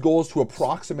 His goal is to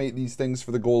approximate these things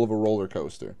for the goal of a roller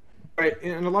coaster. Right,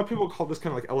 and a lot of people call this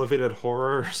kind of like elevated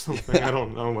horror or something. I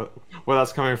don't know where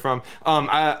that's coming from.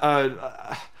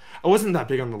 I wasn't that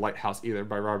big on The Lighthouse either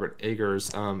by Robert Eggers,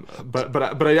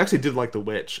 but I actually did like The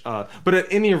Witch. But at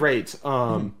any rate,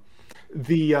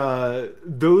 the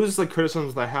those like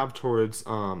criticisms that I have towards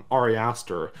Ari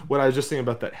Aster, what I was just saying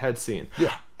about that head scene.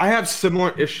 Yeah. I have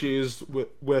similar issues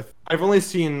with I've only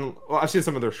seen I've seen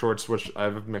some of their shorts which I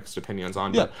have mixed opinions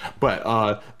on. Yeah. But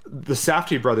the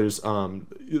Safdie brothers,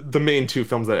 the main two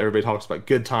films that everybody talks about,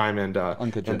 Good Time and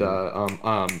Uncut Gems.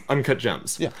 Uncut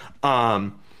Gems. Yeah.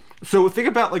 So think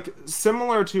about like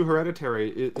similar to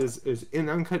Hereditary is in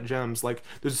Uncut Gems, like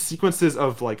there's sequences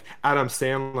of like Adam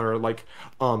Sandler like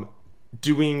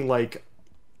doing like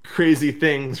crazy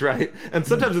things, right? And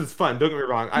sometimes it's fun, don't get me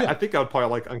wrong. I think I would probably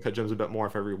like Uncut Gems a bit more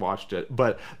if I rewatched it,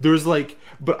 but there's like,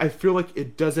 but I feel like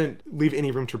it doesn't leave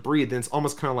any room to breathe, and it's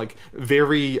almost kind of like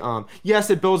very yes,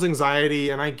 it builds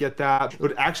anxiety, and I get that. It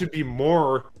would actually be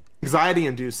more anxiety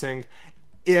inducing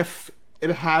if it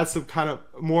has some kind of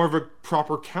more of a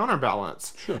proper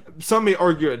counterbalance. Sure. Some may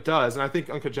argue it does, and I think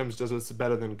Uncut Gems does this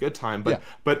better than Good Time.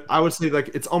 But I would say like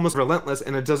it's almost relentless,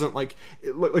 and it doesn't like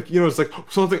it's like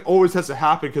something always has to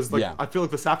happen because like I feel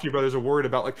like the Safdie brothers are worried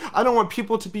about like I don't want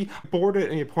people to be bored at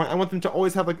any point. I want them to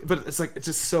always have like, but it's like it's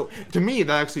just so to me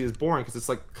that actually is boring because it's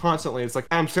like constantly it's like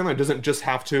Adam Sandler doesn't just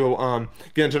have to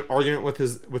get into an argument with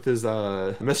his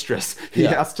mistress. He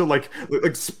has to like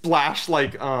splash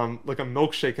like a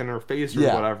milkshake in her face or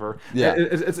whatever. Yeah.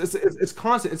 It's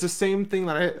constant. It's the same thing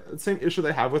same issue that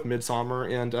I have with Midsommar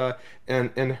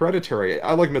and Hereditary.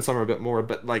 I like Midsommar a bit more,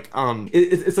 but like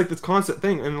it's like this constant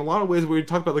thing. And in a lot of ways, we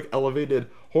talk about like elevated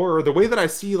horror. The way that I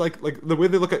see like the way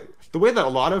they look at the way that a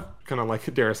lot of kind of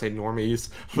like dare I say normies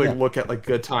look at like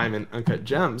Good Time and Uncut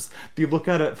Gems. They look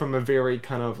at it from a very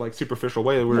kind of like superficial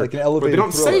way where, like an elevated where they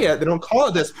don't thriller. Say it, they don't call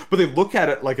it this, but they look at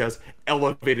it like as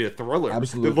elevated thriller.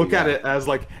 Absolutely, they look at it as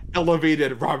like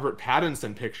elevated Robert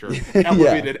Pattinson picture,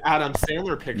 elevated Adam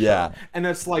Sandler picture. Yeah. And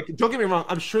it's like, don't get me wrong,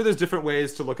 I'm sure there's different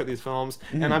ways to look at these films,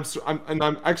 and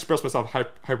I express myself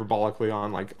hyperbolically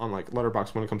on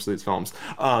Letterboxd when it comes to these films.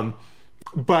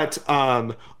 But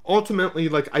ultimately,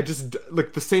 like I just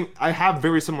like the same. I have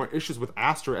very similar issues with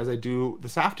Aster as I do the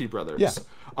Safdie brothers. Yeah.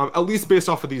 At least based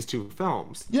off of these two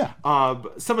films. Yeah.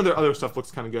 Some of their other stuff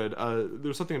looks kind of good.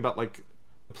 There's something about like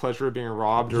Pleasure of Being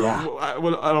Robbed, or I don't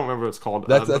remember what it's called.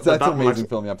 That's an amazing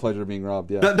film. Yeah, Pleasure of Being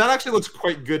Robbed. Yeah, that actually looks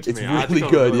quite good to me. It's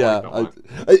really good.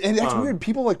 And that's weird.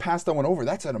 People like pass that one over.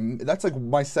 That's like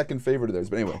my second favorite of theirs.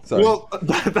 But anyway, sorry. Well,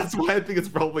 that's why I think it's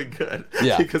probably good.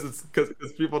 Yeah, because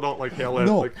people don't like hail it.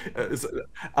 No. Like,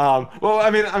 well, I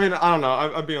mean, I don't know.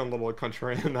 I'm being a little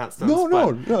contrarian in that sense.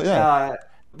 No, yeah.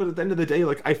 But at the end of the day,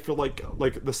 like I feel like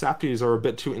the Safdies are a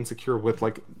bit too insecure with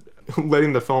like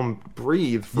letting the film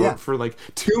breathe for like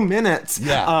 2 minutes.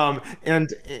 And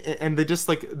they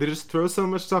just throw so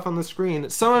much stuff on the screen.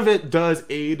 Some of it does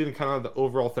aid in kind of the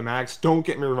overall thematics, don't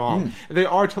get me wrong. They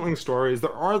are telling stories.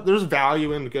 There's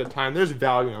value in Good Time, there's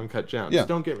value in Uncut Gems,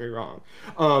 don't get me wrong.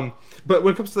 But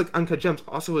when it comes to like Uncut Gems,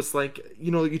 also it's like,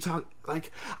 you talk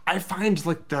like I find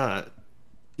like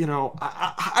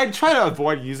I try to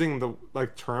avoid using the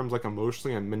like terms like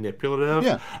emotionally and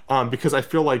manipulative, because I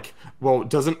feel like, well,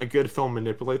 doesn't a good film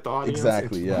manipulate the audience?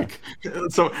 Exactly,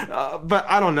 So, but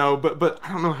I don't know, but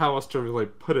I don't know how else to really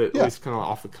put it, at least kind of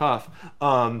off the cuff.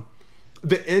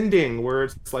 the ending where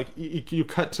it's like you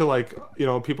cut to like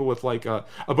people with like a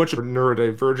bunch of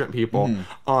neurodivergent people,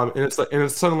 and it's like and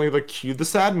it's suddenly like cue the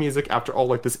sad music after all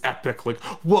like this epic like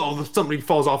whoa somebody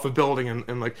falls off a building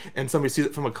and somebody sees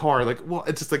it from a car like well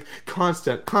it's just like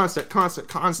constant,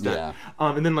 Yeah.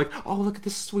 and then like oh look at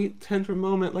this sweet tender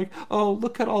moment like oh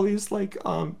look at all these like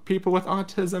people with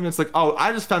autism. It's like oh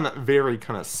I just found that very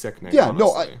kind of sickening. Yeah,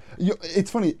 no, honestly.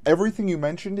 it's funny. Everything you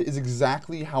mentioned is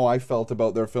exactly how I felt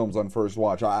about their films on first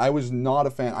watch. I was not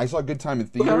a fan. I saw Good Time in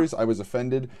theaters. I was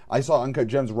offended. I saw Uncut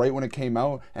Gems right when it came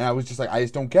out, and I was just like, I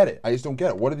just don't get it. I just don't get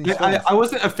it. What are these films? I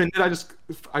wasn't offended. I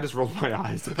just rolled my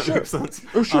eyes. If that makes sense.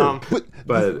 Oh, sure. But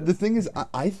but the thing is,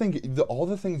 I think all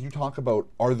the things you talk about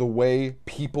are the way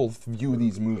people view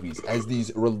these movies as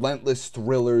these relentless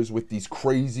thrillers with these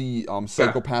crazy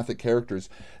psychopathic characters.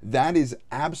 That is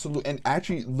absolute. And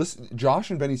actually, listen, Josh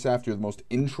and Benny Safdie are the most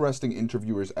interesting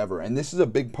interviewers ever. And this is a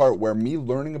big part where me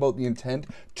learning about the intent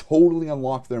totally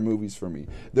unlocked their movies for me.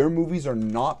 Their movies are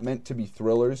not meant to be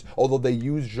thrillers, although they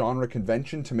use genre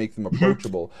convention to make them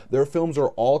approachable. Their films are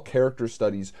all character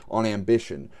studies on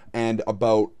ambition and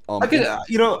about I can,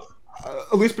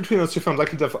 at least between those two films, I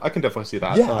can definitely see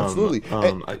that. Yeah, absolutely.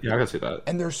 I can see that.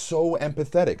 And they're so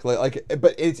empathetic,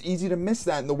 but it's easy to miss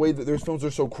that in the way that their films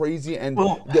are so crazy, and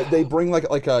they bring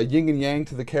like a yin and yang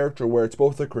to the character, where it's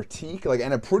both a critique,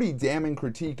 and a pretty damning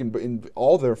critique in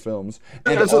all their films,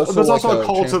 and there's also also a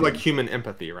call to champion. like human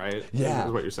empathy, right? Yeah,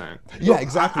 is what you're saying. Yeah,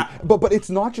 exactly. But it's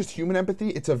not just human empathy;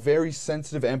 it's a very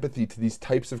sensitive empathy to these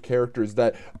types of characters.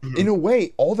 That, in a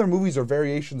way, all their movies are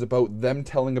variations about them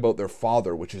telling about their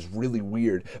father, which is really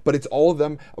weird, but it's all of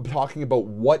them talking about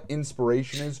what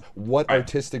inspiration is, what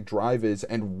artistic drive is,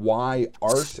 and why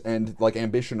art and like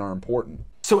ambition are important.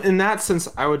 So in that sense,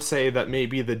 I would say that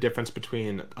maybe the difference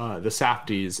between the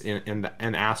Safdies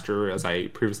and Aster, as I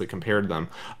previously compared them,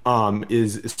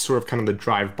 is sort of kind of the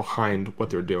drive behind what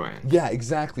they're doing. Yeah,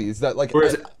 exactly. Is that like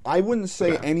I wouldn't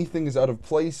say anything is out of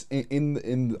place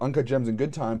in Uncut Gems and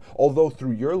Good Time, although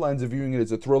through your lens of viewing it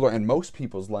as a thriller and most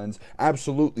people's lens,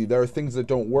 absolutely there are things that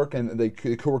don't work and they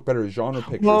could work better as genre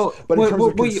pictures. But in terms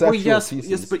of conceptual pieces,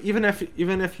 yes, but even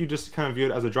if you just kind of view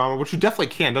it as a drama, which you definitely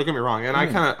can, don't get me wrong, and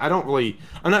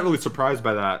I'm not really surprised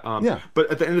by that.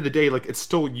 But at the end of the day, like it's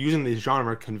still using these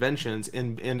genre conventions,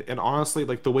 and honestly,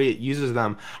 like the way it uses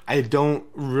them, I don't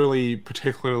really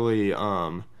particularly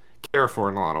care for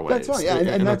in a lot of ways. That's fine.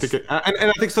 Yeah, and I think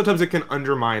I think sometimes it can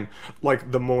undermine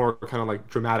like the more kind of like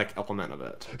dramatic element of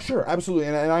it. Sure, absolutely,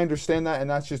 and I understand that, and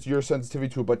that's just your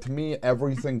sensitivity to it. But to me,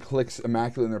 everything clicks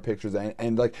immaculate in their pictures, and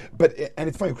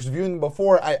it's funny because viewing them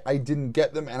before, I didn't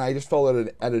get them, and I just felt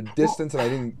at a distance, and I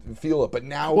didn't feel it. But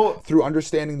now, through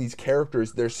understanding these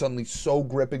characters, they're suddenly so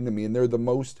gripping to me, and they're the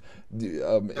most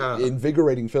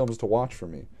invigorating films to watch for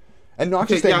me, and not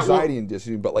just anxiety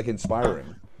inducing, but like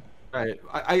inspiring. Right.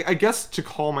 I guess to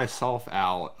call myself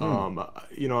out,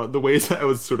 the ways that I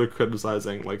was sort of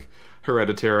criticizing like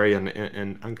Hereditary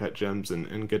and Uncut Gems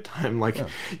and Good Time,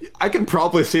 I could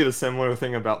probably say the similar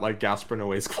thing about like Gaspar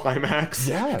Noé's Climax.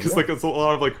 Yeah. Because like it's a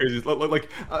lot of like crazy but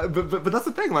that's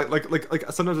the thing, like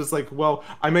sometimes it's like, well,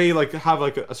 I may like have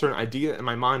like a certain idea in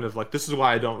my mind of like this is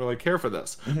why I don't really care for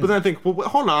this. But then I think, well,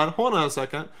 hold on a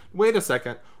second. Wait a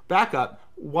second. Back up.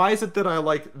 Why is it that I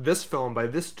like this film by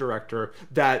this director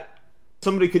that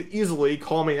somebody could easily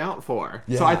call me out for?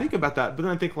 So I think about that, but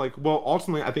then I think like, well,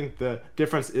 ultimately I think the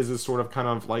difference is sort of kind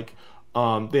of like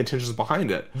the intentions behind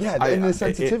it. Yeah, and the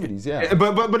sensitivities,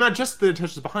 But not just the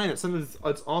intentions behind it. Sometimes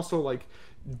it's also like,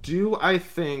 do I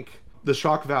think the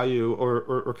shock value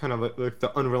or kind of like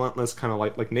the unrelentless kind of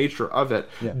like nature of it,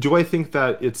 do I think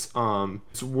that it's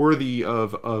worthy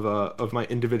of my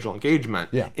individual engagement?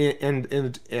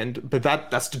 But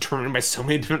that's determined by so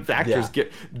many different factors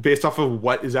based off of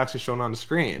what is actually shown on the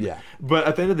screen. But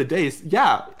at the end of the day,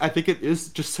 I think it is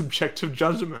just subjective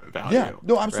judgment value.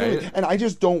 No, absolutely. Right? And I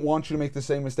just don't want you to make the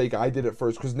same mistake I did at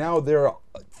first, because now they're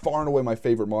far and away my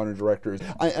favorite modern directors.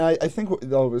 I think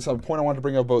some point I wanted to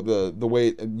bring up about the way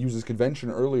it uses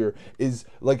convention earlier is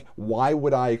like, why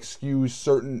would I excuse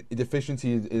certain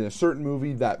deficiencies in a certain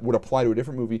movie that would apply to a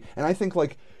different movie? And I think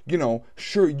like,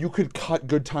 sure, you could cut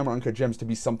Good Time or Uncut Gems to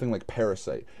be something like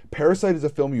Parasite. Parasite is a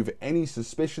film you have any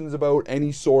suspicions about,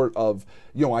 any sort of,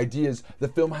 ideas. The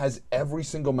film has every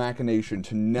single machination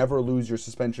to never lose your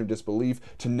suspension of disbelief,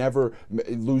 to never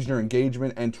lose your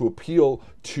engagement, and to appeal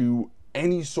to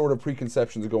any sort of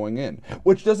preconceptions going in,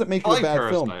 which doesn't make I it a like bad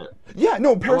film. Parasite. Yeah, no,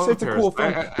 I love Parasite's a cool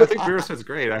film, I but think Parasite's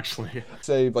great, actually.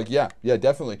 say like yeah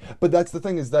definitely, but that's the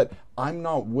thing, is that I'm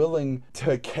not willing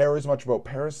to care as much about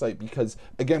Parasite because,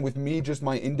 again, with me, just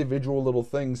my individual little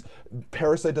things,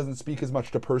 Parasite doesn't speak as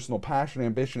much to personal passion,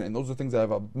 ambition, and those are things that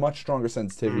have a much stronger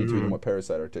sensitivity to than what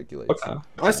Parasite articulates. Okay.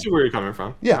 I see where you're coming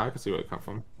from. Yeah. I can see where you're coming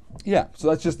from. Yeah, so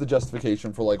that's just the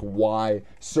justification for like why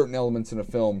certain elements in a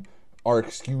film are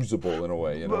excusable in a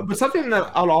way, you know. But something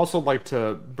that I'd also like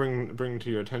to bring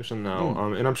to your attention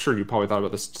now, and I'm sure you probably thought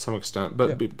about this to some extent,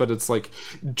 but it's like,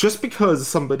 just because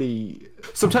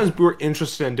sometimes we're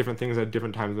interested in different things at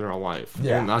different times in our life,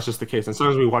 and that's just the case. And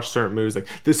sometimes we watch certain movies like,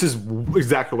 this is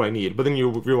exactly what I need, but then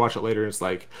you rewatch it later and it's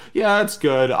like, yeah, it's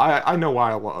good. I know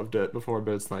why I loved it before,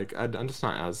 but it's like I'm just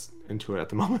not as into it at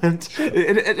the moment.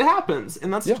 It happens,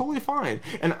 and that's totally fine.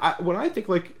 And when I think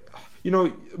like,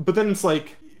 but then it's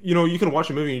like, you can watch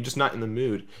a movie and you're just not in the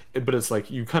mood, but it's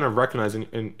like you kind of recognize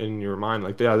in your mind,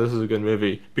 like, yeah, this is a good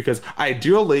movie, because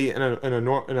ideally in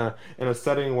a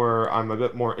setting where I'm a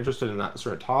bit more interested in that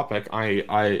sort of topic,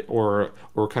 or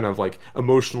kind of like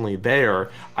emotionally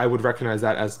there, I would recognize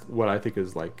that as what I think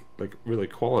is like really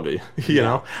quality, you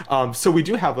know. So we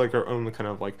do have like our own kind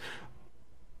of like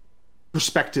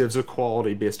perspectives of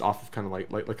quality based off of kind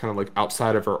of like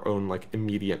outside of our own like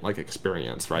immediate like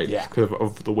experience, right? Yeah. Because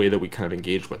of the way that we kind of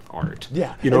engage with art.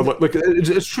 Yeah. Like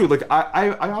it's true. Like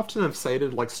I often have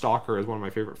cited like Stalker as one of my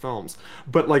favorite films,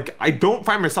 but like I don't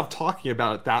find myself talking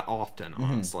about it that often,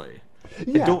 honestly.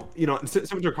 Yeah. I don't, same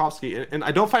with Tarkovsky, and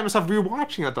I don't find myself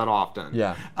rewatching it that often.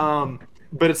 Yeah.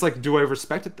 But it's like, do I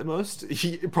respect it the most?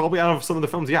 Probably out of some of the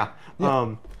films, yeah.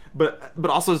 But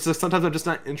also it's just, sometimes I'm just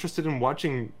not interested in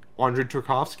watching Andrei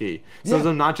Tarkovsky. Sometimes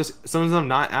I'm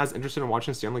not as interested in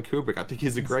watching Stanley Kubrick. I think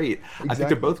he's great. Exactly. I think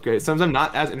they're both great. Sometimes I'm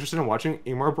not as interested in watching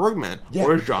Ingmar Bergman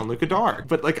or Jean-Luc Godard.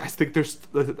 But like, I think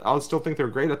I'll still think they're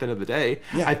great at the end of the day.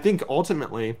 Yeah. I think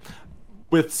ultimately,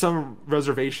 with some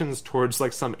reservations towards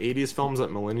like some 80s films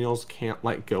that millennials can't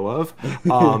let go of,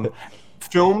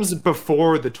 films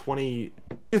before the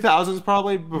 2000s,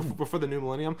 probably before the new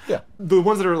millennium, the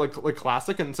ones that are like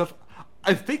classic and stuff,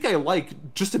 I think I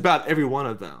like just about every one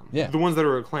of them. Yeah. The ones that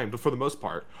are acclaimed, for the most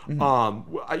part.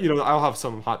 I'll have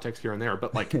some hot takes here and there,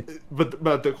 but like, but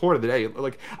at the core of the day,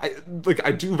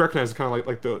 I do recognize kind of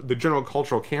like the general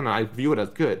cultural canon. I view it as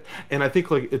good, and I think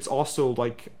like it's also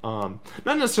like not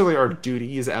necessarily our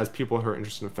duties as people who are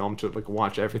interested in film to like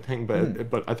watch everything,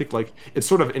 but I think like it's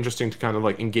sort of interesting to kind of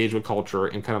like engage with culture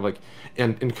and kind of like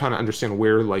and kind of understand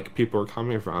where like people are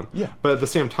coming from. Yeah. But at the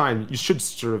same time, you should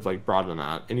sort of like broaden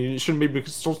that, and you should maybe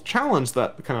still challenge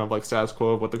that kind of like status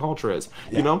quo of what the culture is.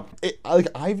 You know,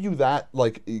 I view that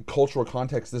like cultural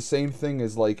context the same thing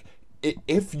as like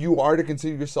if you are to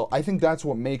consider yourself, I think that's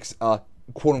what makes a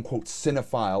quote unquote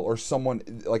cinephile or someone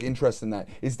like interested in that,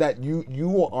 is that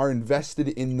you are invested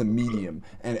in the medium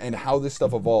and how this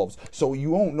stuff evolves. So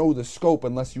you won't know the scope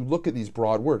unless you look at these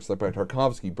broad works like by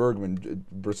Tarkovsky, Bergman,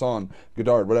 Bresson,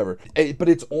 Godard, whatever. But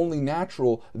it's only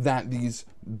natural that these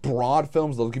broad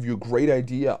films, they'll give you a great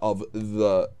idea of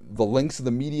the links of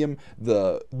the medium,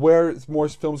 where more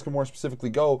films can more specifically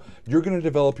go. You're going to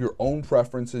develop your own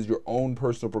preferences, your own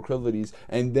personal proclivities,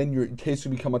 and then your taste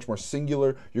will become much more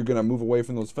singular. You're going to move away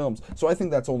from those films. So I think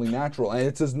that's only natural, and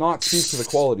it does not speak to the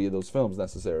quality of those films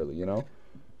necessarily, you know?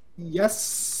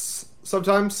 Yes,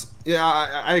 sometimes. Yeah,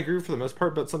 I agree for the most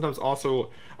part, but sometimes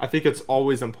also I think it's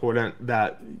always important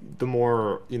that the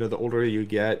more, the older you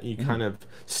get, you kind of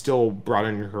still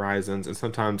broaden your horizons. And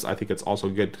sometimes I think it's also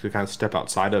good to kind of step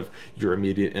outside of your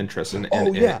immediate interests and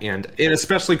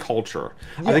especially culture.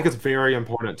 Yeah. I think it's very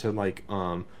important to like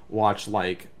watch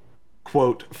like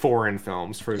quote foreign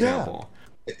films, for example. Yeah.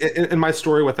 And my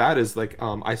story with that is like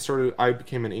I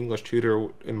became an English tutor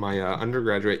in my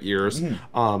undergraduate years, and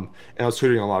I was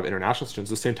tutoring a lot of international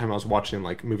students at the same time I was watching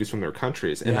like movies from their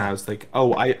countries, and I was like,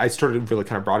 I started really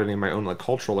kind of broadening my own like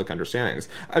cultural like understandings.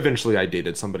 Eventually I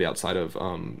dated somebody outside of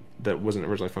that wasn't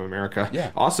originally from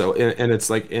America also, and it's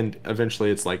like, and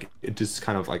eventually it's like it just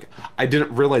kind of like I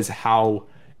didn't realize how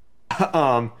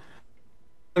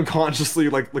unconsciously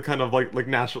like kind of like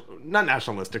not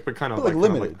nationalistic, but kind of like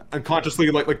limited, kind of like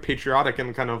unconsciously like patriotic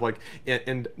and kind of like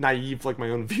and naive like my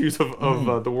own views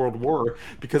of the world war,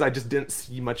 because I just didn't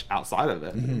see much outside of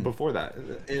it before that,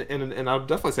 and I would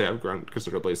definitely say I've grown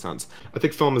considerably since. I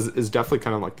think film is definitely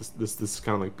kind of like this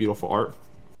kind of like beautiful art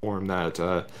form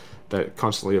that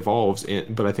constantly evolves,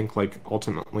 but I think like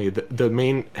ultimately the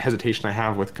main hesitation I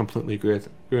have with completely agree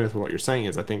with what you're saying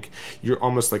is I think you're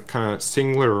almost like kind of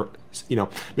singular,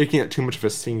 making it too much of a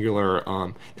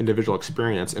singular individual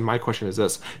experience. And my question is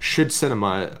this: should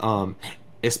cinema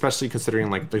especially considering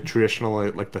like the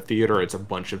traditional like the theater, it's a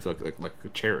bunch of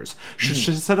like chairs.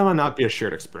 Should cinema not be a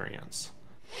shared experience?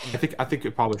 I think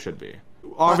it probably should be.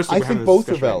 Obviously, I we're having think this both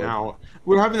are discussion right valid. now.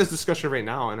 We're having this discussion right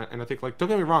now, and I think like don't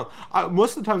get me wrong.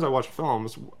 Most of the times I watch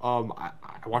films, I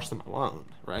watch them alone,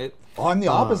 right? Oh, I'm the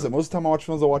opposite. Most of the time I watch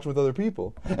films, I watch them with other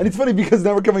people. And it's funny because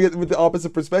now we're coming at with the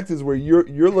opposite perspectives where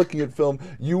you're looking at film,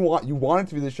 you want it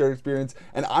to be the shared experience,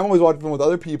 and I'm always watching film with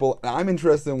other people, and I'm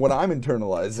interested in what I'm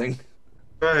internalizing.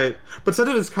 Right, but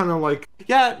then it's kind of like,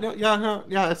 yeah, no, yeah, no,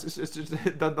 yeah. It's just,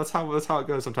 that's how it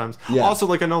goes sometimes. Yeah. Also,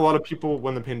 like I know a lot of people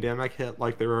when the pandemic hit,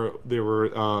 like they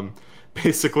were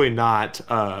basically not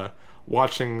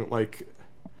watching like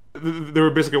they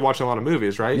were basically watching a lot of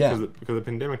movies, right? Yeah. Because the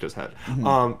pandemic just hit.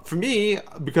 For me,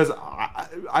 because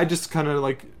I just kind of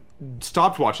like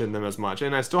stopped watching them as much,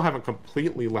 and I still haven't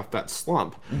completely left that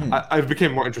slump. I've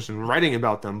become more interested in writing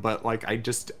about them, but like I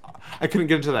couldn't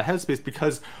get into that headspace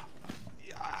because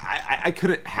I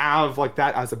couldn't have like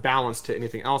that as a balance to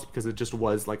anything else because it just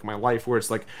was like my life where it's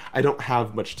like I don't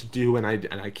have much to do and I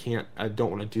don't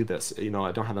want to do this, I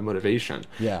don't have the motivation.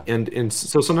 Yeah. And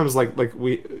so sometimes like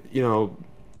we,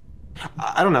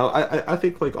 I don't know. I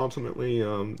think like ultimately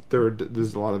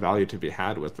there's a lot of value to be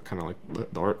had with the kind of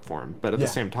like the art form, but at Yeah.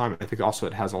 the same time I think also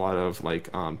it has a lot of like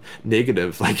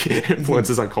negative like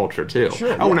influences on culture too.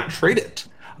 Sure, I would yeah. not trade it.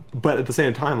 But at the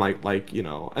same time, like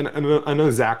and I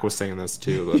know Zach was saying this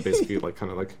too, that basically like kind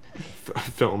of like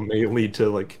film may lead to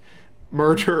like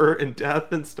murder and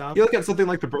death and stuff. You look at something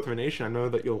like The Birth of a Nation. I know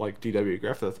that you'll like D.W.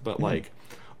 Griffith, but like,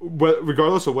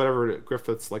 regardless of whatever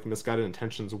Griffith's like misguided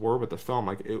intentions were with the film,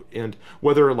 like and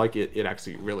whether like it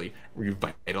actually really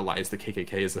revitalized the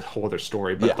KKK is a whole other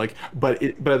story. But Yeah. like, but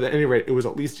at any rate, it was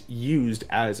at least used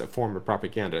as a form of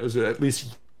propaganda. It was at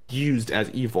least used as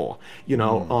evil,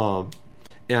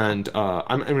 and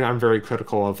I'm very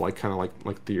critical of like kind of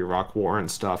like the Iraq War and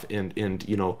stuff, and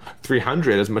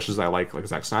 300 as much as I like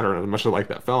Zack Snyder and as much as I like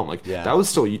that film, like Yeah. that was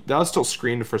still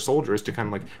screened for soldiers to kind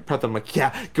of like prep them like,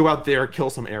 yeah, go out there, kill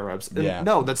some Arabs. And Yeah.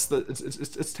 no,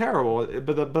 it's terrible,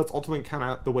 but that's ultimately kind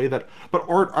of the way that. But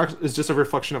art is just a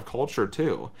reflection of culture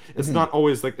too. It's not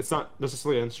always like it's not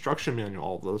necessarily an instruction manual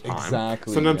all the time.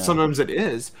 Exactly, Sometimes yeah. sometimes it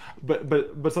is, but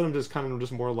sometimes it's kind of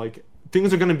just more like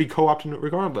things are going to be co-opted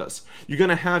regardless. You're going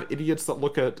to have idiots that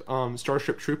look at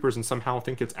Starship Troopers and somehow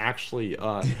think it's actually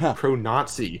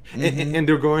pro-Nazi, and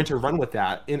they're going to run with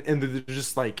that, and they're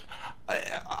just like,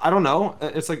 I don't know.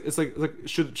 It's like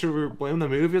should we blame the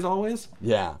movie as always?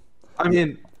 Yeah. I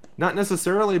mean, not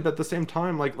necessarily, but at the same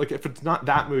time, like if it's not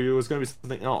that movie, it was going to be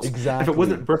something else. If Exactly. it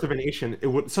wasn't Birth of a Nation,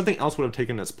 something else would have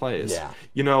taken its place. Yeah.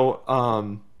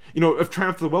 If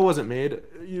Triumph of the Will wasn't made,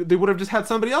 they would have just had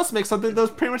somebody else make something that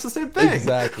was pretty much the same thing.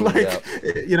 Exactly,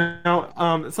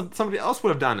 Somebody else would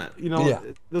have done it. Yeah.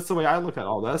 That's the way I look at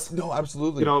all this. No,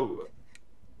 absolutely. You know,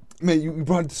 Man, you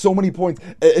brought so many points.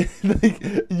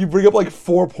 Like, you bring up like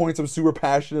 4 points I'm super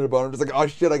passionate about. I'm just like, oh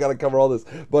shit, I gotta cover all this.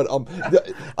 But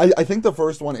I think the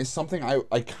first one is something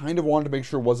I kind of wanted to make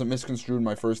sure wasn't misconstrued in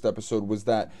my first episode, was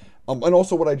that and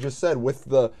also what I just said with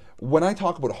when I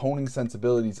talk about honing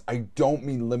sensibilities, I don't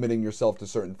mean limiting yourself to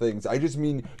certain things. I just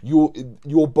mean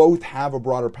you'll both have a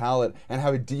broader palette and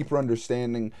have a deeper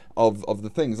understanding of the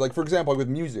things. Like for example, like with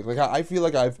music, like I feel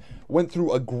like I've went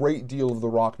through a great deal of the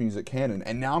rock music canon,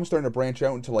 and now I'm starting to branch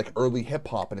out into like early hip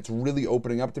hop, and it's really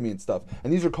opening up to me and stuff.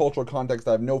 And these are cultural contexts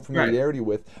I have no familiarity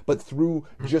with, but through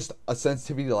just a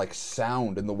sensitivity to like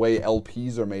sound and the way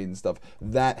LPs are made and stuff,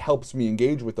 that helps me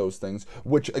engage with those things,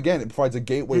 which again, it provides a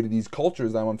gateway to these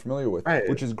cultures that I'm unfamiliar with,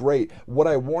 which is great. What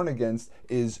I warn against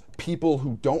is people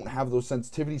who don't have those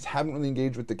sensitivities, haven't really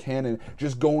engaged with the canon,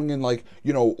 just going and like,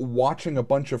 watching a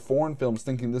bunch of foreign films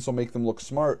thinking this will make them look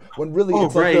smart, when really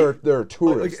it's like they're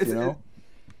tourists,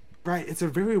 Right, it's a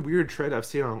very weird trend I've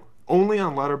seen only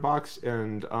on Letterboxd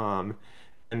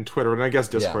and Twitter, and I guess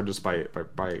Discord just by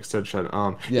extension.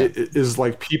 It is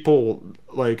like people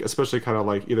like, especially kind of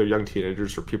like either young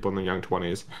teenagers or people in their young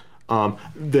 20s.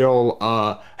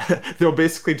 They'll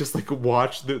basically just like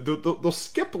watch they'll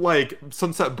skip like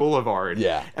Sunset Boulevard,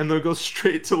 and they'll go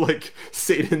straight to like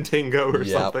Satan Tango or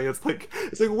something. It's like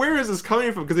where is this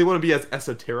coming from? Because they want to be as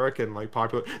esoteric and like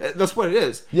popular. That's what it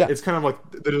is. It's kind of like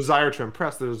the desire to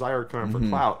impress, the desire kind of for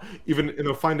clout, and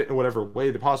they'll find it in whatever way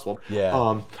possible.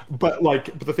 But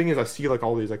the thing is, I see like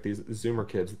all these Zoomer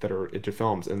kids that are into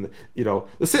films, and they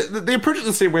approach it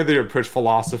the same way they approach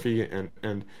philosophy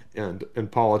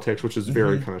and politics, which is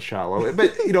very kind of shallow.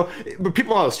 But but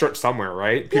people ought to start somewhere,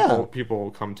 right?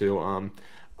 People come to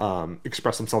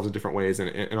express themselves in different ways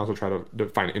and also try to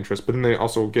find interest. But then they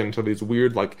also get into these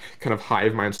weird like kind of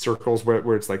hive mind circles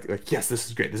where it's like yes, this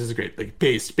is great, like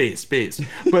base.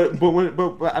 But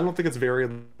I don't think it's very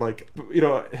like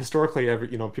historically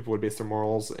people would base their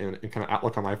morals and kind of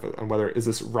outlook on life on whether is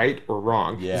this right or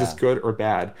wrong, is this good or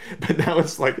bad. But now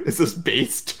it's like, is this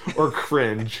based or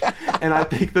cringe? And I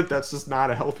think that that's just not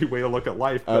a healthy way to look at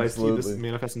life. But Absolutely. I see this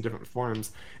manifest in different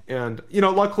forms. And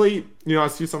luckily, I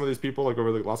see some of these people like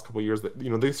over the last couple of years that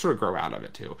they sort of grow out of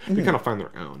it too. They kind of find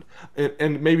their own,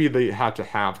 and maybe they have to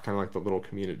have kind of like the little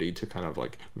community to kind of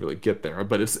like really get there.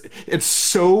 But it's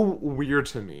so weird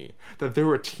to me that there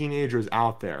were teenagers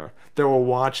out there that will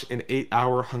watch an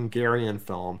 8-hour Hungarian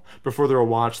film before they'll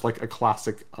watch like a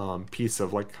classic piece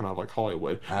of like kind of like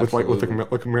Hollywood with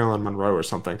like Marilyn Monroe or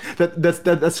something.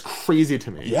 That's crazy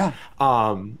to me. Yeah.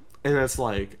 And it's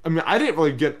like, I mean, I didn't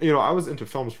really get, I was into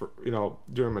films for,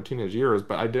 during my teenage years,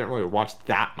 but I didn't really watch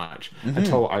that much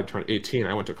until I turned 18.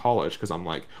 I went to college because I'm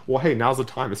like, well, hey, now's the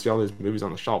time to see all these movies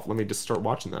on the shelf. Let me just start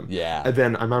watching them. Yeah. And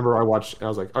then I remember I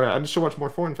was like, all right, I just should watch more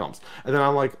foreign films. And then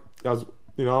I'm like, I was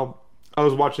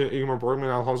watching Ingmar Bergman.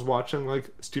 I was watching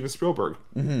like Steven Spielberg.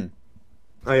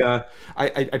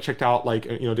 I checked out like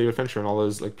David Fincher and all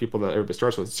those like people that everybody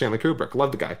starts with. Stanley Kubrick,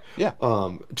 love the guy. Yeah.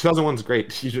 2001's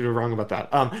great. You're wrong about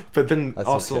that. But then That's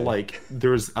also okay. like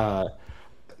there's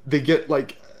they get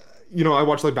like I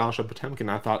watched like Battleship Potemkin.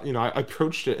 I thought I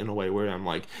approached it in a way where I'm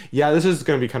like, yeah, this is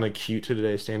gonna be kind of cute to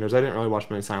today's standards. I didn't really watch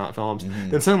many silent films.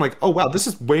 Then suddenly like, oh wow, this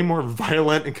is way more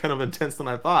violent and kind of intense than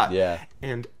I thought. Yeah.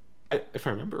 And if I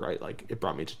remember right, like it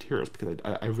brought me to tears because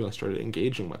I really started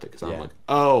engaging with it because Yeah. I'm like,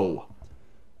 oh.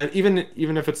 And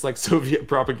even if it's like Soviet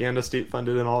propaganda, state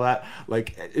funded, and all that,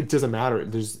 like it doesn't matter.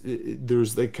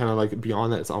 There's like kind of like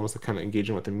beyond that. It's almost like kind of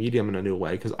engaging with the medium in a new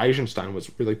way. Because Eisenstein was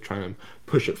really trying to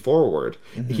push it forward.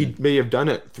 He may have done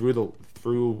it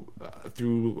through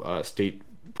state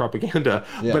propaganda,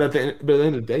 Yeah. but at the end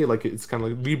of the day, like it's kind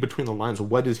of like read between the lines.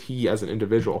 What is he as an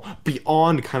individual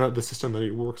beyond kind of the system that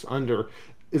he works under?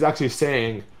 Is actually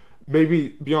saying. Maybe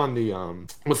beyond the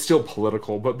what's still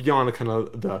political, but beyond the kind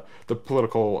of the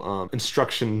political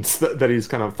instructions that he's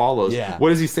kind of follows. Yeah.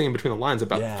 What is he saying between the lines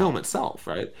about Yeah. the film itself,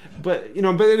 right? But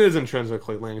but it is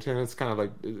intrinsically linked, and it's kind of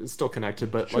like it's still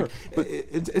connected. But Sure, like but-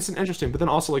 it's an interesting. But then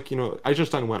also like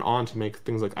Eisenstein went on to make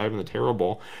things like Ivan the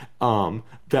Terrible,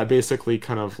 that basically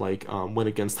kind of like went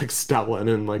against like Stalin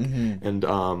and like and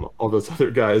all those other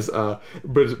guys.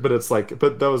 But it's like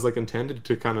that was like intended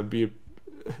to kind of be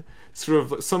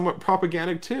sort of somewhat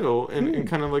propagandic too and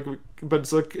kind of like, but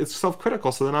it's like it's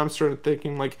self-critical. So then I'm started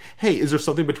thinking like, hey, is there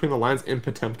something between the lines in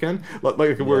Potemkin like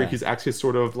where Yeah. he's actually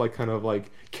sort of like kind of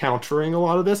like countering a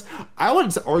lot of this? I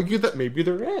would argue that maybe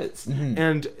there is.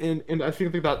 And I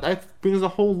think that brings a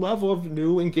whole level of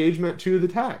new engagement to the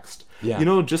text.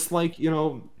 Yeah. Just like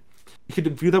you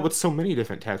could do that with so many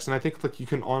different texts. And I think like you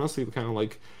can honestly kind of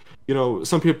like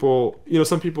some people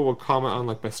will comment on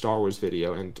like my Star Wars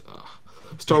video, and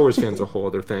Star Wars fans are a whole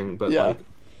other thing, but Yeah. like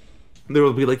they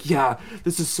will be like, yeah,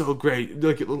 this is so great,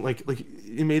 like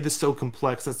you made this so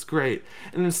complex, that's great.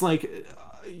 And it's like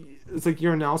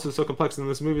your analysis is so complex and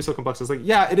this movie is so complex. It's like,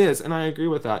 yeah, it is, and I agree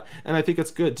with that, and I think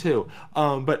it's good too.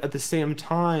 But at the same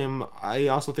time, I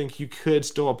also think you could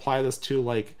still apply this to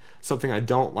like something I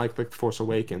don't like Force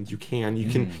Awakens. You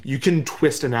can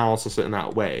twist analysis in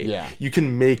that way. Yeah. You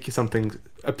can make something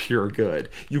appear good.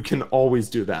 You can always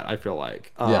do that, I feel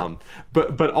like. Yeah.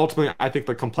 But ultimately, I think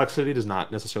the complexity does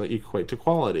not necessarily equate to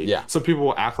quality. Yeah. Some people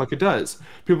will act like it does.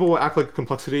 People will act like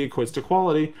complexity equates to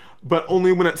quality, but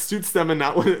only when it suits them and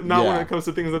not when Yeah. it comes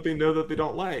to things that they know that they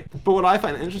don't like. But what I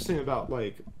find interesting about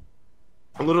like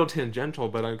a little tangential,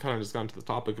 but I kind of just got into the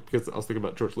topic because I was thinking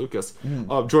about George Lucas.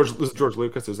 George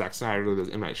Lucas, there's Zack Snyder, there's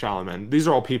M. Night Shyamalan. These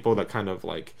are all people that kind of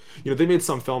like, they made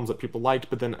some films that people liked,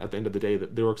 but then at the end of the day,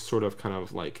 that they were sort of kind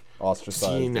of like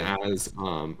Ostracized. seen as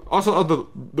also the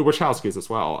Wachowskis as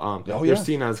well. Oh, they're yeah.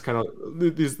 seen as kind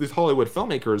of these Hollywood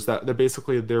filmmakers that they're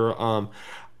basically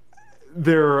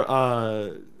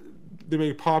they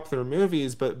make popular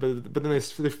movies, but then they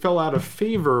fell out of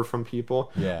favor from people.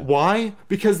 Yeah. Why?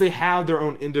 Because they have their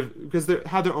own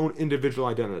individual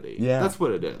identity. Yeah. That's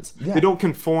what it is. Yeah. They don't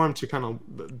conform to kind of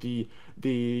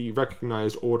the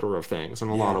recognized order of things in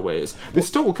a lot of ways. They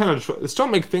still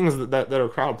make things that are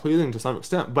crowd pleasing to some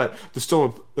extent, but there's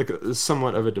still like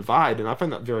somewhat of a divide, and I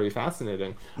find that very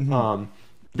fascinating.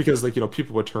 Because like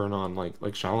people would turn on like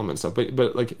Shyamalan stuff,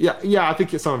 but like yeah, I think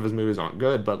some of his movies aren't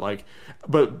good, but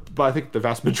I think the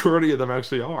vast majority of them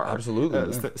actually are. Absolutely,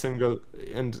 yeah. Same goes,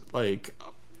 and like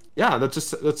yeah, that's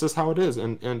just how it is.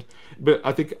 But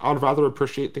I think I'd rather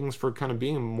appreciate things for kind of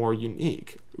being more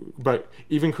unique. But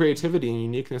even creativity and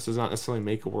uniqueness does not necessarily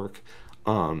make a work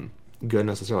good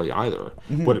necessarily either.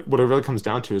 What it really comes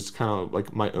down to is kind of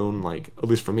like my own, like, at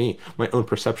least for me, my own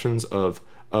perceptions of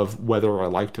whether I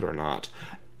liked it or not.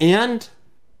 And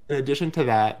in addition to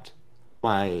that,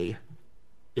 my,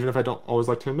 even if I don't always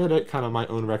like to admit it, kind of my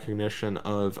own recognition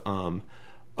of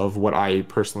what I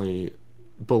personally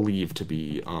believe to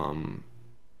be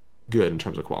good in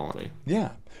terms of quality.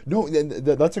 Yeah. No,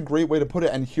 that's a great way to put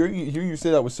it. And hearing you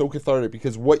say that was so cathartic,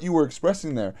 because what you were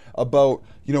expressing there about,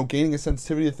 gaining a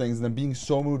sensitivity to things and then being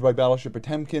so moved by Battleship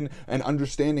Potemkin and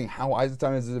understanding how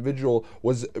Eisenstein as an individual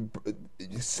was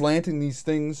slanting these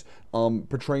things,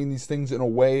 portraying these things in a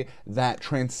way that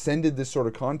transcended this sort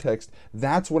of context.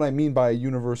 That's what I mean by a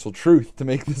universal truth, to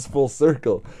make this full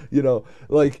circle.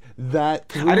 Like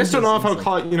that. I just don't know if I would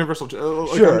call it universal.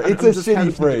 Like, sure, it's a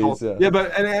shitty phrase. Yeah,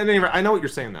 but anyway, I know what you're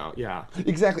saying though. Yeah.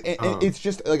 Exactly. And it's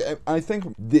just like, I think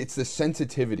it's the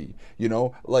sensitivity,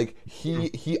 like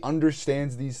he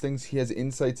understands these things. He has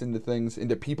insights into things,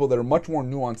 into people that are much more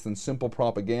nuanced than simple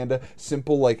propaganda,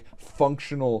 simple, like,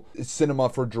 functional cinema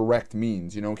for direct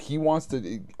means. He wants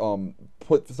to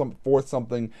put forth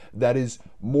something that is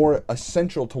more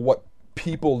essential to what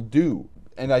people do.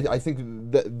 And I think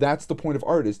that's the point of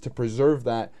art, is to preserve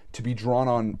that, to be drawn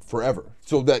on forever.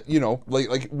 So that,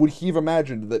 like would he have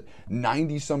imagined that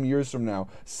 90 some years from now,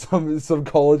 some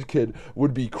college kid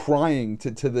would be crying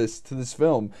to this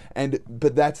film?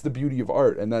 But that's the beauty of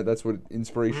art, and that's what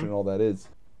inspiration and all that is.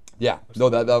 Yeah. No,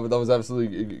 that was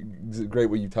absolutely great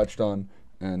what you touched on.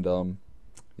 And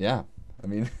yeah, I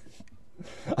mean,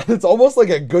 it's almost like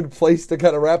a good place to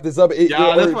kind of wrap this up.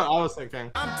 That's what I was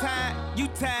thinking. I'm tired, you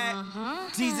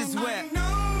tired, Jesus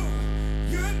wept.